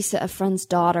babysit a friend's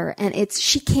daughter and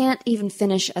she can't even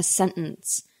finish a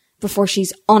sentence before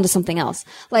she's onto something else.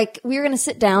 Like, we were going to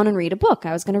sit down and read a book.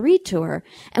 I was going to read to her.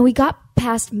 And we got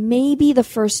past maybe the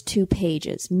first 2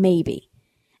 pages, maybe.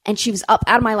 And she was up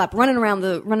out of my lap, running around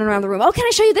the room. Oh, can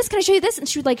I show you this? Can I show you this? And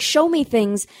she would like show me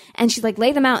things, and she'd like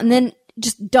lay them out, and then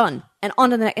just done, and on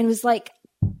to the next. And it was like,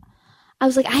 I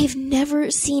was like, I have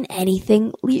never seen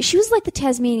anything. She was like the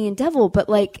Tasmanian devil, but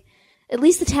like, at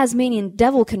least the Tasmanian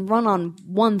devil can run on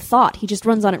one thought. He just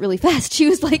runs on it really fast. She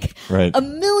was like a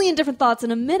million different thoughts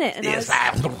in a minute. And yeah.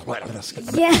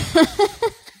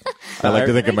 I like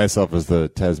to think of myself as the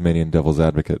Tasmanian devil's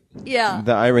advocate. Yeah.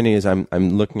 The irony is I'm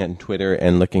looking at Twitter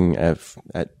and looking at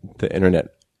the internet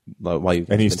while you...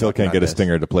 And you still can't get a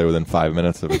stinger to play within 5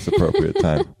 minutes of its appropriate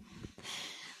time.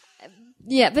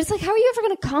 Yeah, but it's like, how are you ever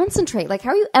going to concentrate? Like, how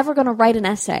are you ever going to write an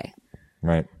essay?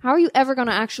 Right. How are you ever going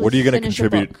to actually What are you going to finish your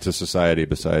contribute book? to society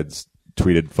besides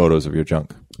tweeted photos of your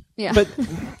junk? Yeah. But,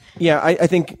 yeah, I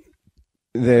think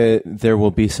there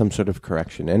will be some sort of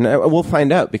correction. And we'll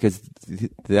find out because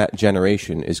that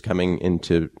generation is coming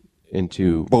into.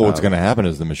 Well, what's going to happen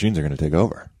is the machines are going to take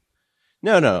over.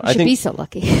 No. You I should think, be so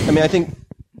lucky. I mean, I think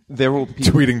there will be...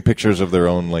 Tweeting pictures of their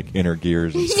own, like, inner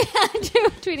gears. And stuff.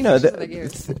 Tweeting No, pictures of their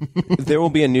gears. there will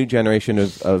be a new generation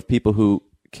of people who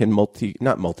can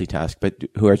not multitask, but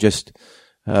who are just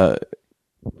can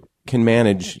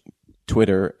manage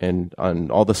Twitter and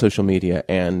on all the social media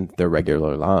and their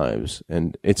regular lives.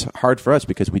 And it's hard for us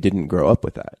because we didn't grow up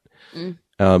with that.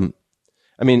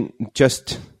 I mean,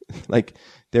 just like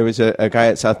there was a guy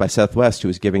at South by Southwest who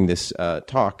was giving this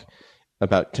talk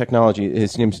about technology.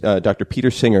 His name's Dr.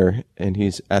 Peter Singer, and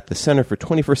he's at the Center for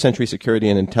 21st Century Security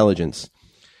and Intelligence.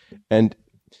 And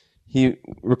he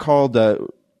recalled,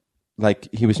 like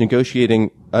he was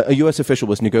negotiating, a U.S. official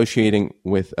was negotiating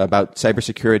about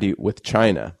cybersecurity with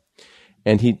China,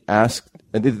 and he asked,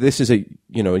 this is a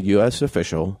U.S.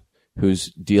 official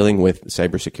who's dealing with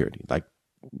cybersecurity, like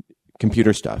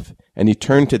computer stuff, and he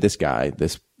turned to this guy,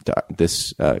 this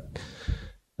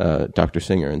Dr.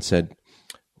 Singer, and said,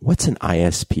 "What's an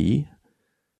ISP?"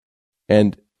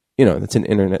 And that's an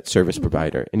internet service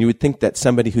provider. And you would think that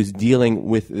somebody who's dealing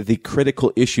with the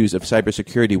critical issues of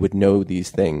cybersecurity would know these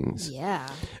things. Yeah.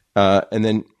 And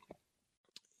then,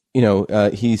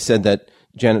 he said that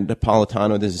Janet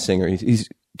Napolitano, this is a singer, he's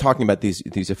talking about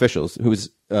these officials, who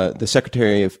was the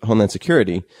Secretary of Homeland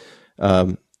Security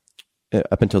up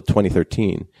until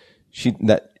 2013. She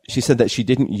said that she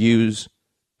didn't use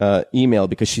email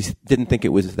because she didn't think it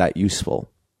was that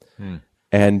useful.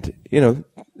 And,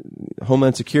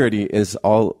 Homeland Security is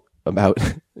all about,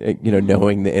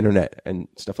 knowing the internet and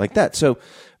stuff like that. So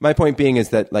my point being is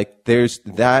that, like, there's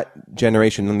that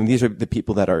generation, and these are the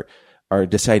people that are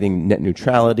deciding net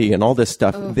neutrality and all this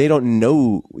stuff. Oh. They don't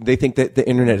know. They think that the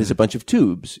internet is a bunch of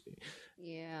tubes.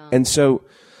 Yeah. And so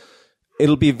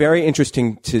it'll be very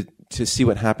interesting to see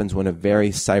what happens when a very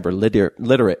cyber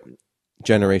literate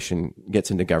generation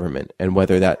gets into government and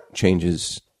whether that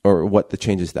changes or what the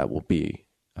changes that will be.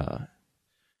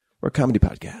 We're a comedy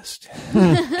podcast.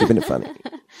 Keeping it funny.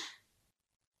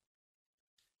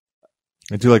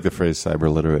 I do like the phrase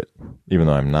cyber literate, even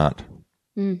though I'm not.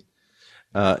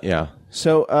 Yeah.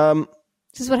 So,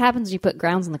 this is what happens when you put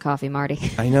grounds in the coffee, Marty.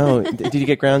 I know. Did you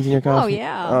get grounds in your coffee? Oh,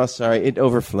 yeah. Oh, sorry. It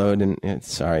overflowed, and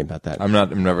sorry about that. I'm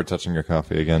never touching your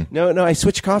coffee again. No, I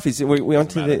switched coffees. We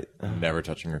went to the... I'm never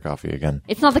touching your coffee again.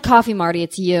 It's not the coffee, Marty.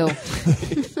 It's you.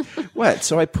 What?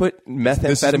 So I put methamphetamine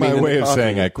This is my in way the of coffee.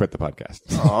 saying I quit the podcast.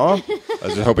 Aw. I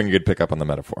was just hoping you could pick up on the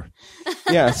metaphor.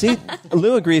 Yeah, see,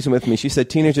 Lou agrees with me. She said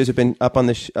teenagers have been up on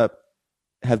the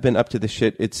have been up to the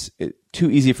shit. It's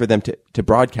too easy for them to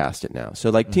broadcast it now.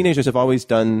 So, like, teenagers have always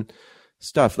done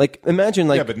stuff. Like, imagine,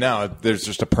 like... Yeah, but now there's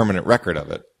just a permanent record of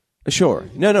it. Sure.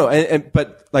 No.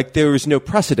 But, like, there was no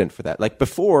precedent for that. Like,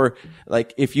 before,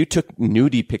 like, if you took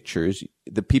nudie pictures,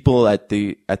 the people at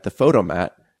the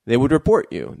photomat, they would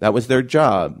report you. That was their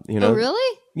job, Oh,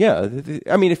 really? Yeah.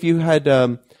 I mean, if you had,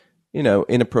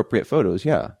 inappropriate photos,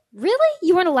 yeah. Really?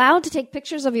 You weren't allowed to take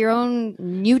pictures of your own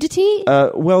nudity?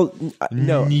 No.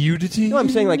 Nudity? No, I'm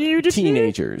saying, like,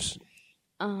 teenagers.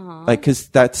 Uh-huh. Like, because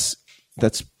that's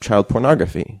child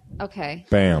pornography. Okay.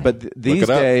 Bam. But these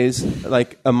days,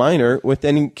 like, a minor with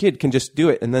any kid can just do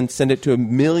it and then send it to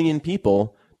 1 million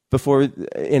people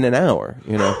in an hour,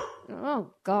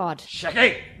 Oh, God.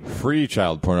 Free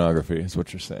child pornography is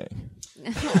what you're saying.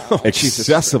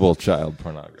 Accessible child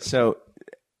pornography. So,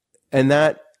 and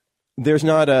that there's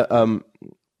not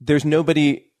there's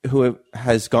nobody who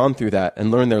has gone through that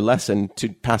and learned their lesson to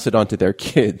pass it on to their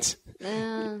kids.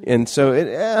 And so,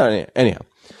 anyhow.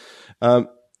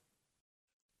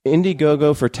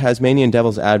 Indiegogo for Tasmanian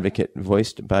Devil's Advocate,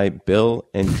 voiced by Bill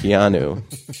and Keanu.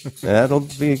 That'll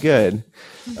be good.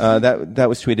 That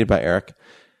was tweeted by Eric.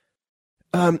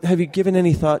 Have you given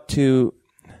any thought to,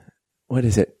 what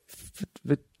is it?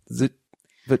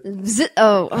 Zit.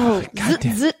 Oh. Zit,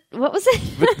 zit. What was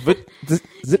it?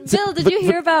 Bill, did you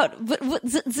hear about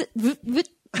zit, zit, zit?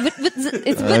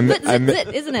 It's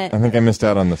zit, isn't it? I think I missed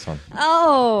out on this one.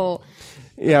 Oh.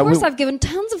 Yeah, of course, I've given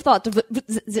tons of thought to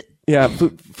zit. Yeah,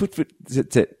 foot,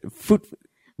 zit, zit.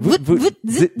 Foot,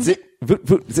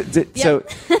 zit, zit. Yep. So,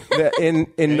 in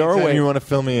Norway, you want to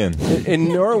fill me in? In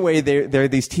Norway, there are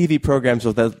these TV programs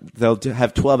where they'll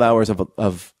have 12 hours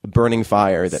of burning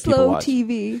fire that people watch.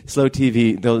 Slow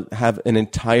TV. They'll have an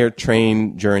entire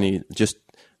train journey just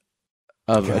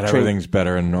of a train. Everything's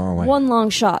better in Norway. One long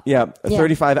shot. Yeah,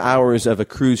 35 hours of a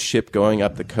cruise ship going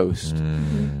up the coast.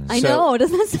 I know,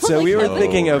 doesn't that sound so we were heaven?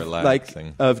 thinking of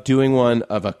relaxing. of doing one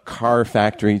of a car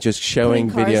factory, just showing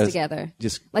Putting cars videos together,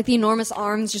 just like the enormous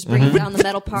arms, just bringing down the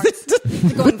metal parts.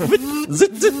 They're going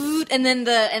and then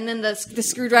the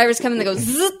screwdrivers come and they go.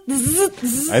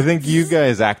 I think you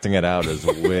guys acting it out is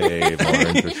way more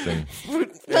interesting.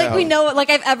 Like we know it, like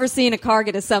I've ever seen a car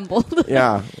get assembled.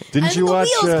 Yeah. Didn't and you the watch?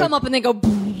 wheels come up and they go.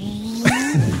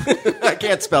 I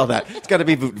can't spell that. It's got to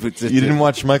be. You didn't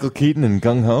watch Michael Keaton in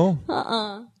Gung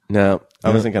Ho? No,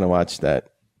 I wasn't going to watch that.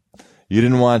 You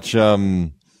didn't watch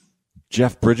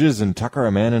Jeff Bridges and Tucker,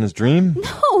 A Man in His Dream?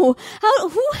 No.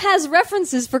 Who has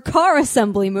references for car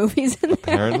assembly movies in there?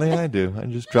 Apparently I do. I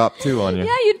just dropped 2 on you.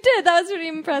 Yeah, you did. That was pretty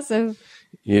impressive.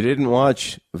 You didn't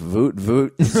watch Voot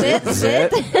Voot Zit,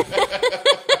 zit.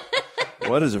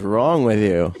 What is wrong with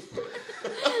you?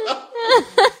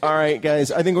 All right,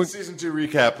 guys. I think we're Season 2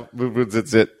 recap. Voot Voot Zit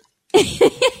Zit.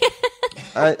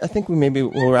 I think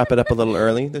we'll wrap it up a little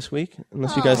early this week,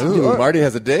 unless you guys. Ooh, Marty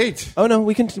has a date. Oh no,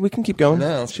 we can keep going.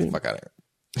 No, let's get the fuck out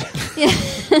of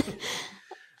here.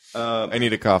 I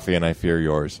need a coffee, and I fear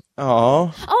yours.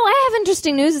 Oh, I have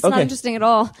interesting news. It's not Okay. interesting at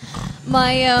all.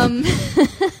 My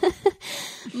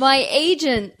my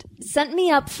agent sent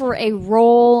me up for a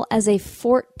role as a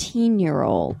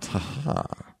 14-year-old.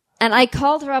 And I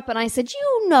called her up and I said,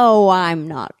 "You know I'm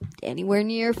not anywhere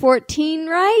near 14,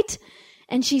 right?"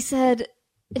 And she said,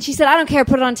 "I don't care.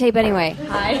 Put it on tape anyway."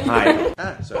 Hi.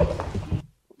 sorry.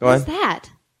 Go What's on. that?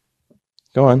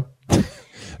 Go on.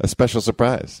 A special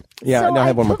surprise. Yeah, So no, I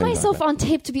have one more put thing. myself on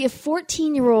tape to be a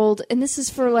 14-year-old, and this is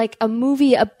for like a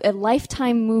movie, a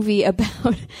Lifetime movie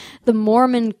about the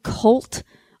Mormon cult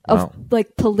of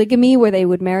like polygamy, where they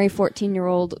would marry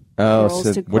 14-year-old girls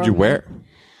so to What'd you grown wear? men.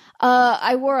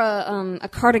 I wore a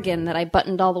cardigan that I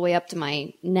buttoned all the way up to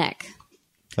my neck.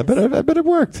 I bet it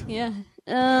worked. Yeah.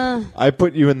 I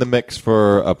put you in the mix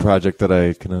for a project that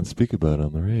I cannot speak about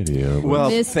on the radio. Well,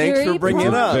 Mystery thanks for bringing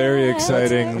it up. Very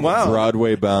exciting Wow.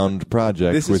 Broadway-bound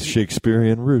project This with is-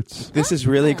 Shakespearean roots. This is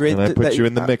really great. And I put you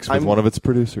in the mix with one of its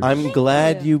producers. I'm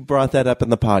glad you brought that up in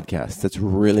the podcast. That's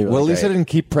really, really Well, at least I great. didn't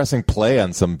keep pressing play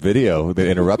on some video that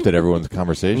interrupted everyone's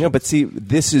conversation. No, but see,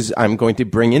 this is I'm going to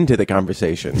bring into the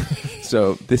conversation.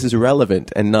 So this is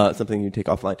relevant and not something you take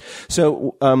offline.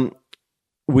 So,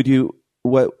 would you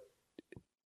what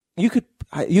you could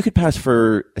pass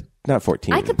for not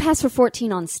 14 I could pass for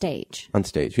 14 on stage. on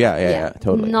stage. Yeah,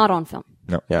 totally. Not on film.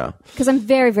 Yeah. Because I'm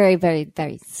very, very, very,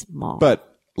 very small. But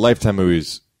Lifetime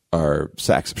movies are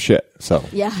sacks of shit, so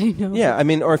yeah, I know. Yeah, I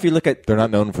mean, or if you look at, they're not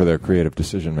known for their creative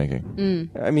decision making.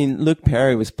 I mean, Luke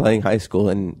Perry was playing high school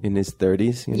in his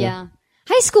 30s. You know? Yeah.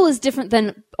 High school is different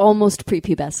than almost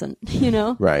prepubescent, you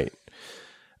know? Right.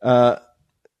 But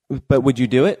would you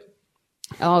do it?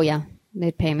 Oh, yeah.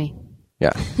 They'd pay me.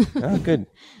 Yeah. Oh, good.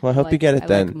 Well, I hope you get it I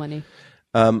then. like money.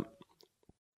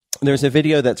 There's a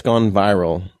video that's gone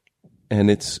viral, and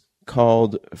it's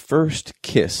called First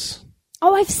Kiss.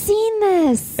 Oh, I've seen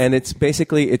this. And it's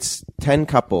basically, it's 10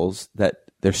 couples that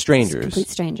they're strangers.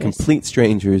 Complete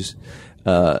strangers.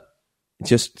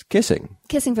 Just kissing.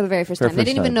 Kissing for the very first For the time. They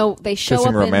first didn't even time. know they show Kissing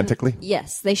up romantically?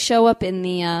 Yes, they show up in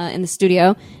the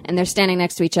studio and they're standing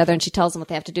next to each other and she tells them what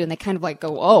they have to do and they kind of like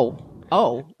go, "Oh."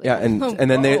 Yeah, and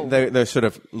then Oh. they're sort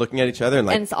of looking at each other and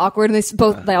like, And it's awkward and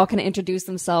they all kind of introduce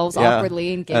themselves yeah.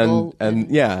 awkwardly and giggle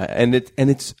and yeah,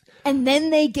 and then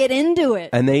they get into it.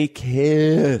 and they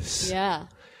kiss. Yeah.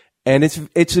 And it's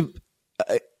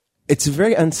a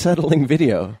very unsettling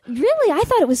video. Really? I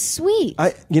thought it was sweet.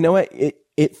 You know what?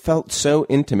 It felt so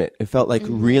intimate. It felt like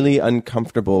really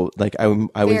uncomfortable. Like I was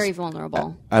Very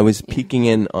vulnerable. I was peeking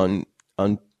in on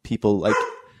people like,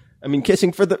 I mean,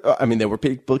 they were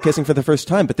people kissing for the first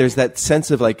time, but there's that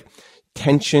sense of like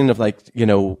tension of like, you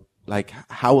know, like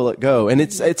how will it go? And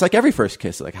it's like every first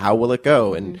kiss, like how will it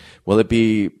go? And will it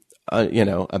be,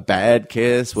 a bad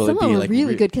kiss? Will Some it of be them like are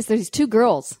really good kiss. There's these two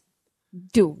girls.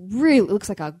 Do really looks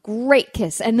like a great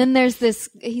kiss. And then there's this,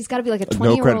 he's got to be like a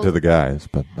 20-year-old. No credit to the guys,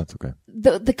 but that's okay.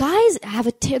 The guys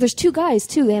have there's two guys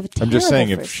too. They have a terrible I'm just saying,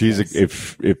 if first she's kiss.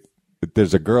 if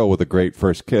there's a girl with a great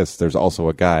first kiss, there's also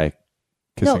a guy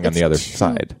kissing on the other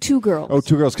side. Two girls. Oh,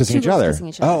 two girls kissing each other.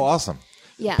 Oh, awesome.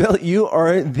 Yeah. Bill, you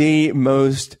are the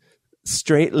most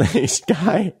straight-laced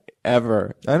guy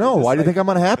ever. I know. Why do you think I'm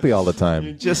unhappy all the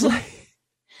time? Just like...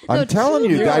 I'm telling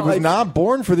you, I was girls. not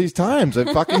born for these times.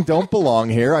 I fucking don't belong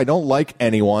here. I don't like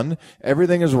anyone.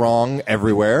 Everything is wrong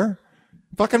everywhere.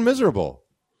 Fucking miserable.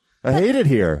 I hate it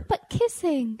here. But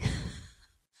kissing.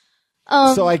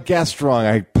 So I guessed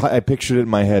wrong. I pictured it in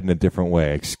my head in a different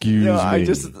way. Excuse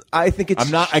me. I think it's...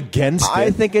 I'm not against it.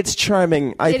 I think it's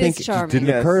charming. It is charming. It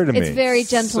didn't occur to me. It's very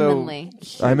gentlemanly.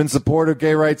 I'm in support of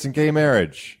gay rights and gay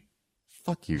marriage.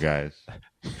 Fuck you guys.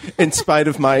 In spite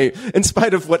of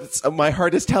what my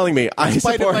heart is telling me, I In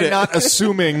spite support of my it. not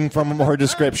assuming from her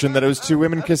description that it was two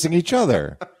women kissing each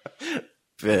other.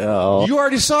 Bill. You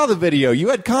already saw the video. You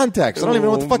had context. I don't even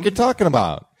know what the fuck you're talking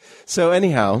about. So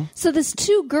anyhow, So there's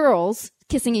two girls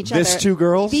kissing each other. This two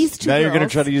girls? These two now girls. you're going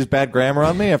to try to use bad grammar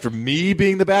on me after me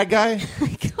being the bad guy?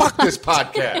 Fuck this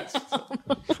podcast.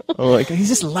 oh my God, he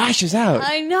just lashes out.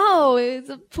 I know. It's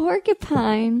a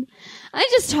porcupine. I'm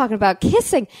just talking about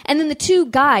kissing. And then the two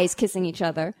guys kissing each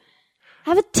other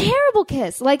have a terrible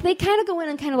kiss. Like, they kind of go in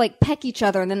and kind of like peck each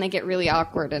other, and then they get really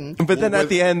awkward. And But then at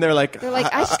the end, they're like, I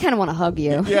just kind of want to hug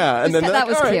you. yeah, and then that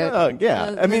was cute.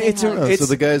 yeah, I mean, it's So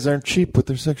the guys aren't cheap with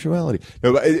their sexuality.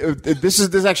 No, but this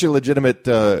is actually a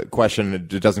legitimate question. It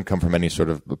doesn't come from any sort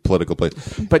of political place.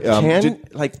 But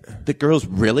like the girls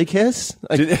really kiss?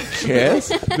 Like,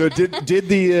 kiss? No, did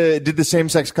the same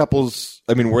sex couples?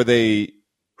 I mean, were they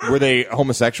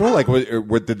homosexual? Like,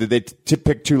 did they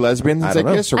pick two lesbians and say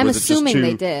kiss? Or I'm was it just assuming two?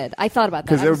 they did. I thought about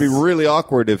that. Because it would be really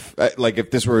awkward if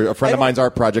this were a friend of mine's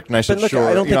art project, and I said, look, sure,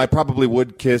 I don't think- I probably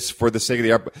would kiss for the sake of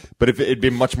the art, but if it'd be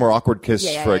a much more awkward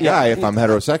kiss for a guy if I'm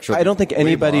heterosexual. I don't think way more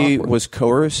anybody awkward. was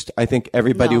coerced. I think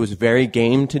everybody was very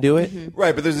game to do it.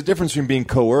 Right, but there's a difference between being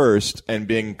coerced and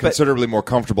being considerably more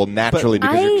comfortable naturally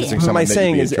because you're kissing What am someone I that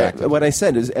saying you'd be is, attracted to. what I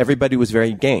said is everybody was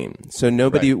very game. So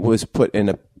nobody Right. was put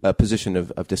in a position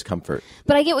of discomfort.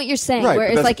 But I get what you're saying. Right, where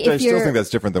but it's that's- like I if still you're, think that's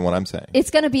different than what I'm saying.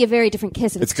 it's going to be a very different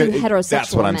kiss if it's two good- heterosexual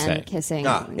that's what I'm men saying. kissing.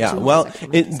 Yeah. two Well,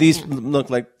 homosexual men kissing. these Yeah. look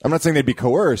like I'm not saying they'd be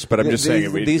coerced, but I'm just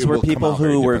saying these it were will come people out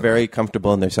very who were differently. very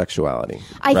comfortable in their sexuality.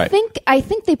 I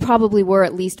think they probably were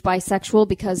at least bisexual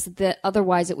because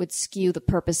otherwise it would skew the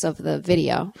purpose of the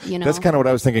video. You know, That's kind of what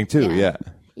I was thinking too. Yeah.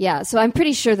 Yeah, so I'm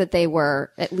pretty sure that they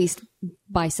were at least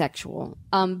bisexual.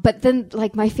 But then,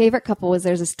 like, my favorite couple was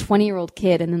there's this 20-year-old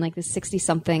kid and then like this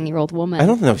 60-something-year-old woman. I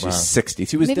don't know if she was 60.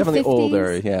 She was Maybe definitely 50s?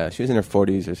 older. Yeah, she was in her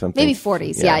 40s or something. Maybe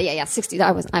 40s. Yeah. 60.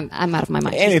 I'm out of my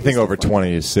mind. Anything over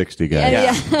 20 is 60,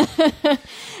 guys. Yeah.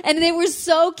 And they were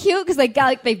so cute because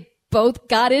they both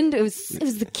got into it. Was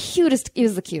the cutest. It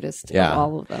was the cutest of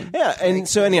all of them. Yeah, and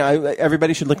so anyhow,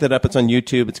 everybody should look that up. It's on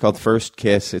YouTube. It's called First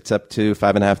Kiss. It's up to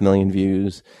 5.5 million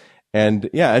views. And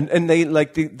yeah, and they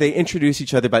they introduce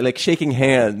each other by like shaking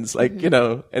hands, like, you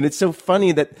know, and it's so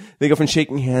funny that they go from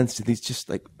shaking hands to these just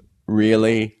like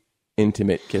really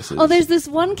intimate kisses. Oh, there's this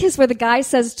one kiss where the guy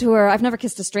says to her, "I've never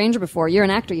kissed a stranger before. You're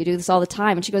an actor. You do this all the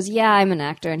time." And she goes, "Yeah, I'm an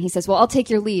actor." And he says, "Well, I'll take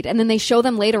your lead." And then they show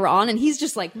them later on, and he's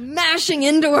just like mashing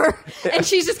into her, and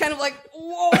she's just kind of like,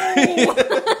 "Whoa!"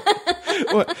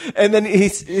 And then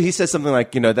he says something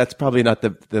like, you know, that's probably not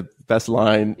the best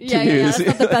line to use. That's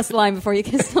not the best line before you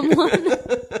kiss someone.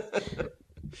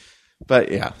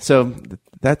 But yeah, so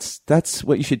that's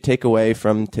what you should take away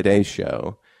from today's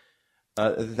show.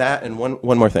 That and one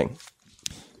more thing.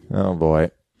 Oh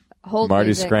boy. Hold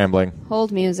Marty's music. scrambling.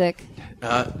 Hold music.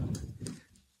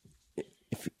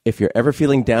 If you're ever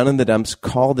feeling down in the dumps,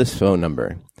 call this phone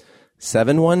number,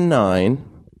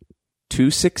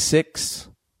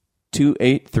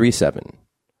 719-266-2837.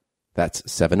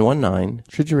 That's 719.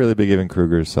 Should you really be giving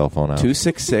Kruger's cell phone out?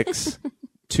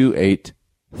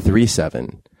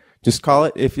 266-2837. Just call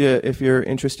it if you're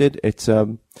interested.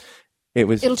 It'll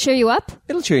cheer you up.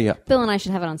 It'll cheer you up. Bill and I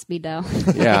should have it on speed dial.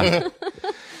 Yeah.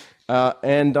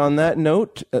 And on that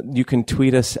note, you can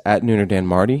tweet us at Nooner Dan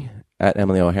Marty, at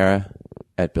Emily O'Hara,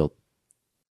 at Bill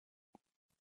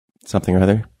something or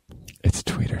other. It's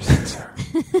tweeters.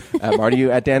 At Marty,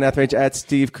 you at Dan Etheridge, at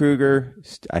Steve Kruger.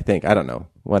 I think. I don't know.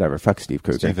 Whatever. Fuck Steve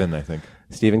Kruger. Stephen, I think.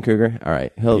 Steven Kruger. All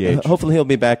right. PH. Hopefully he'll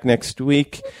be back next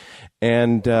week.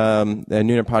 And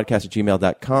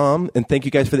noonerpodcast@gmail.com. And thank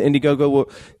you guys for the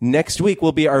Indiegogo. Next week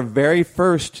will be our very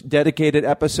first dedicated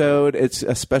episode. It's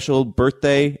a special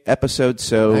birthday episode,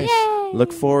 so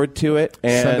look forward to it.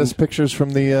 And Send us pictures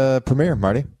from the premiere,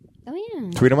 Marty. Oh yeah.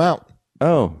 Tweet them out.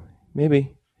 oh,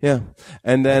 maybe. Yeah.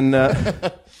 And then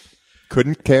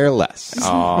Couldn't care less.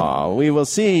 we will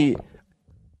see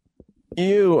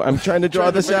You. I'm trying to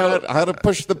draw this out. How to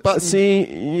push the button. See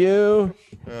you.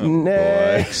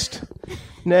 Next.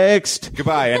 Next.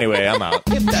 Goodbye. Anyway, I'm out.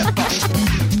 Hit that fuck.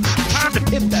 Time to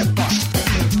hit that fuck.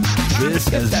 This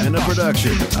has been a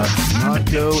production of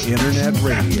Smodco Internet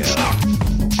Radio.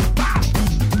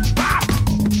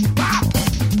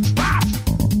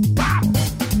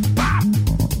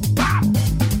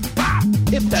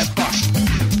 Hit that fuck.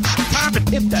 Time to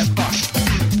hit that fuck.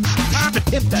 Time to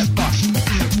hit that fuck.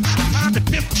 Time to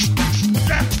hit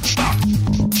that fuck.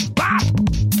 Bop,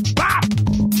 bop,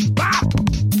 bop,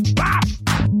 bop,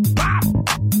 bop,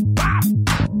 bop,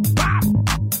 bop,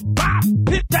 bop.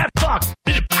 Hit that fuck.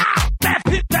 Hit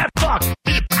that fuck.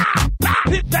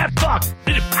 Hit that fuck.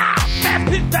 Hit that fuck.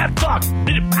 Hit that fuck.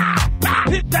 Hit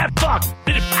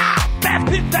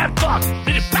that fuck.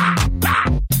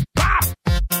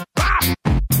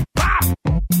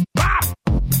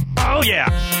 Oh yeah.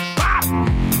 Bop.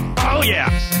 Oh yeah.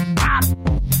 Bop.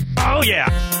 Oh yeah.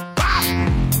 Bop.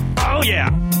 Oh yeah.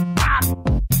 Bop.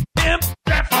 Imp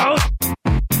that phone.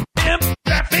 Imp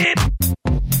that beat.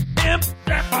 Imp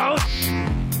that phone.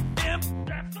 Imp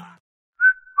that fuck.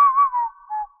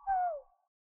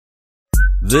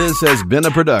 This has been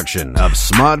a production of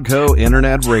Smodco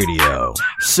Internet Radio.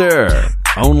 Sir,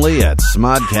 only at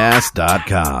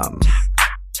smodcast.com.